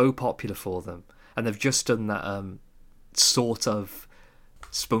was so popular for them. And they've just done that sort of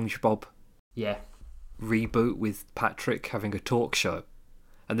SpongeBob Yeah. reboot with Patrick having a talk show.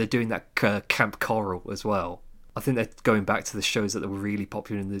 And they're doing that Camp Coral as well. I think they're going back to the shows that were really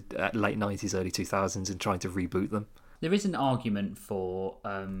popular in the late 90s, early 2000s and trying to reboot them. There is an argument for...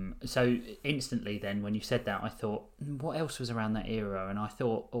 so instantly then, when you said that, I thought, what else was around that era? And I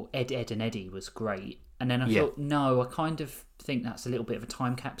thought, Ed, Edd and Eddy was great. And then I thought, no, I kind of think that's a little bit of a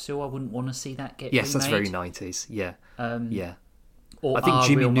time capsule. I wouldn't want to see that get remade. That's very 90s, yeah. Yeah. Or I think Are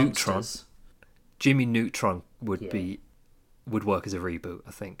Jimmy Real Neutron... Monsters. Jimmy Neutron would work as a reboot,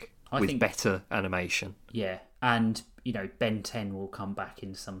 I think. I with think- better animation. Yeah, and, Ben 10 will come back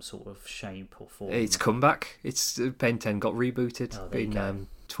in some sort of shape or form. It's come back. It's Ben 10 got rebooted there you go. in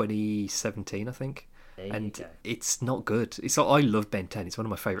 2017, I think. There you And go. it's not good. I love Ben 10. It's one of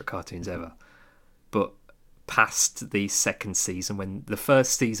my favourite cartoons ever. But past the second season, the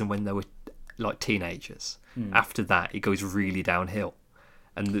first season when they were like teenagers, after that it goes really downhill.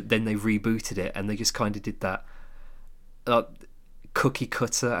 And then they rebooted it and they just kind of did that cookie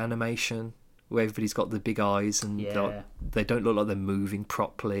cutter animation where everybody's got the big eyes and they don't look like they're moving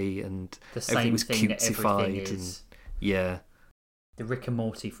properly and The everything same was thing that everything cutesified is. and The Rick and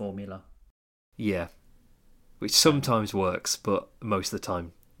Morty formula. which sometimes works but most of the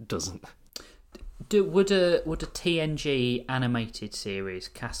time doesn't. Would a TNG animated series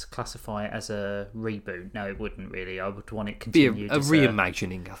classify it as a reboot? No, it wouldn't really. I would want it Be a continued.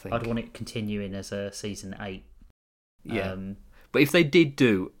 reimagining, I think. I'd want it continuing as a season 8. Yeah. But if they did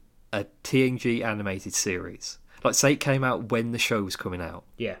do a TNG animated series, like say it came out when the show was coming out,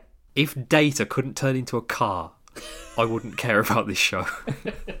 yeah. if Data couldn't turn into a car, I wouldn't care about this show.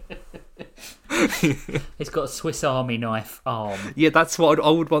 It's got a Swiss Army knife arm. Yeah, that's what I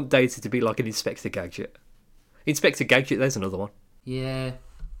would want Data to be, like an Inspector Gadget. Inspector Gadget, there's another one. Yeah.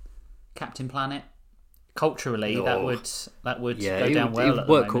 Captain Planet. Culturally, that would Yeah, go down well. It at would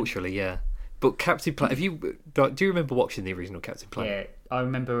the work moment. culturally, yeah. But Captain Planet, do you remember watching the original Captain Planet? Yeah, I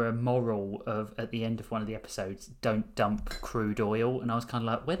remember a moral of at the end of one of the episodes: don't dump crude oil, and I was kind of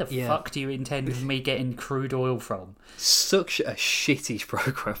like, where the fuck do you intend me getting crude oil from? Such a shitty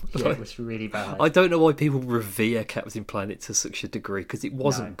program. Yeah, it was really bad. I don't know why people revere Captain Planet to such a degree, because it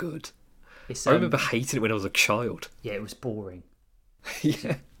wasn't good. I remember hating it when I was a child. Yeah, it was boring.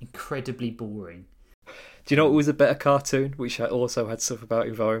 Yeah. Incredibly boring. Do you know what was a better cartoon, which also had stuff about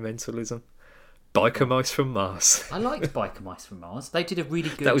environmentalism? Biker Mice from Mars. I liked Biker Mice from Mars. They did a really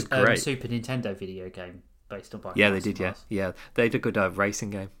good That was great. Super Nintendo video game based on Biker Yeah, Mice they did, from yeah. Mars. Yeah, they did a good racing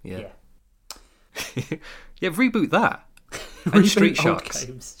game, yeah. Yeah. Yeah, reboot that. And Street Reboot old Sharks.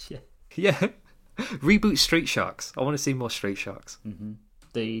 games, yeah. Yeah. Reboot Street Sharks. I want to see more Street Sharks.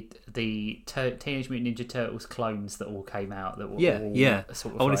 The Teenage Mutant Ninja Turtles clones that all came out that were all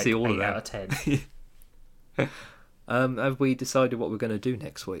sort of I want to like see all 8 of that. out of 10. Have we decided what we're going to do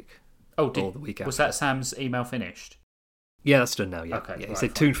next week? Oh, Or the week was after? that Sam's email finished? Yeah, that's done now, yeah. Okay, yeah, he right, said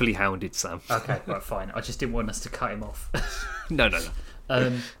fine. tunefully hounded, Sam. Okay, right, fine. I just didn't want us to cut him off. No.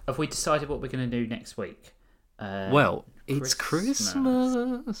 Have we decided what we're going to do next week? Well, it's Christmas.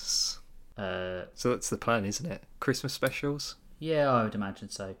 Christmas. So that's the plan, isn't it? Christmas specials? Yeah, I would imagine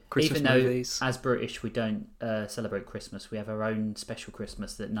so. Christmas Even though, movies. as British, we don't celebrate Christmas. We have our own special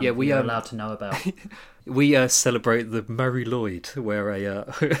Christmas that none Yeah, of we you are are allowed to know about. We celebrate the Murray Lloyd, where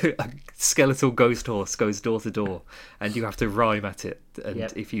a skeletal ghost horse goes door to door, and you have to rhyme at it. And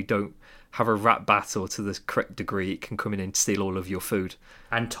Yep. if you don't have a rap battle to the correct degree, it can come in and steal all of your food.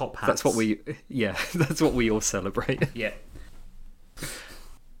 And top hats. That's what that's what we all celebrate. Yeah.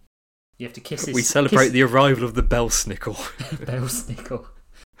 You have to kiss his... We celebrate the arrival of the Belsnickel. Belsnickel.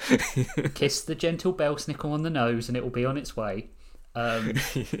 Kiss the gentle Belsnickel on the nose and it will be on its way.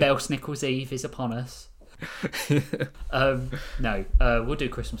 Belsnickel's Eve is upon us. No, we'll do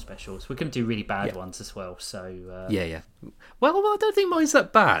Christmas specials. We're going to do really bad ones as well. So Yeah. Well, I don't think mine's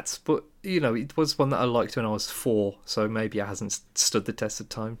that bad, but it was one that I liked when I was 4, so maybe it hasn't stood the test of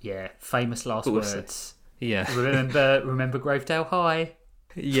time. yeah, famous last But we'll see. words. Yeah, Remember Gravedale High.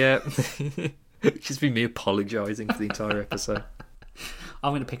 yeah. Just be me apologising for the entire episode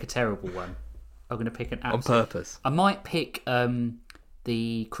I'm going to pick a terrible one. I'm going to pick an on absolute... purpose. I might pick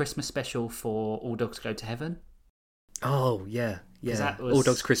the Christmas special for All Dogs Go to Heaven. Oh yeah. that was- All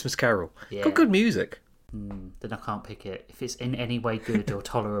Dogs Christmas Carol. Yeah. Got good music. Then I can't pick it. If it's in any way good or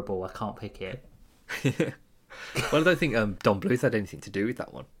tolerable, I can't pick it. Well, I don't think Don Bluth had anything to do with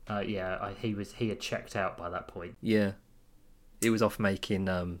that one. He had checked out by that point. Yeah, it was off making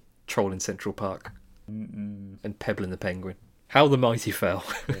Troll in Central Park and Pebble and the Penguin. How the mighty fell.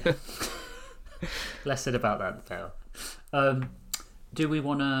 Less said about that, Phil. Do we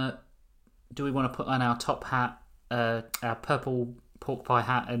want to put on our top hat, our purple pork pie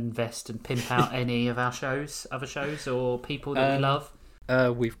hat and vest, and pimp out any of our other shows, or people that we love?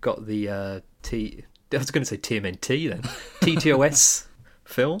 We've got the I was going to say TMNT then. TTOS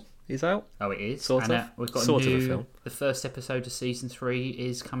film is out. Oh, it is. Sort and of. We've got Sort a new. of a film. The first episode of season 3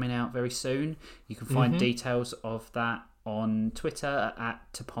 is coming out very soon. You can find details of that on Twitter at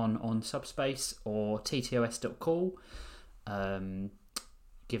Tapon on Subspace or ttos.call.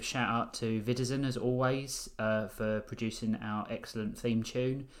 Give a shout out to Vidazen as always for producing our excellent theme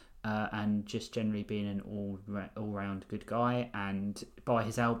tune and just generally being an all round good guy. And buy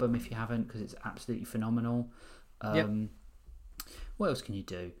his album if you haven't, because it's absolutely phenomenal. What else can you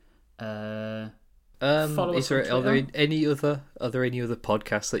do? Follow us on Are there Twitter. any other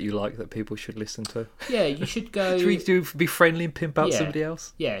podcasts that you like that people should listen to? Yeah, you should go. Should we be friendly and pimp out Yeah. somebody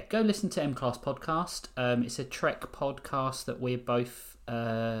else? Yeah, go listen to M Class Podcast. It's a Trek podcast that we're both,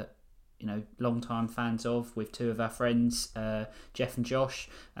 long-time fans of, with 2 of our friends, Jeff and Josh,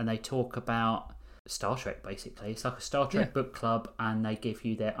 and they talk about Star Trek, basically. It's like a Star Trek book club, and they give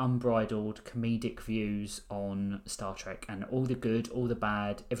you their unbridled comedic views on Star Trek, and all the good, all the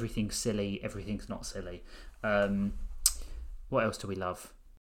bad, everything's silly, everything's not silly. What else do we love?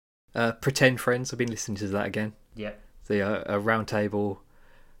 Pretend Friends. I've been listening to that again. Yeah. The round table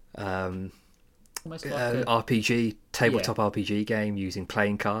almost like a... RPG, tabletop RPG game using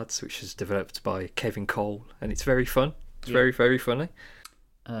playing cards, which is developed by Kevin Cole, and it's very fun. It's very, very funny.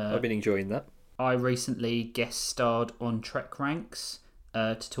 I've been enjoying that. I recently guest starred on Trek Ranks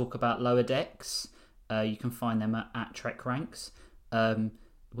to talk about Lower Decks. You can find them at Trek Ranks.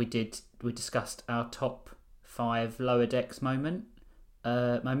 We discussed our top 5 Lower Decks moments.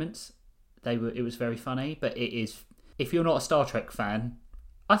 It was very funny, but it is, if you're not a Star Trek fan,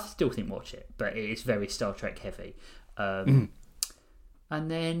 I still think watch it, but it is very Star Trek heavy. And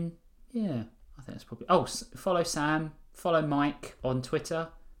then I think that's probably... follow Sam, follow Mike on Twitter.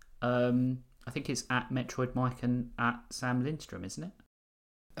 I think it's at Metroid Mike and at Sam Lindstrom, isn't it?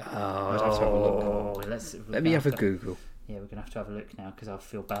 I'd have to have a look. Let me have a Google. Yeah, we're going to have a look now because I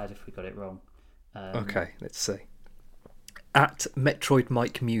feel bad if we got it wrong. Okay, let's see. At Metroid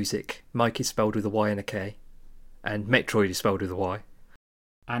Mike Music. Mike is spelled with a Y and a K. And Metroid is spelled with a Y.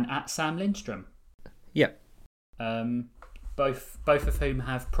 And at Sam Lindstrom. Yeah. Both of whom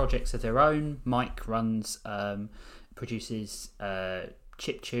have projects of their own. Mike produces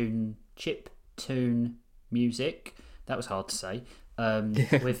chiptune music. That was hard to say.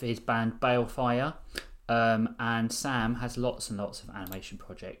 With his band Balefire. And Sam has lots and lots of animation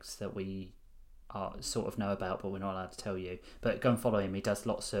projects that we sort of know about, but we're not allowed to tell you. But go and follow him. He does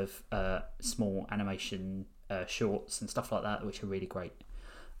lots of small animation shorts and stuff like that, which are really great.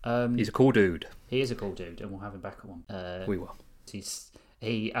 He's a cool dude. He is a cool dude, and we'll have him back on. We will.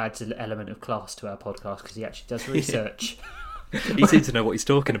 He adds an element of class to our podcast because he actually does research. He seems to know what he's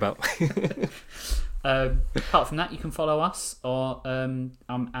talking about. Apart from that, you can follow us. I'm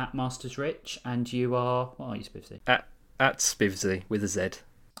at Masters Rich, and you are... What are you, Spivsy? At Spivsy with a Z.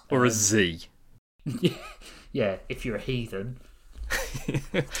 Or a Z. Yeah, if you're a heathen.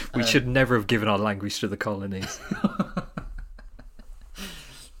 We should never have given our language to the colonies.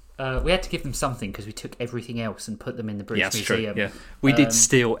 We had to give them something because we took everything else and put them in the British Museum. True, yeah. We did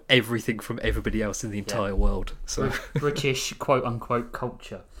steal everything from everybody else in the entire world. So British quote-unquote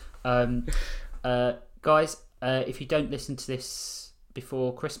culture. Guys, if you don't listen to this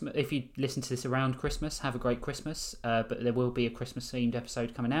before Christmas, if you listen to this around Christmas, have a great Christmas. But there will be a Christmas-themed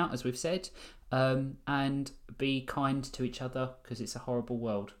episode coming out, as we've said. And be kind to each other because it's a horrible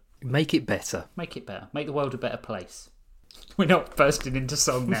world. Make it better. Make it better. Make the world a better place. We're not bursting into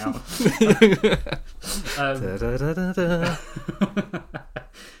song now.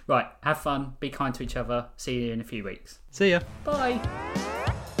 Right, have fun, be kind to each other. See you in a few weeks. See ya. Bye.